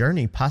hero's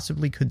journey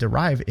possibly could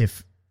derive,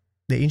 if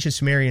the ancient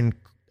Sumerian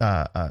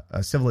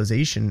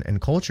civilization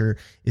and culture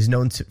is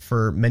known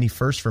for many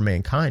firsts for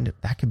mankind,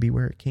 that could be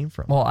where it came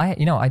from. Well, I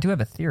do have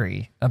a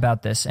theory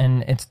about this,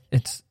 and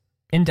it's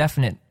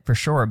indefinite for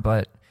sure,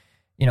 but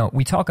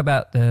we talk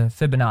about the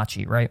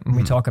Fibonacci, right? And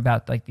we talk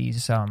about like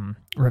these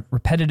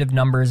repetitive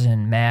numbers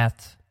in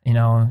math,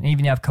 even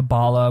you have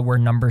Kabbalah where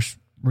numbers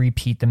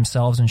repeat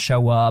themselves and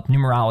show up,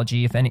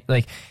 numerology, if any,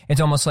 like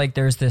it's almost like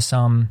there's this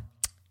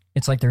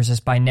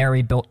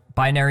binary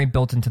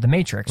built into the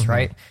matrix,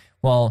 right?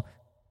 Well,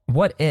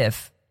 what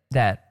if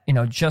that,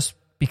 just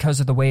because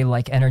of the way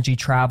like energy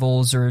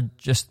travels or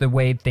just the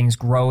way things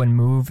grow and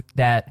move,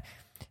 that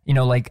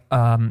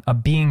a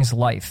being's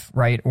life,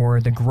 right,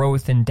 or the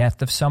growth and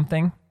death of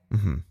something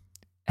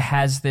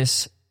has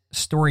this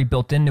story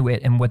built into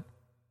it. And what,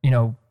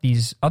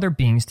 these other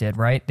beings did,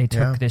 right? They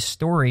took this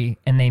story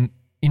and they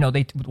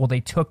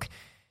took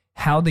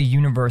how the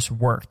universe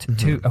worked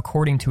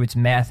according to its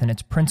math and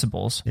its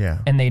principles. Yeah.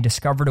 And they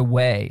discovered a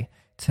way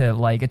to,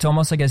 like, it's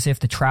almost like as if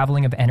the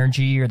traveling of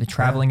energy or the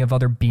traveling of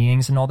other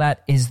beings and all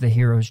that is the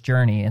hero's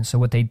journey. And so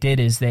what they did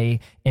is they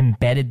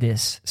embedded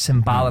this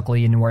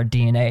symbolically into our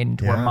DNA,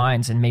 into our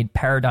minds, and made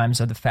paradigms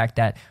of the fact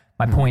that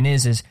my point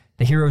is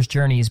the hero's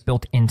journey is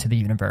built into the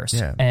universe.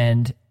 Yeah.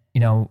 And,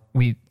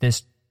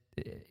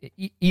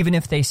 even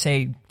if they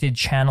say did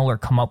channel or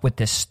come up with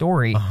this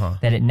story,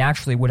 that it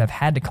naturally would have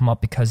had to come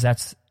up because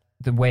that's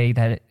the way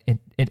that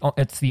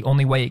it's the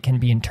only way it can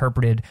be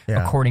interpreted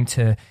according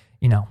to,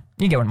 you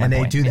get what my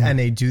point. And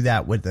they do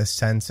that with a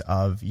sense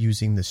of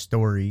using the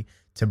story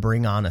to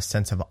bring on a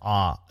sense of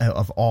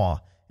awe.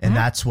 And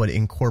that's what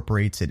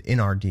incorporates it in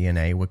our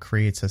DNA, what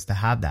creates us to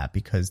have that,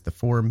 because the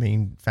four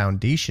main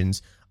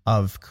foundations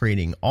of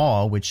creating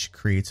awe, which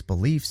creates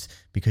beliefs,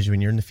 because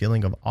when you're in the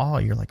feeling of awe,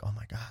 you're like, oh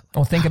my God.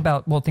 Well, think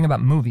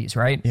about movies,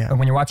 right? Yeah.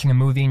 When you're watching a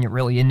movie and you're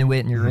really into it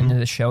and you're into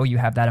the show, you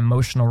have that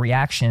emotional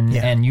reaction,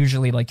 and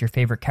usually like your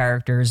favorite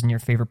characters and your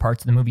favorite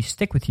parts of the movie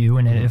stick with you,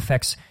 and it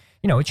affects,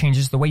 it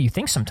changes the way you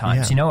think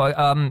sometimes.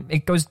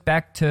 It goes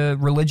back to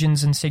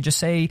religions and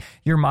say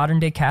you're modern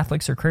day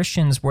Catholics or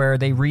Christians, where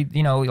they read,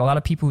 a lot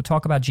of people who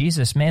talk about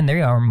Jesus, man,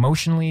 they are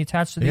emotionally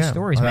attached to these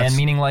stories, man,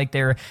 meaning like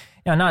they're,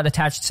 not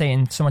attached, say,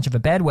 in so much of a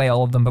bad way,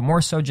 all of them, but more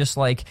so just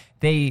like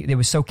it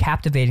was so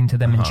captivating to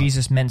them, and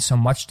Jesus meant so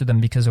much to them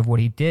because of what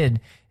he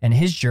did and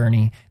his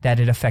journey, that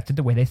it affected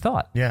the way they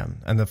thought. Yeah,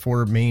 and the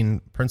four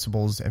main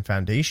principles and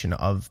foundation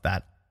of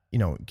that,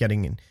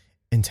 getting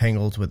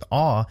entangled with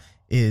awe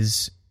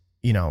is,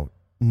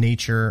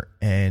 nature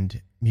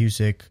and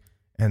music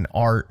and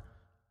art,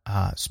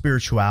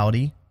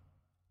 spirituality,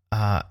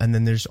 and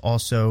then there's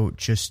also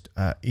just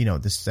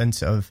the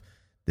sense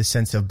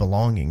of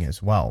belonging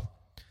as well.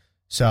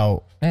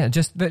 So yeah,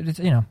 just,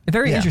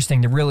 very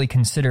interesting to really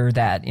consider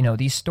that,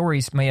 these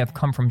stories may have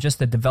come from just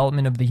the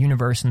development of the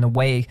universe and the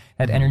way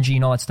that energy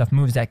and all that stuff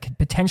moves that could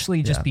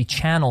potentially just be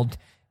channeled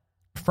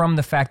from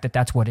the fact that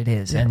that's what it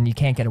is and you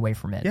can't get away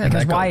from it.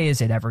 Because why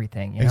is it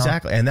everything?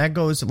 Exactly. And that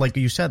goes, like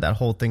you said, that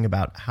whole thing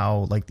about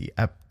how like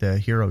the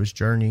hero's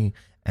journey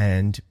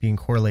and being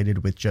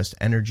correlated with just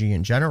energy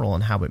in general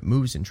and how it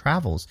moves and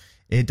travels.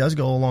 It does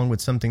go along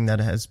with something that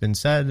has been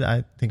said.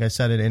 I think I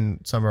said it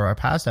in some of our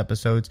past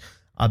episodes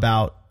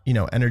about,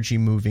 energy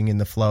moving in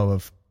the flow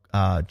of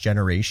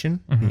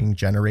generation, being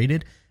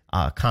generated,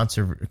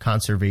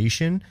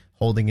 conservation,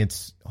 holding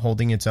its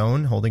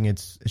own, holding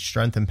its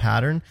strength and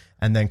pattern,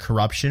 and then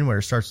corruption where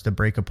it starts to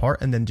break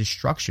apart, and then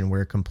destruction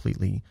where it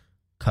completely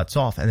cuts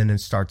off and then it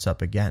starts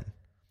up again.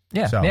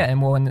 Yeah,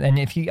 and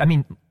if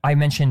you, I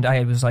mentioned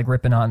I was like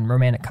ripping on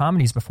romantic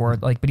comedies before,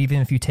 but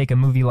even if you take a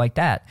movie like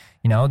that,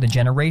 the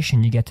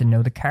generation, you get to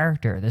know the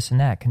character, this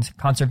and that,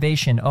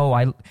 conservation.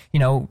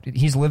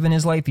 He's living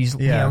his life. He's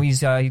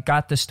he's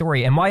got the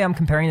story. And why I'm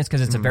comparing this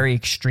because it's a very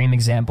extreme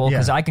example.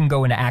 Because I can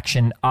go into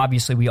action.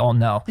 Obviously, we all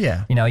know.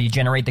 Yeah, you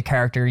generate the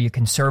character, you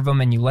conserve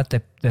him, and you let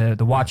the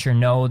watcher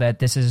know that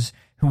this is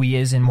who he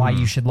is and why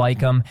you should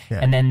like him. Yeah.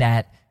 And then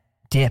that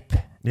dip,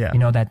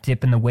 that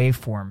dip in the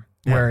waveform.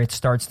 Yeah. Where it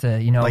starts to,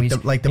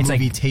 like the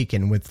movie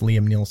Taken with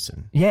Liam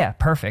Neeson. Yeah,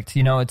 perfect.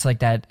 It's like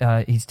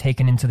that he's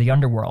taken into the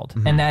underworld.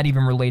 And that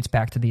even relates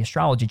back to the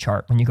astrology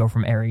chart when you go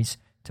from Aries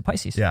to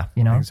Pisces. Yeah,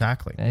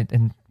 exactly.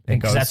 And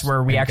that's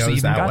where we actually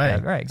even got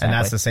that. Right, exactly. And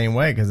that's the same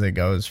way because it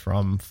goes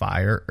from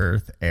fire,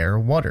 earth, air,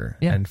 water.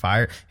 Yeah. And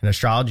fire, in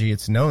astrology,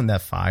 it's known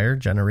that fire,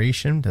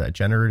 generation, that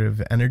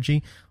generative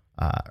energy,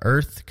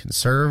 earth,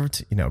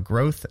 conserved,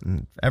 growth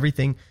and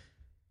everything,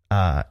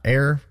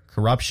 air,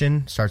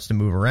 corruption, starts to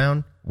move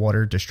around.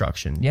 Water,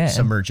 destruction,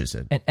 submerges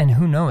it. And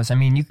who knows?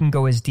 You can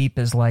go as deep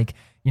as like,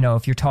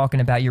 if you're talking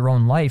about your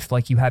own life,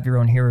 like you have your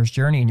own hero's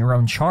journey and your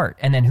own chart.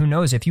 And then who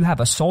knows if you have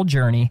a soul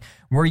journey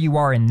where you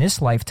are in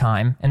this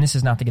lifetime, and this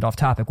is not to get off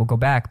topic, we'll go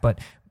back, but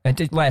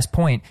the last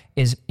point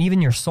is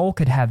even your soul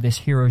could have this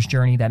hero's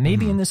journey that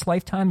maybe in this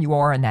lifetime you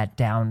are in that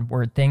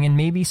downward thing. And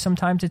maybe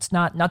sometimes it's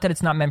not that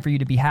it's not meant for you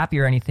to be happy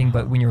or anything,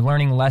 but when you're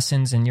learning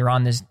lessons and you're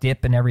on this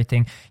dip and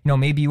everything,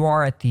 maybe you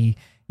are at the,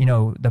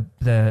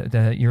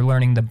 you're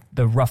learning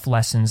the rough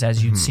lessons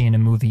as you'd see in a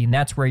movie, and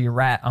that's where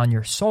you're at on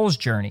your soul's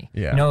journey.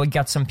 Yeah. You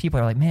got some people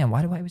are like, man,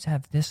 why do I always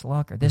have this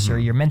luck or this, or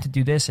you're meant to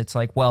do this? It's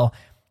like, well,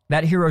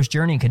 that hero's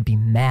journey could be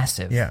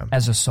massive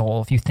as a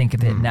soul if you think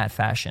of it in that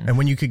fashion. And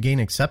when you could gain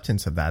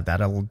acceptance of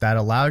that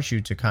allows you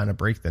to kind of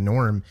break the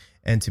norm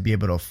and to be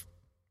able to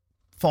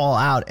fall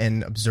out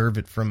and observe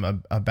it from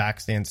a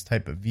backstance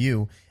type of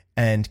view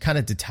and kind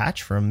of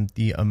detach from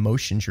the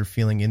emotions you're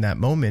feeling in that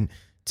moment,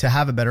 to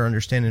have a better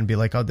understanding and be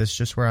like, oh, this is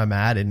just where I'm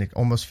at. And it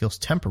almost feels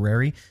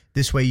temporary.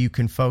 This way you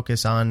can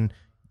focus on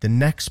the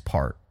next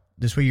part.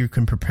 This way you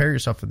can prepare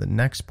yourself for the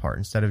next part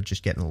instead of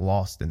just getting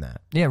lost in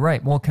that. Yeah,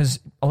 right. Well, because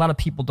a lot of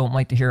people don't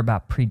like to hear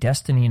about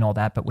predestiny and all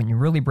that. But when you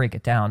really break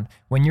it down,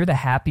 when you're the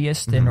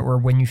happiest or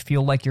when you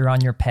feel like you're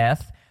on your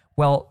path,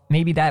 well,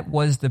 maybe that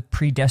was the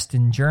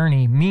predestined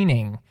journey,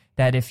 meaning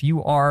that if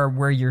you are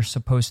where you're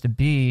supposed to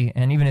be,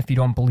 and even if you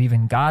don't believe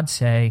in God,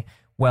 say,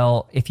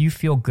 well, if you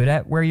feel good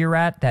at where you're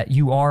at, that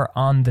you are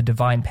on the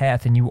divine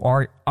path and you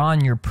are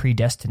on your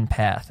predestined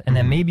path. And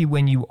then maybe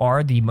when you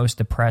are the most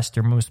depressed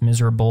or most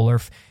miserable, or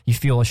if you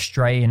feel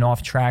astray and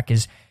off track,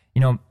 is,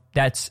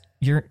 that's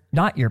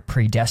not your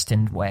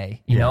predestined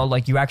way, you know,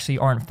 like you actually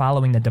aren't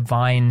following the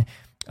divine,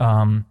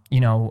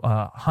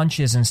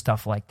 hunches and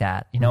stuff like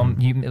that.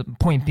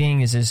 Point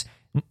being is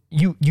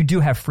you do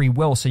have free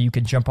will, so you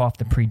could jump off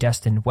the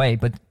predestined way,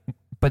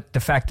 but the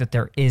fact that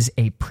there is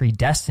a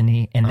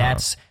predestiny, and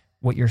that's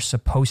what you're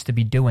supposed to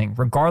be doing,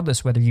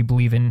 regardless whether you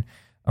believe in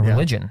a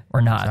religion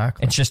or not.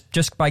 Exactly. It's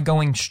just by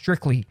going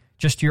strictly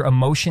just your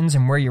emotions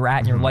and where you're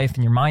at in your life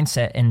and your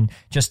mindset, and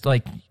just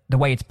like the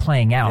way it's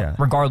playing out,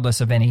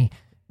 regardless of any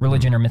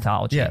religion or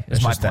mythology. Yeah, it's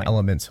just the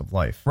elements of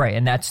life. Right,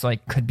 and that's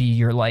like, could be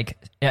your like,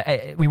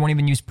 we won't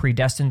even use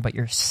predestined, but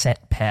your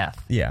set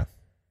path. Yeah,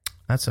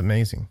 that's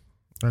amazing.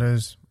 That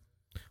is,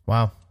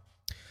 wow.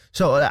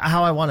 So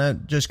how I want to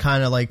just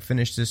kind of like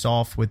finish this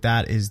off with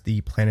that is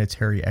the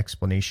planetary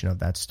explanation of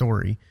that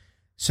story.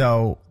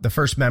 So the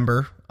first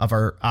member of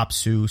our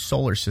Apsu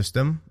solar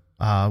system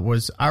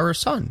was our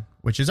sun,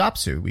 which is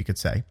Apsu, we could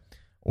say,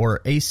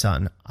 or a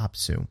sun,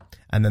 Apsu.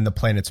 And then the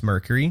planets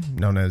Mercury,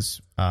 known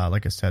as,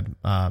 like I said,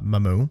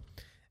 Mamu,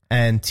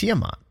 and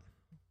Tiamat,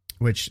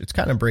 which it's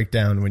kind of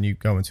breakdown when you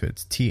go into it.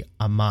 It's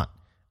Tiamat,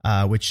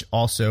 which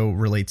also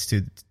relates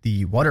to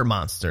the water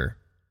monster.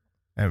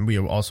 And we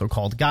also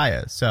called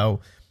Gaia.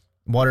 So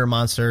water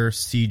monster,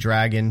 sea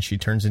dragon, she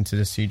turns into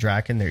the sea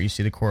dragon. There you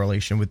see the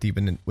correlation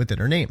within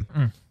her name.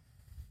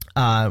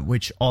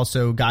 Which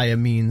also Gaia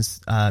means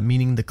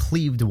meaning the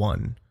cleaved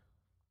one.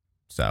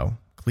 So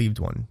cleaved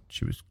one.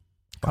 She was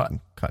cut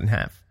in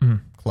half.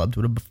 Clubbed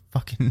with a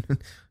fucking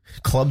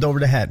clubbed over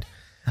the head.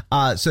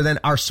 So then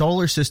our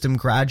solar system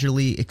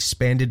gradually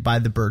expanded by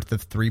the birth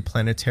of three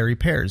planetary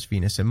pairs,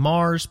 Venus and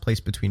Mars,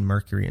 placed between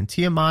Mercury and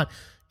Tiamat,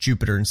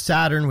 Jupiter and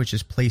Saturn, which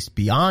is placed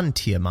beyond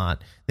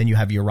Tiamat. Then you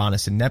have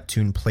Uranus and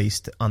Neptune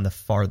placed on the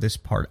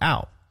farthest part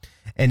out.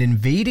 An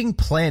invading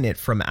planet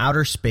from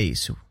outer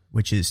space,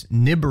 which is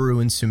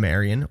Nibiru in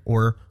Sumerian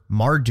or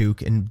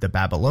Marduk in the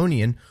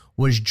Babylonian,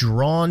 was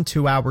drawn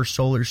to our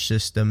solar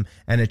system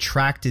and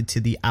attracted to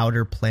the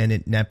outer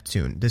planet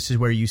Neptune. This is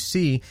where you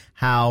see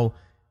how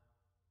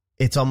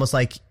it's almost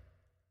like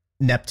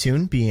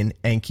Neptune, being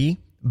Enki,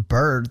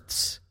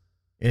 births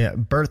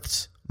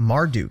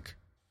Marduk,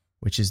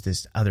 which is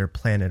this other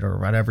planet or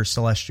whatever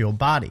celestial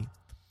body.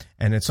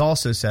 And it's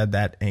also said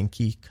that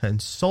Enki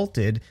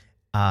consulted,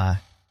 well,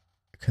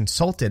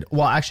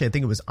 actually, I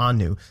think it was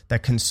Anu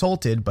that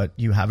consulted, but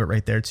you have it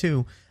right there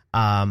too.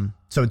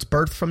 So it's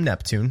birthed from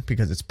Neptune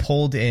because it's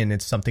pulled in.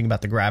 It's something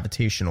about the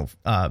gravitational,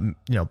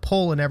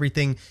 pull and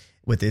everything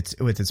with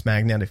its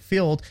magnetic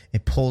field.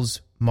 It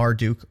pulls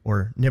Marduk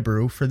or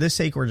Nibiru. For this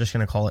sake, we're just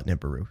going to call it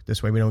Nibiru.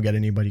 This way we don't get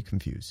anybody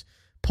confused.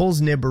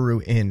 Pulls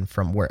Nibiru in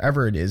from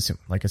wherever it is.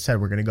 Like I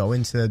said, we're going to go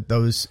into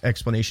those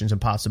explanations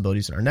and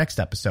possibilities in our next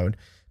episode.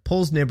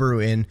 Pulls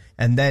Nibiru in,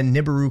 and then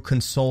Nibiru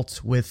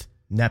consults with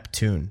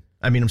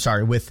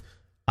with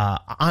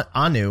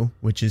Anu,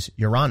 which is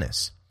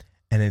Uranus.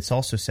 And it's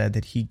also said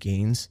that he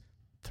gains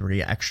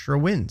 3 extra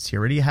winds. He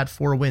already had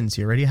 4 winds.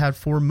 He already had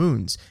 4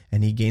 moons,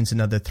 and he gains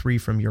another 3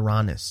 from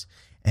Uranus.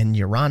 And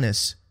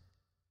Uranus,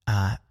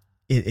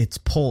 it's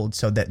pulled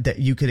so that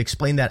you could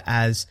explain that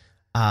as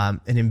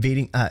an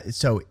invading.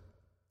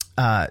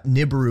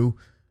 Nibiru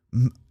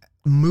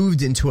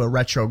moved into a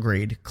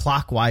retrograde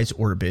clockwise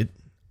orbit,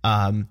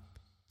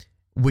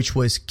 which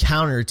was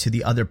counter to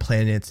the other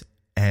planets.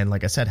 And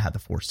like I said, had the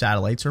 4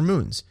 satellites or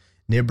moons.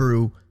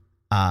 Nibiru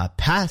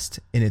passed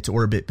in its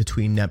orbit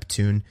between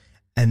Neptune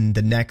and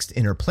the next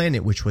inner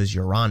planet, which was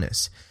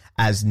Uranus.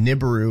 As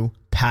Nibiru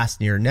passed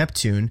near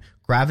Neptune,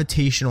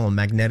 gravitational and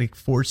magnetic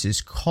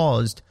forces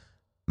caused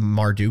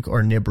Marduk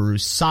or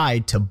Nibiru's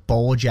side to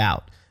bulge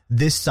out.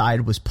 This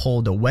side was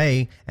pulled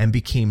away and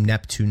became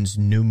Neptune's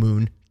new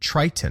moon,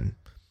 Triton,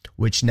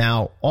 which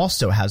now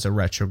also has a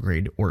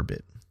retrograde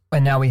orbit.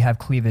 And now we have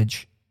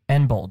cleavage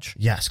and bulge.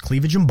 Yes,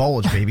 cleavage and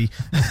bulge, baby.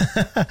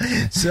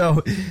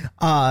 So,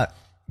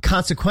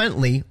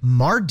 consequently,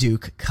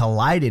 Marduk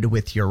collided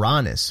with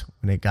Uranus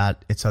when it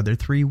got its other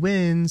 3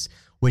 winds,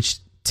 which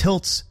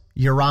tilts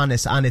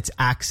Uranus on its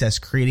axis,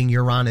 creating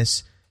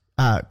Uranus's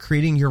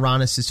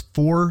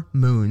 4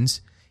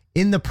 moons.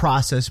 In the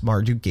process,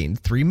 Marduk gained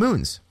 3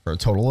 moons for a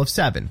total of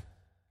 7.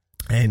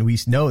 And we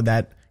know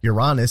that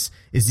Uranus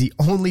is the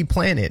only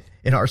planet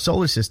in our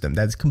solar system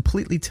that's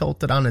completely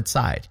tilted on its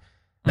side.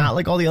 Not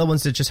like all the other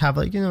ones that just have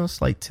a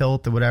slight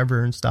tilt or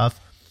whatever and stuff.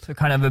 So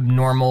kind of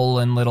abnormal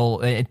and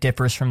it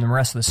differs from the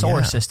rest of the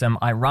solar system.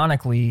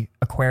 Ironically,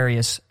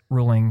 Aquarius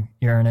ruling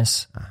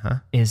Uranus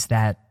is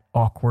that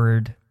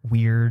awkward,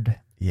 weird,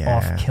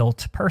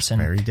 off-kilt person.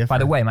 Very different. By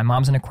the way, my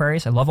mom's an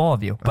Aquarius. I love all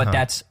of you. But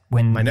that's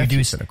when my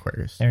nephew's an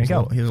Aquarius. There you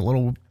go. He's a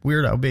little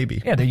weirdo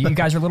baby. Yeah, you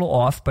guys are a little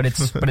off, but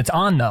it's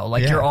on though.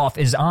 Like your off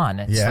is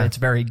on. It's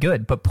very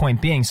good. But point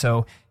being,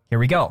 so here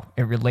we go.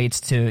 It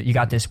relates to, you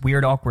got this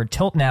weird, awkward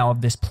tilt now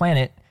of this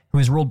planet who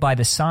is ruled by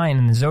the sign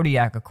in the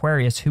zodiac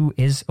Aquarius, who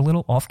is a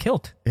little off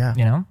kilt.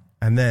 Yeah.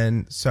 And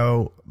then,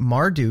 so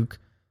Marduk,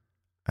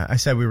 I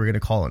said we were going to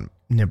call him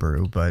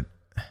Nibiru, but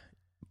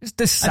just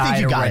decide I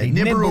think you got already. it.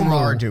 Nibiru,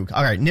 Marduk.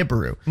 All right,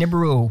 Nibiru.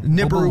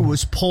 Nibiru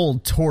was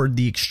pulled toward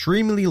the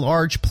extremely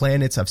large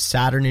planets of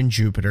Saturn and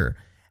Jupiter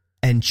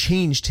and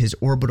changed his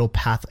orbital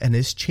path, and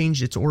has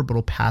changed its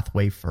orbital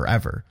pathway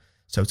forever.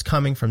 So it's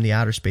coming from the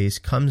outer space,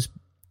 it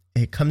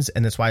comes,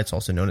 and that's why it's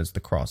also known as the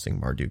crossing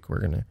Marduk.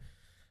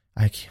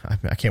 I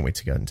can't wait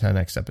to get into the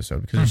next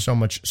episode because there's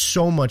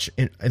so much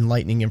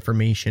enlightening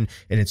information,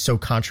 and it's so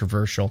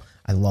controversial.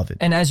 I love it.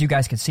 And as you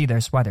guys can see,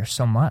 there's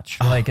so much.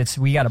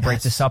 We got to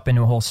break this up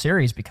into a whole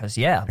series because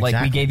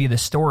we gave you the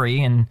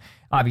story, and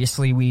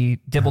obviously we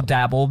dibble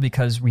dabble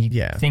because we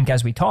think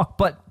as we talk.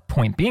 But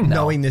point being, though,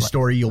 knowing this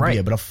story, you'll be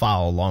able to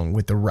follow along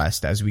with the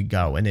rest as we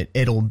go, and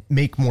it'll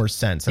make more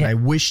sense. And I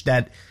wish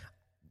that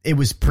it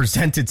was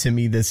presented to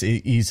me this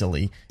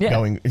easily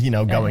going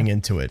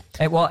into it.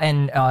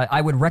 And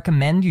I would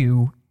recommend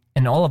you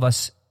and all of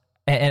us,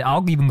 and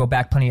I'll even go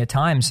back plenty of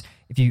times,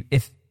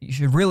 if you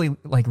should really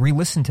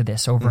re-listen to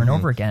this over and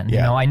over again.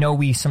 Yeah. I know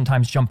we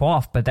sometimes jump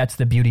off, but that's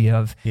the beauty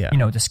of,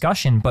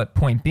 discussion. But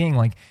point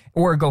being,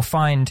 or go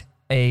find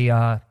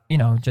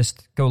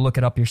just go look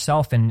it up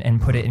yourself and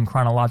put it in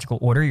chronological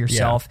order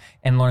yourself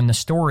and learn the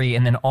story,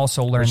 and then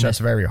also learn this. That's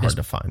very hard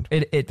to find.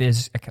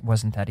 It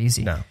wasn't that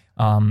easy. No.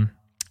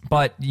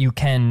 But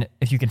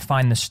if you can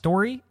find the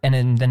story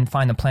and then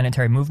find the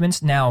planetary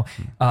movements. Now,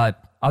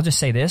 I'll just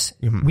say this: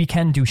 we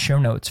can do show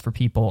notes for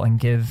people and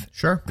give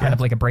kind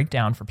of like a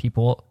breakdown for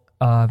people.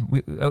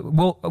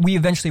 We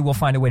eventually will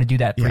find a way to do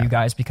that for you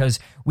guys, because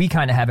we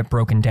kind of have it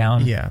broken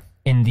down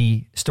in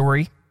the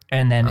story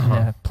and then in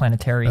the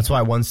planetary. That's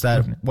why once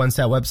that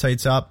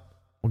website's up,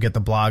 we'll get the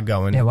blog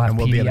going, and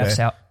we'll be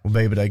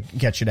able to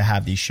get you to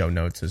have these show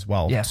notes as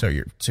well, so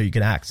you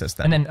can access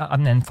them,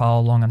 and then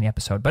follow along on the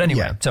episode. But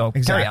anyway, so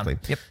exactly. Carry on.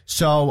 Yep.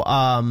 So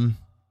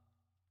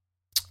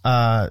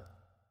then,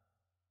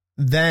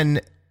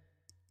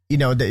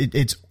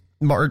 it's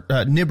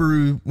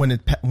Nibiru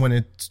when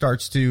it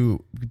starts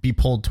to be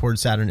pulled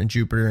towards Saturn and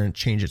Jupiter and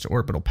change its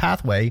orbital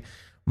pathway.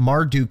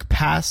 Marduk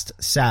passed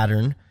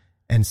Saturn,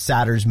 and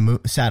Saturn's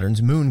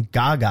moon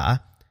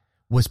Gaga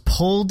was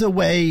pulled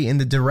away in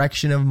the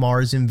direction of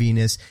Mars and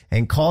Venus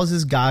and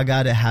causes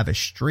Gaga to have a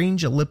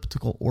strange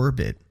elliptical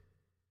orbit.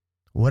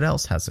 What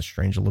else has a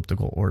strange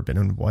elliptical orbit?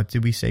 And what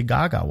did we say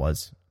Gaga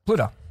was?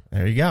 Pluto.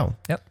 There you go.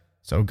 Yep.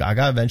 So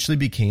Gaga eventually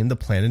became the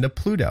planet of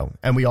Pluto.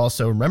 And we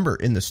also remember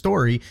in the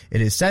story,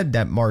 it is said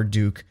that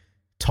Marduk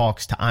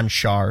talks to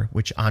Anshar,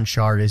 which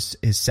Anshar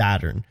is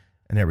Saturn.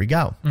 And there we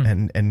go.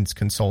 And it's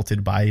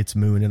consulted by its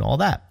moon and all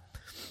that.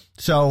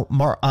 So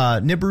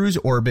Nibiru's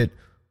orbit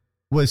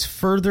was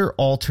further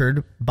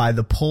altered by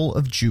the pull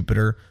of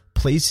Jupiter,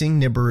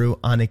 placing Nibiru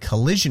on a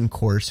collision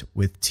course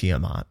with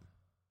Tiamat.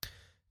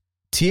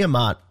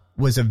 Tiamat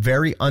was a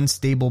very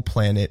unstable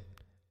planet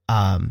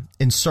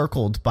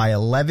encircled by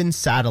 11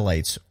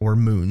 satellites or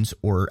moons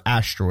or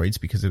asteroids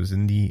because it was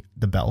in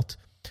the belt.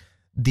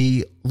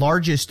 The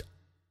largest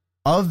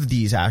of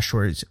these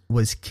asteroids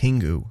was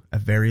Kingu, a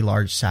very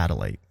large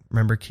satellite.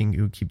 Remember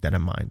Kingu, keep that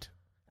in mind,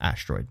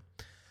 asteroid.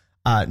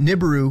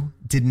 Nibiru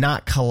did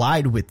not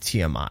collide with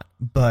Tiamat,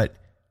 but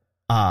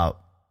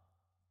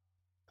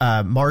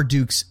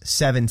Marduk's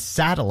 7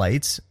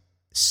 satellites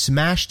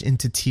smashed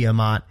into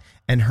Tiamat,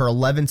 and her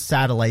 11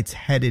 satellites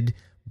headed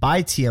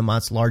by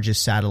Tiamat's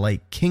largest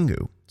satellite,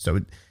 Kingu. So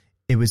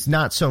it was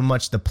not so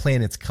much the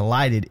planets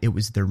collided, it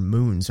was their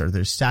moons or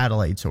their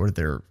satellites or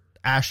their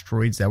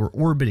asteroids that were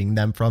orbiting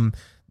them from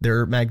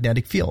their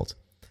magnetic field.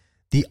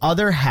 The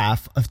other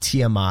half of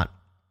Tiamat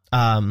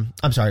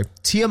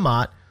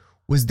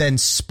was then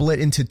split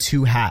into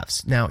 2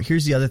 halves. Now,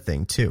 here's the other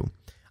thing, too.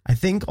 I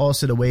think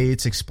also the way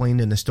it's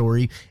explained in the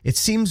story, it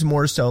seems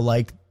more so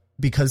like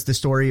because the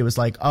story, it was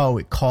like,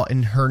 it caught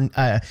in her,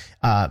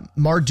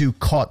 Marduk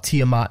caught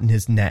Tiamat in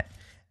his net.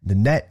 The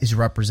net is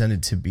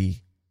represented to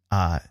be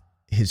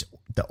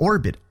the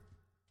orbit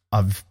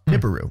of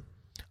Nibiru.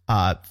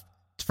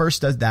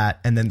 First does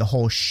that, and then the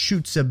whole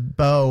shoots a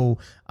bow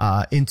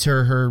into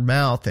her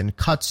mouth and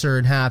cuts her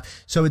in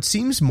half. So it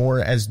seems more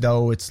as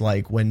though it's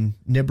like when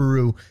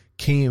Nibiru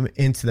came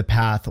into the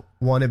path,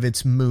 one of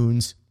its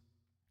moons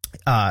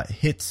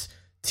hits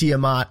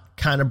Tiamat,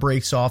 kind of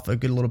breaks off a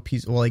good little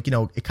piece,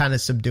 it kind of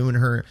subduing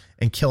her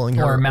and killing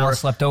her. Or her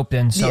mouth left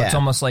open, so it's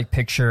almost like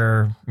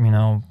picture,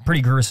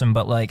 pretty gruesome,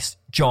 but like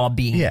jaw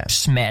being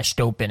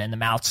smashed open and the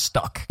mouth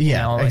stuck.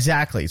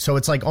 Exactly. So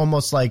it's like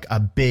almost like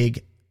a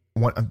big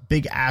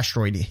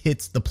asteroid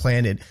hits the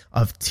planet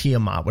of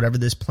Tiamat, whatever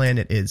this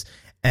planet is,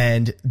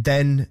 and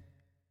then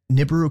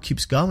Nibiru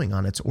keeps going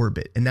on its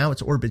orbit, and now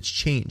its orbit's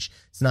changed.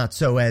 It's not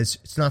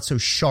so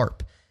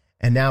sharp.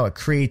 And now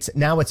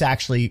it's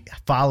actually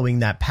following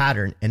that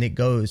pattern, and it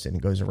goes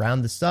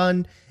around the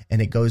sun,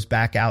 and it goes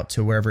back out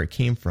to wherever it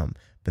came from.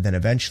 But then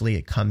eventually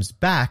it comes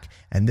back,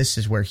 and this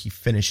is where he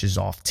finishes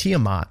off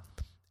Tiamat.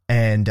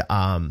 And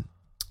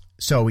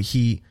so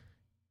he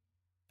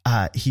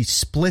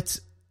splits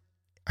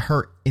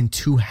her in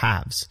 2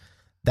 halves.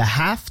 The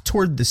half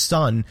toward the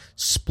sun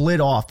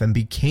split off and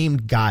became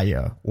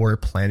Gaia, or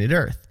planet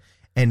Earth.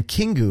 And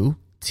Kingu,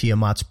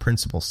 Tiamat's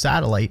principal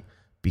satellite,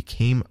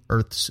 became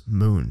Earth's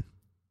moon.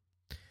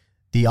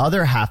 The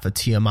other half of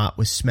Tiamat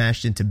was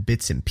smashed into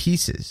bits and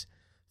pieces.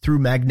 Through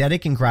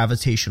magnetic and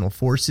gravitational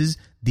forces,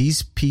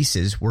 these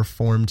pieces were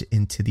formed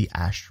into the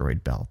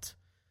asteroid belt.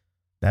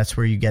 That's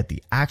where you get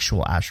the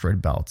actual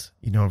asteroid belt.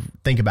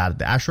 Think about it.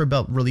 The asteroid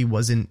belt really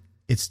wasn't,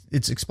 it's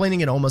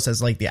explaining it almost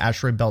as like the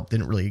asteroid belt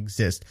didn't really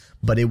exist,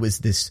 but it was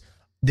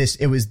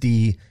it was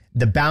the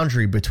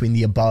boundary between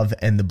the above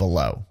and the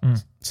below,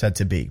 said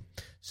to be.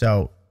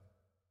 So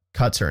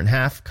cuts her in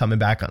half,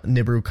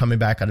 Nibiru coming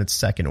back on its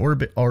second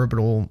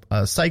orbital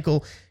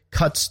cycle,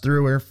 cuts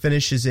through her,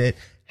 finishes it.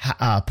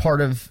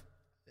 Part of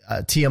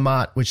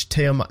Tiamat, which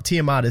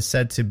Tiamat is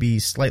said to be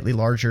slightly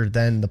larger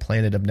than the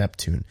planet of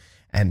Neptune,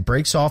 and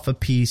breaks off a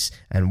piece,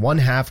 and one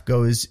half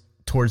goes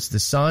towards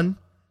the sun,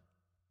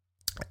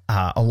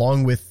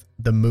 along with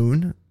the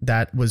moon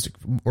that was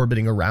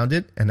orbiting around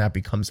it, and that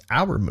becomes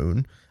our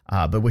moon,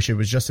 but which it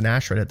was just an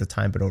asteroid at the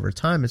time, but over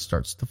time it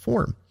starts to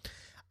form.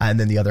 And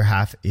then the other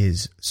half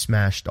is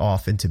smashed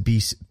off into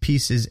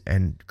pieces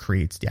and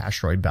creates the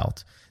asteroid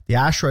belt. The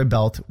asteroid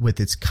belt,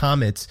 with its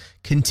comets,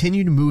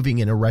 continued moving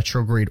in a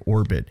retrograde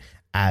orbit,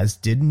 as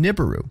did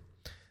Nibiru.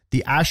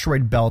 The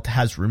asteroid belt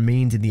has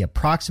remained in the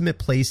approximate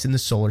place in the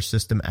solar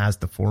system as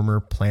the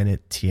former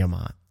planet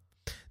Tiamat.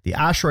 The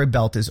asteroid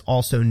belt is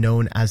also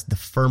known as the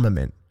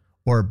firmament,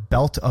 or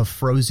belt of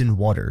frozen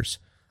waters.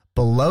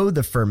 Below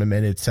the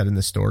firmament, it said in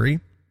the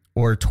story,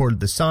 or toward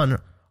the sun,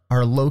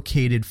 are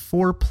located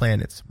 4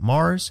 planets: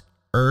 Mars,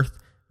 Earth,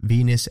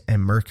 Venus,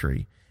 and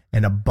Mercury.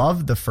 And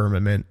above the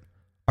firmament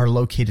are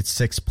located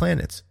 6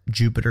 planets: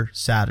 Jupiter,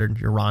 Saturn,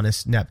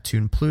 Uranus,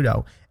 Neptune,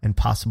 Pluto, and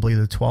possibly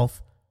the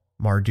 12th,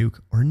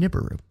 Marduk or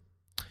Nibiru.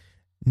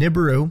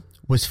 Nibiru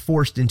was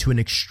forced into an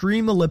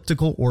extreme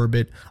elliptical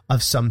orbit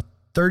of some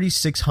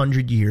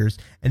 3,600 years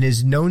and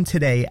is known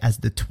today as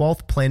the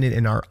 12th planet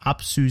in our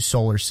Apsu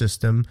solar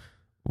system,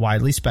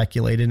 widely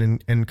speculated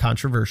and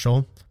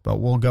controversial, but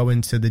we'll go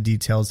into the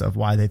details of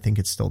why they think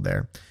it's still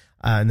there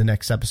in the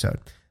next episode.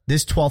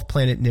 This 12th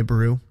planet,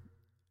 Nibiru,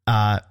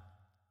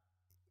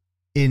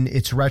 in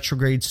its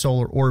retrograde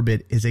solar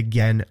orbit, is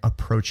again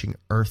approaching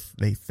Earth,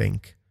 they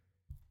think.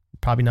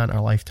 Probably not in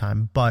our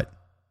lifetime, but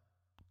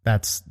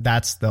that's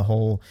the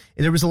whole.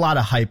 There was a lot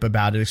of hype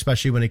about it,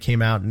 especially when it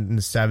came out in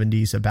the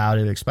 70s about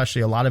it.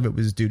 Especially a lot of it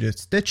was due to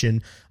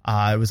Stitching.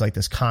 It was like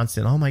this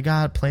constant, oh my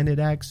God, Planet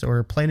X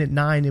or Planet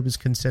 9, it was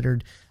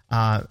considered.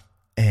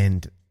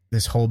 And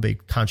this whole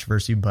big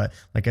controversy. But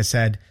like I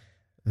said,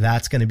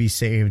 that's going to be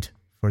saved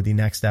for the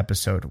next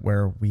episode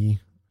where we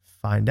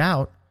find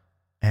out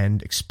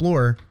and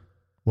explore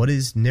what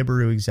is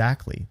Nibiru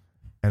exactly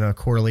and a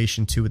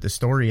correlation to with the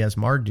story as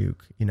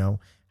Marduk. You know,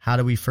 how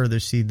do we further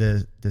see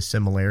the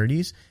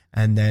similarities?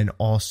 And then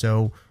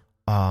also,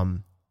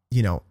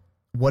 you know,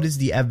 what is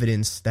the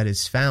evidence that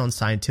is found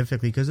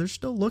scientifically? Because they're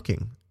still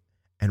looking.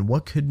 And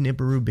what could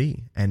Nibiru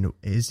be? And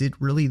is it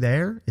really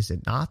there? Is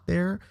it not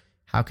there?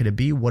 How could it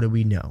be? What do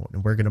we know?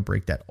 And we're going to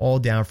break that all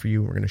down for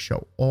you. We're going to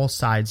show all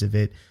sides of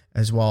it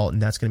as well. And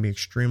that's going to be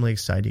extremely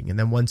exciting. And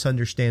then once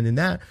understanding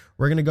that,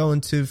 we're going to go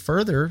into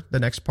further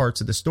the next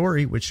parts of the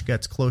story, which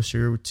gets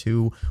closer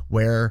to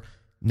where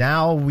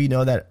now we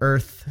know that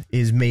Earth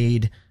is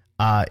made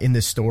in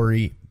the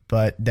story,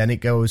 but then it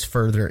goes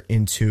further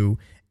into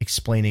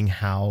explaining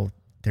how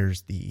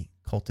there's the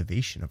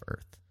cultivation of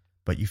Earth.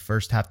 But you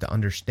first have to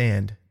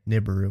understand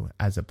Nibiru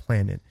as a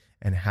planet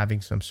and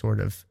having some sort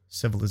of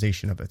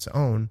civilization of its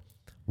own,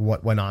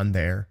 what went on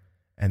there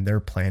and their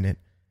planet,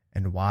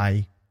 and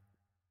why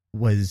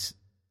were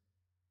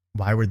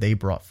they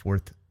brought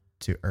forth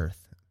to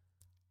Earth.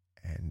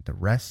 And the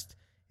rest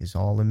is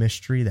all a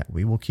mystery that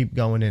we will keep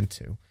going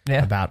into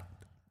about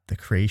the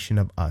creation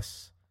of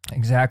us.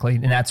 Exactly.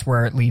 And that's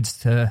where it leads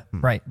to,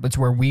 right, it's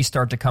where we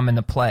start to come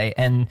into play.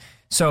 And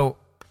so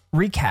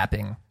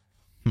recapping,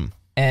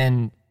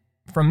 and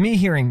from me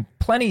hearing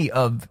plenty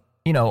of,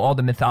 you know, all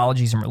the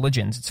mythologies and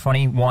religions, it's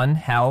funny, one,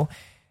 how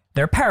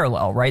they're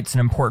parallel, right? It's an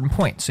important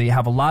point. So you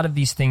have a lot of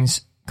these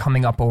things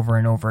coming up over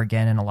and over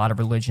again in a lot of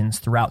religions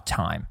throughout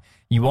time.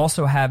 You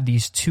also have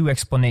these two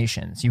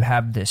explanations. You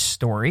have this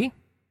story,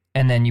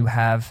 and then you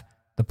have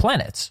the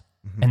planets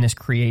and this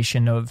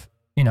creation of,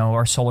 you know,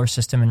 our solar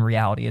system and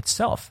reality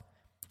itself.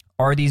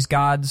 Are these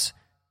gods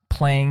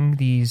playing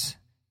these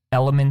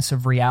elements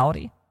of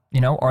reality?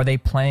 You know, are they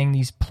playing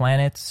these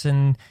planets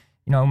and,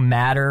 you know,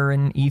 matter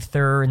and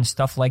ether and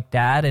stuff like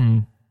that,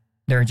 and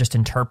they're just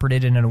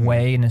interpreted in a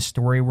way in a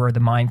story where the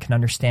mind can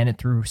understand it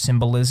through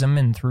symbolism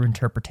and through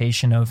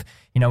interpretation of,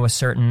 you know, a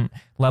certain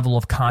level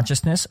of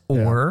consciousness,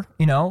 or,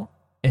 you know,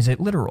 is it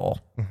literal?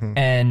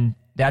 And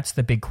that's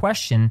the big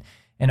question.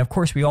 And of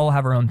course, we all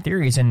have our own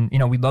theories, and, you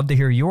know, we'd love to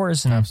hear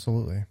yours. And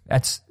absolutely,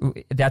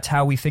 that's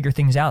how we figure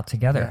things out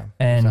together.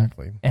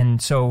 Exactly.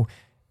 And so,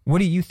 what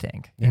do you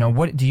think? You know,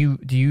 what do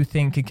you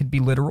think it could be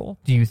literal?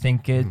 Do you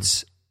think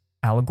it's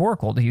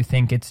allegorical? Do you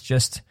think it's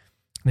just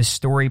this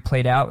story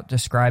played out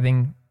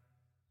describing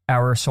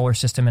our solar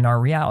system and our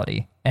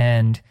reality?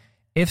 And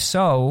if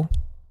so,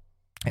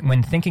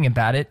 when thinking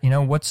about it, you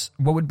know, what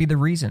would be the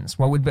reasons?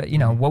 What would be, you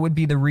know, what would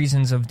be the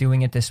reasons of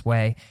doing it this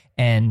way?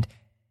 And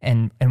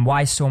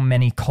why so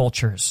many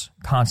cultures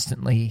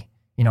constantly,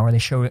 you know, are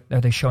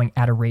they showing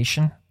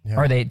adoration? Yeah.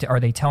 Are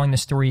they telling the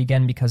story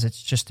again because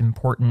it's just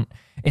important?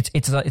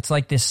 It's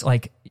like this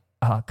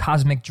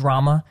cosmic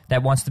drama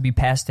that wants to be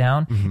passed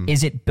down.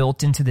 Is it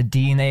built into the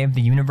DNA of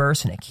the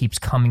universe and it keeps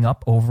coming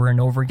up over and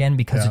over again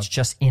because it's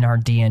just in our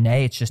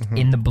DNA? It's just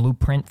in the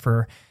blueprint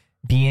for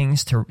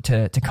beings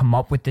to come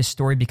up with this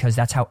story, because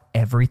that's how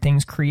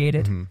everything's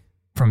created,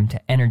 from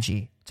to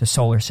energy to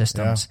solar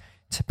systems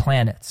to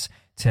planets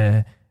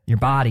to your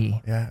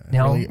body. Yeah,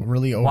 it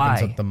really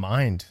opens up the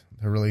mind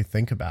to really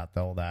think about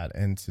all that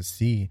and to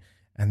see.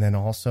 And then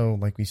also,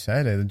 like we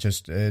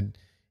said,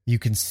 you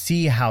can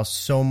see how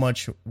so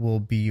much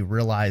will be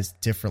realized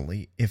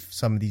differently if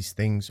some of these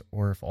things,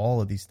 or if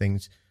all of these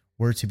things,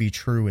 were to be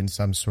true in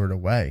some sort of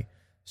way.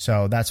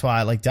 So that's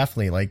why,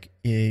 definitely,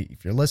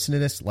 if you're listening to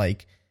this,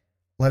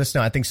 let us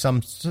know. I think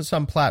some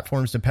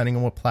platforms, depending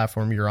on what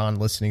platform you're on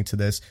listening to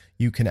this,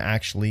 you can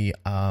actually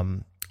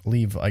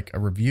leave a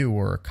review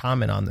or a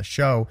comment on the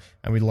show,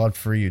 and we'd love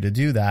for you to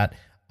do that,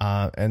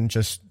 and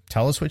just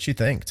tell us what you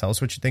think. Tell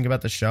us what you think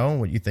about the show and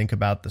what you think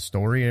about the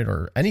story,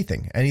 or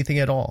anything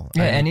at all.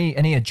 Yeah,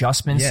 any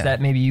adjustments that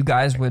maybe you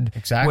guys would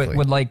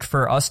like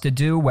for us to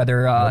do.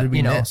 Whether what did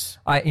we miss?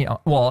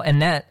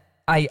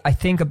 I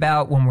think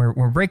about when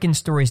we're breaking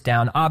stories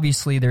down.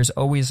 Obviously, there's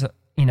always,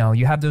 you know,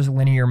 you have those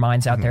linear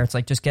minds out there. It's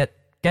like, just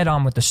get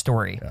on with the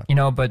story, you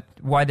know. But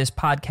why this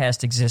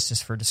podcast exists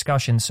is for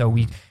discussion. So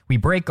we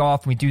break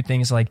off. We do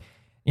things like,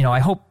 you know,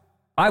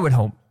 I would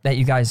hope that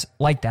you guys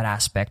like that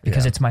aspect,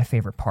 because it's my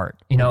favorite part.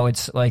 You know,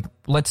 it's like,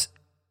 let's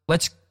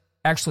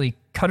actually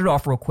cut it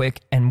off real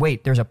quick and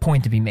wait, there's a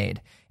point to be made.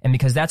 And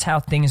because that's how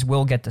things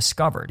will get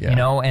discovered, you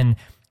know, and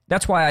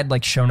that's why I'd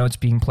like show notes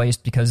being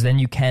placed, because then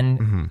you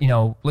can,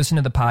 listen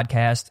to the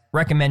podcast,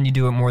 recommend you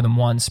do it more than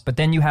once, but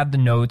then you have the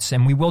notes,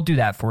 and we will do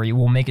that for you.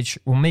 We'll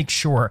make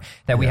sure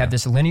that we have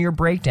this linear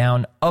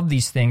breakdown of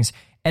these things.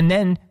 And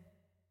then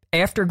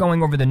after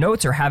going over the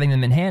notes or having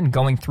them in hand,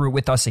 going through it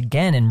with us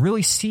again and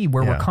really see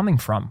where we're coming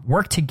from.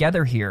 Work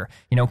together here,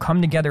 come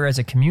together as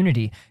a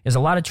community. There's a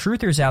lot of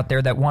truthers out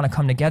there that want to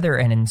come together,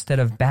 and instead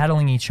of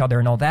battling each other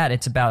and all that,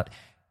 it's about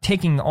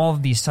taking all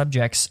of these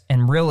subjects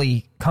and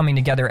really coming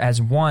together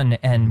as one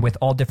and with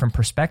all different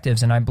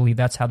perspectives. And I believe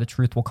that's how the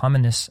truth will come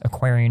in this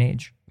Aquarian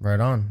age. Right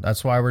on.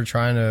 That's why we're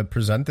trying to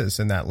present this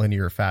in that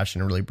linear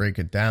fashion and really break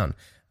it down.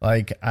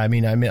 Like, I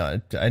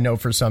know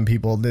for some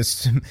people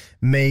this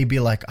may be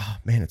like, oh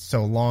man, it's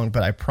so long,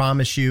 but I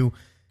promise you,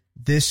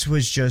 this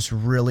was just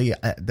really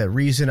the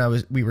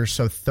reason we were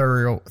so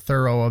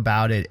thorough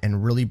about it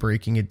and really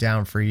breaking it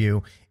down for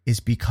you is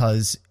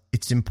because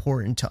it's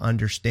important to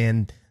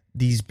understand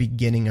these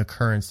beginning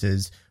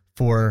occurrences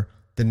for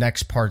the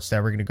next parts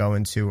that we're going to go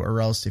into, or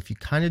else if you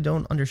kind of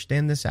don't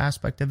understand this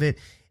aspect of it,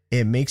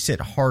 it makes it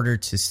harder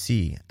to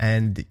see.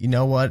 And you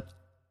know what?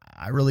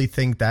 I really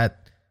think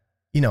that,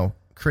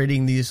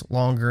 creating these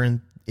longer and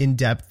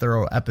in-depth,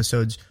 thorough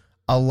episodes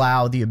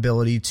allow the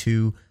ability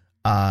to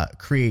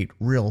create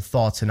real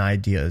thoughts and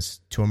ideas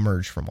to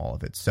emerge from all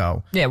of it.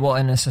 So yeah, well,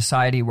 in a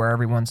society where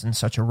everyone's in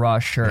such a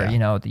rush, or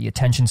the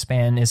attention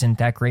span isn't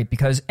that great,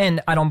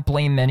 and I don't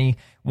blame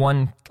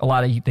anyone. A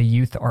lot of the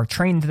youth are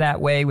trained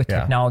that way with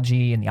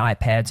technology and the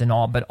iPads and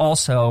all, but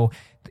also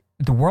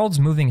the world's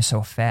moving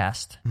so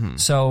fast.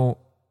 So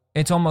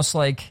it's almost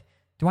like,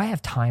 do I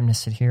have time to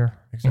sit here?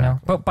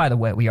 Exactly. But by the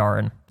way, we are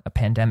in a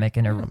pandemic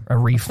and a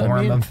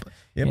reform of.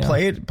 Yeah,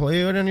 play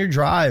it on your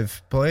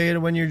drive. Play it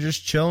when you're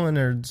just chilling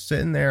or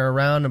sitting there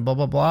around and blah,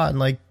 blah, blah.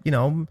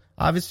 And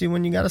obviously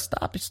when you got to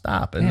stop, you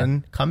stop and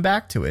then come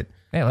back to it.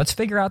 Yeah, let's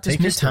figure out this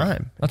mystery. Take your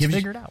time. Let's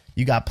figure it out.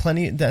 You got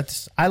plenty.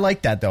 I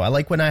like that though. I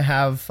like when I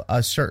have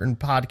a certain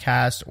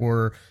podcast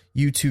or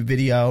YouTube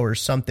video or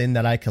something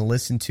that I can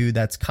listen to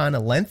that's kind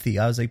of lengthy.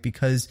 I was like,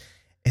 because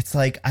it's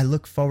like, I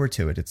look forward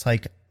to it. It's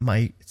like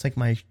my,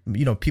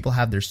 people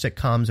have their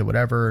sitcoms or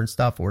whatever and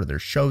stuff, or their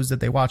shows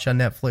that they watch on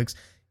Netflix.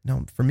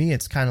 For me,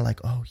 it's kind of like,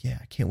 oh yeah,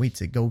 I can't wait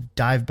to go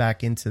dive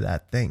back into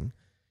that thing,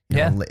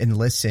 and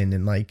listen.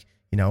 And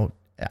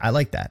I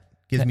like that.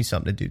 Gives me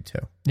something to do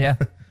too. Yeah.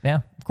 Yeah,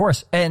 of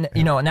course. And,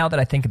 now that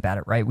I think about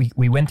it, right,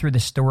 we went through the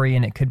story,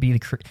 and it could be,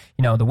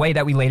 the way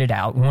that we laid it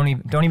out. We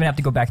don't even have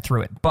to go back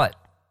through it. But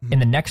in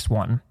the next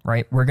one,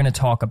 right, we're going to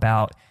talk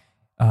about,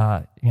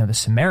 the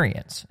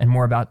Sumerians and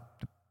more about,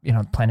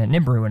 planet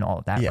Nibiru and all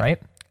of that,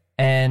 right?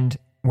 And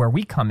where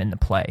we come into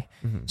play.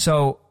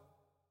 So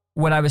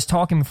when I was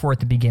talking before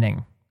at the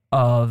beginning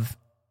of,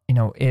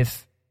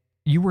 if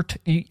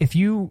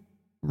you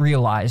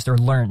realized or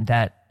learned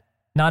that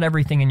not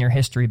everything in your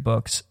history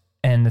books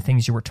and the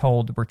things you were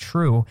told were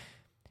true,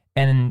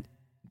 and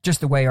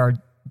just the way our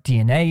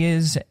DNA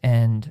is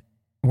and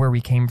where we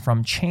came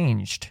from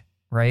changed,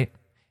 right?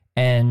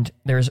 And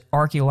there's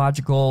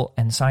archaeological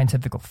and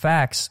scientific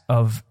facts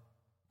of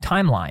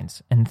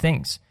timelines and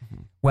things.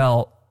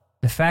 Well,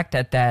 the fact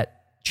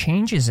that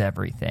changes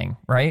everything,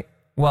 right?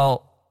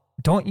 Well,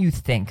 don't you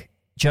think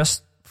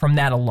just from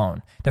that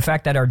alone, the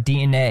fact that our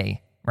DNA,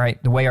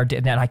 right, the way our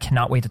DNA, I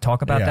cannot wait to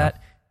talk about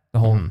that, the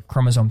whole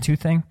chromosome 2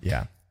 thing.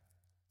 Yeah.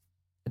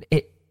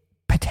 It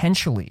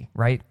potentially,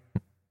 right,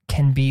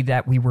 can be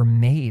that we were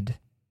made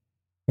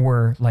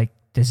or like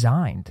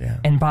designed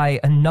and by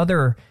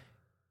another,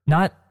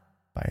 not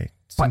by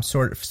some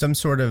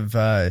sort of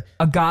a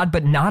god,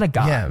 but not a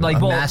god. Yeah, like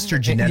a master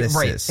geneticist.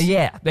 Right.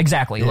 Yeah,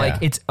 exactly. Yeah. Like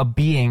it's a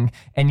being,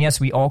 and yes,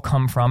 we all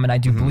come from, and I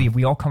do believe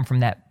we all come from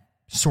that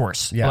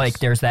source. Yes. Like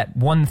there's that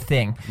one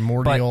thing,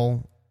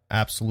 primordial,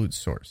 absolute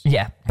source.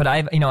 Yeah, but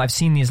I've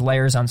seen these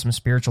layers on some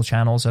spiritual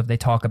channels of, they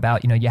talk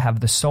about, you have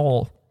the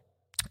soul,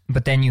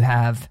 but then you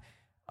have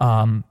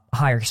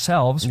higher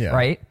selves,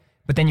 right?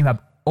 But then you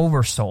have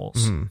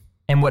oversouls.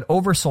 And what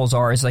oversouls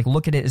are is, like,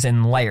 look at it as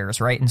in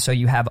layers, right? And so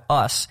you have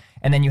us,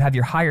 and then you have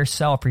your higher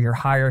self, or your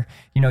higher,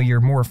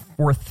 your more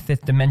fourth,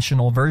 fifth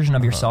dimensional version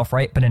of yourself,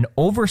 right? But an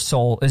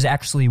oversoul is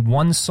actually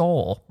one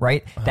soul,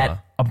 right?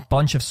 That a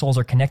bunch of souls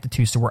are connected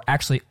to. So we're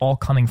actually all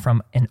coming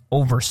from an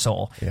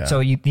oversoul. Yeah.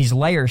 So these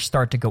layers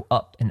start to go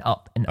up and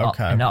up and up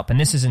and up. And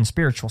this is in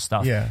spiritual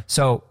stuff. Yeah.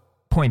 So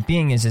point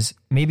being is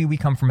maybe we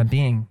come from a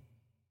being,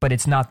 but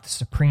it's not the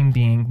supreme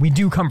being. We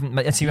do come from,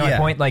 that's my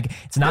point. Like,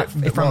 it's not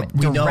from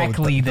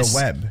directly the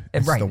web.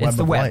 It's right. The web it's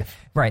the of web. Life.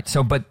 Right.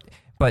 So, but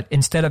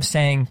instead of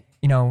saying,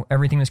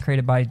 everything was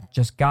created by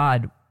just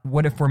God,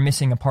 what if we're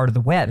missing a part of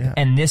the web? Yeah.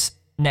 And this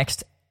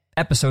next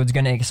episode is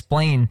going to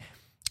explain,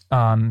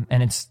 and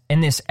it's in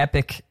this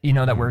epic,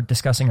 that we're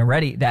discussing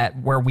already, that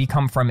where we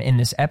come from in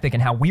this epic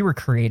and how we were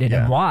created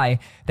and why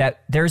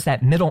that there's a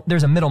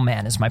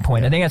middleman is my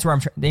point. I think that's where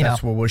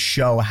that's what will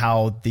show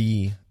how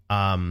the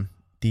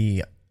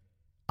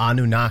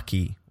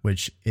Anunnaki,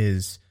 which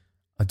is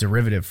a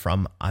derivative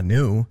from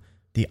Anu,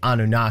 the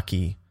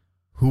Anunnaki,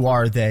 who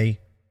are they?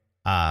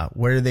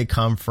 Where do they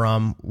come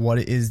from? What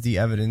is the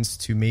evidence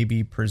to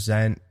maybe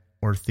present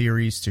or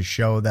theories to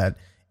show that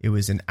it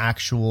was an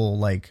actual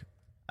like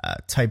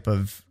type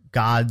of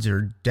gods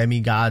or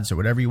demigods or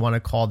whatever you want to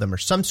call them, or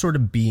some sort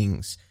of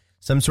beings,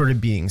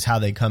 how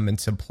they come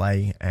into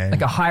play, and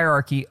like a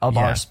hierarchy of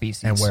our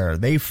species. And where are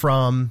they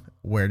from?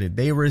 Where did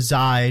they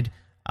reside?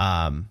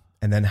 And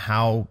then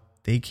how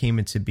they came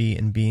into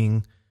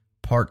being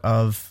part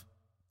of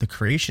the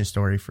creation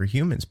story for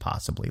humans,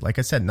 possibly. Like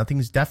I said,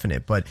 nothing's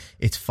definite, but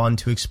it's fun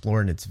to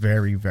explore, and it's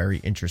very, very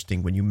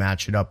interesting when you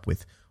match it up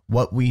with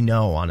what we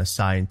know on a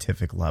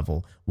scientific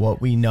level, what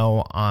we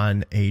know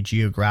on a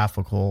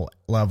geographical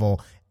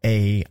level,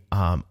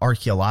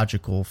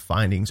 archaeological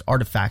findings,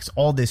 artifacts,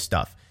 all this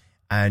stuff,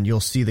 and you'll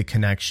see the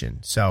connection.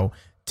 So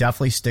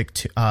definitely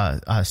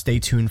stay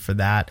tuned for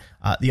that.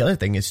 The other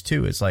thing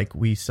is like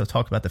we still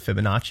talk about the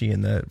Fibonacci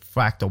and the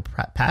fractal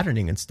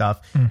patterning and stuff,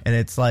 and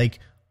it's like,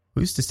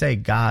 who's to say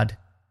God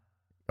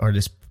or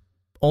this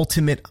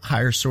ultimate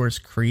higher source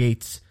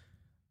creates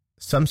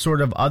some sort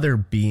of other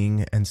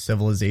being and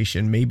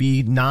civilization,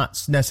 maybe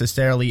not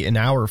necessarily in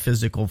our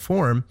physical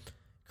form,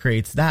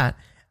 creates that.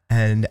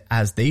 And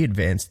as they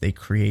advance, they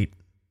create,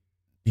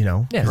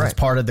 it's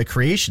part of the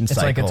creation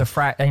cycle. It's like it's a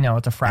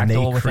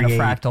fractal within a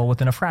fractal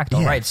within a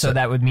fractal, right? So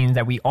that would mean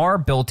that we are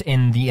built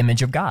in the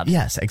image of God.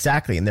 Yes,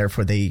 exactly. And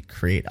therefore they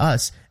create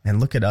us. And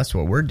look at us,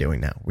 what we're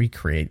doing now. We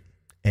create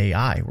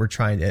AI. We're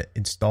trying to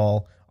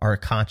install our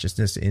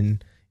consciousness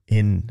in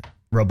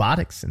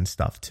robotics and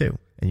stuff too.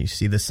 And you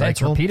see the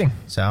cycle. It's repeating.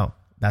 So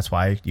that's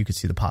why you could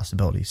see the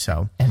possibility.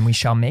 So, and we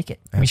shall make it.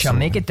 Absolutely. We shall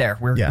make it there.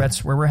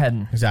 That's where we're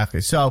heading. Exactly.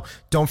 So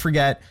don't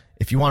forget,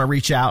 if you want to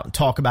reach out and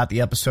talk about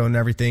the episode and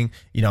everything,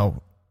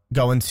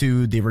 go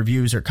into the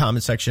reviews or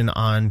comment section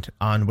on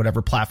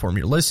whatever platform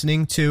you're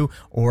listening to,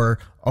 or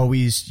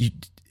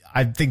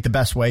I think the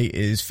best way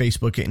is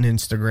Facebook and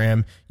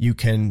Instagram. You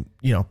can,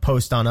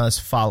 post on us,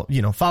 follow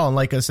and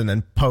like us, and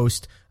then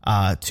post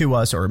to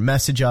us or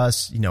message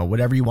us,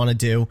 whatever you want to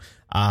do.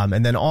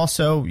 And then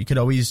also you could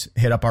always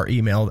hit up our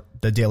email,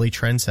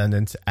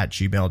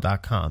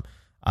 thedailytranscendence@gmail.com.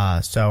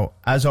 So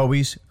as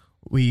always,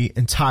 we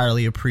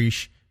entirely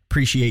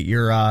appreciate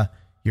your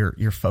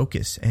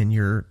focus and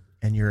your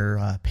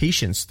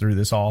patience through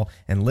this all,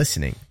 and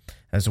listening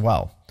as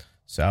well.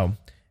 So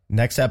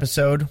next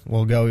episode,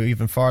 we'll go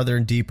even farther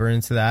and deeper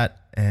into that.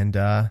 And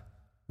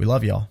we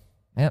love y'all.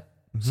 Yep.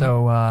 Mm-hmm.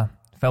 So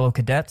fellow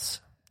cadets,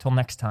 till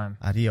next time.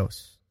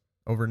 Adios.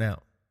 Over and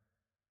out.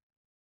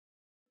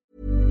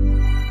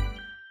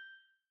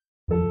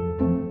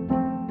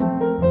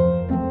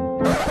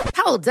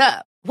 Hold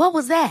up. What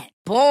was that?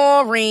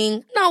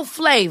 Boring. No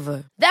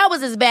flavor. That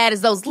was as bad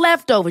as those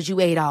leftovers you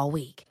ate all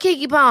week.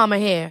 Keke Palmer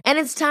here. And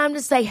it's time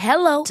to say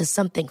hello to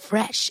something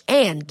fresh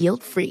and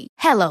guilt-free.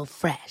 Hello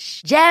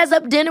Fresh. Jazz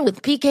up dinner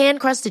with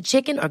pecan-crusted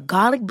chicken or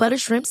garlic butter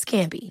shrimp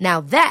scampi.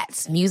 Now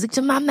that's music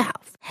to my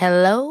mouth.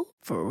 Hello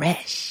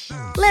Fresh.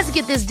 Let's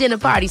get this dinner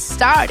party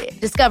started.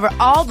 Discover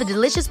all the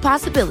delicious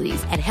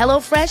possibilities at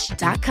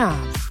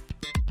HelloFresh.com.